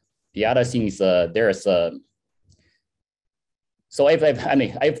things. The other thing is there's so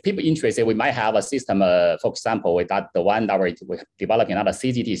if people interested, we might have a system. For example, with that the one that we're developing, another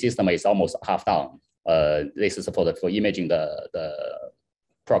CGT system is almost half done. This is for imaging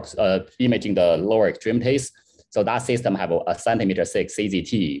imaging the lower extremities. So that system have a 1.6 centimeter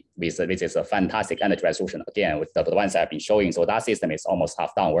CGT, which is a fantastic energy resolution. Again, with the ones I've been showing. So that system is almost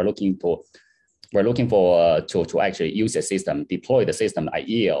half done. We're looking for to actually use the system, deploy the system at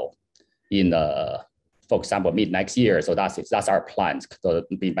EO in for example, mid next year. So that's our plan. So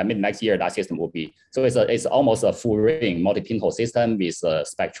by mid next year, that system will be, so it's almost a full ring multi-pinhole system with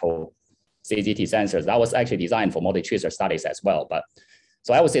spectral CGT sensors. That was actually designed for multi-tracer studies as well. But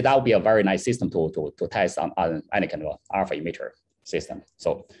so I would say that would be a very nice system to test on any kind of alpha emitter system.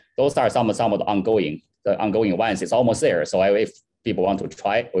 So those are some of the ongoing ones. It's almost there. So if people want to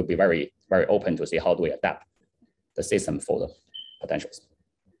try it, we'll be very, very open to see how do we adapt the system for the potentials.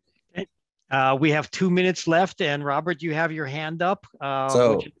 We have 2 minutes left, and Robert, you have your hand up.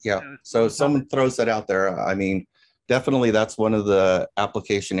 So someone throws that out there. I mean, definitely that's one of the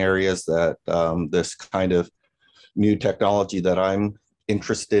application areas that this kind of new technology that I'm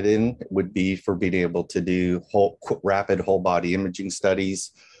interested in would be for being able to do rapid whole body imaging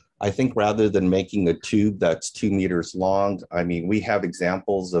studies. I think rather than making a tube that's 2 meters long, I mean, we have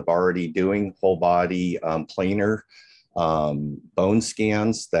examples of already doing whole body planar bone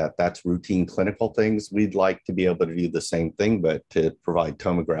scans. That's routine clinical things. We'd like to be able to do the same thing, but to provide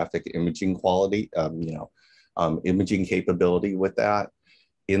tomographic imaging quality, imaging capability with that,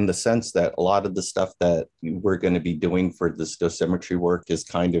 in the sense that a lot of the stuff that we're going to be doing for this dosimetry work is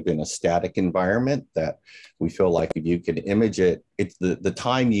kind of in a static environment that we feel like if you can image it, it's the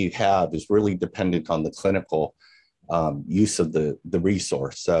time you have is really dependent on the clinical use of the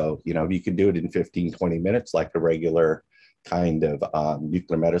resource. So, you can do it in 15, 20 minutes, like a regular kind of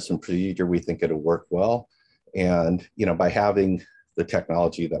nuclear medicine procedure. We think it'll work well. And, by having the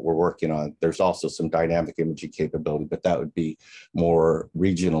technology that we're working on, there's also some dynamic imaging capability, but that would be more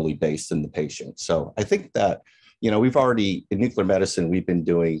regionally based in the patient. So I think that, we've already, in nuclear medicine, we've been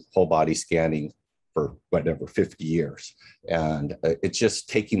doing whole body scanning for whatever, 50 years. And it's just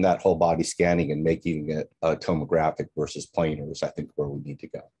taking that whole body scanning and making it tomographic versus planar is, I think, where we need to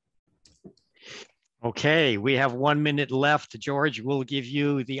go. Okay, we have 1 minute left. George, we'll give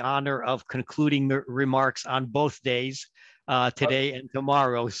you the honor of concluding remarks on both days, today and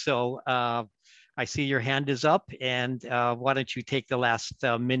tomorrow. So I see your hand is up, and why don't you take the last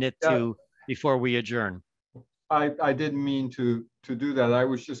minute before we adjourn? I didn't mean to do that. I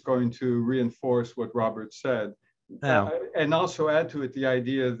was just going to reinforce what Robert said. And also add to it the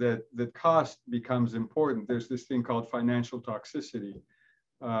idea that cost becomes important. There's this thing called financial toxicity,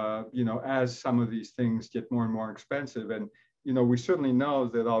 as some of these things get more and more expensive. And, we certainly know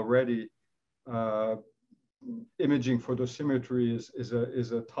that already imaging for dosimetry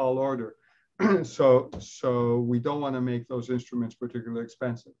is a tall order. So we don't want to make those instruments particularly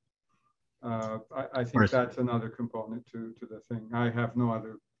expensive. I think that's another component to the thing. I have no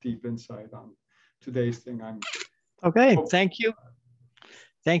other deep insight on today's thing. Okay, thank you.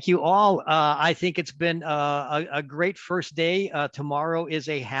 Thank you all. I think it's been a great first day. Tomorrow is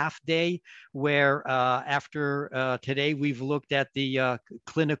a half day where after today, we've looked at the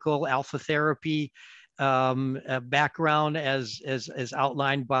clinical alpha therapy background as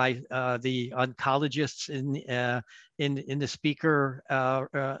outlined by the oncologists in the speaker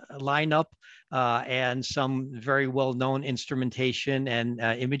lineup, and some very well-known instrumentation and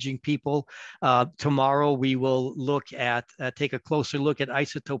imaging people. Tomorrow we will look at take a closer look at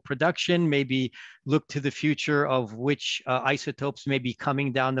isotope production, maybe look to the future of which isotopes may be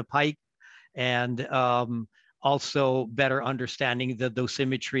coming down the pike, and also better understanding the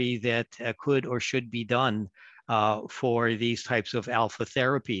dosimetry that could or should be done for these types of alpha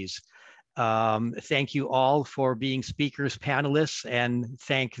therapies. Thank you all for being speakers, panelists, and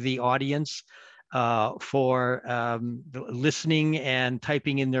thank the audience for listening and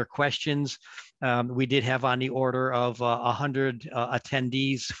typing in their questions. We did have on the order of 100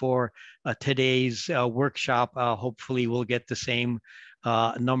 attendees for today's workshop. Hopefully we'll get the same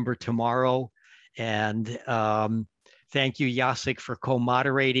number tomorrow. And thank you, Jacek, for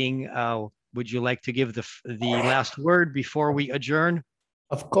co-moderating. Would you like to give the last word before we adjourn?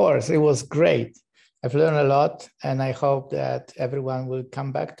 Of course, it was great. I've learned a lot, and I hope that everyone will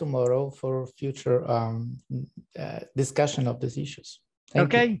come back tomorrow for future discussion of these issues.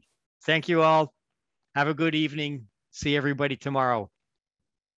 Thank you. Thank you all. Have a good evening. See everybody tomorrow.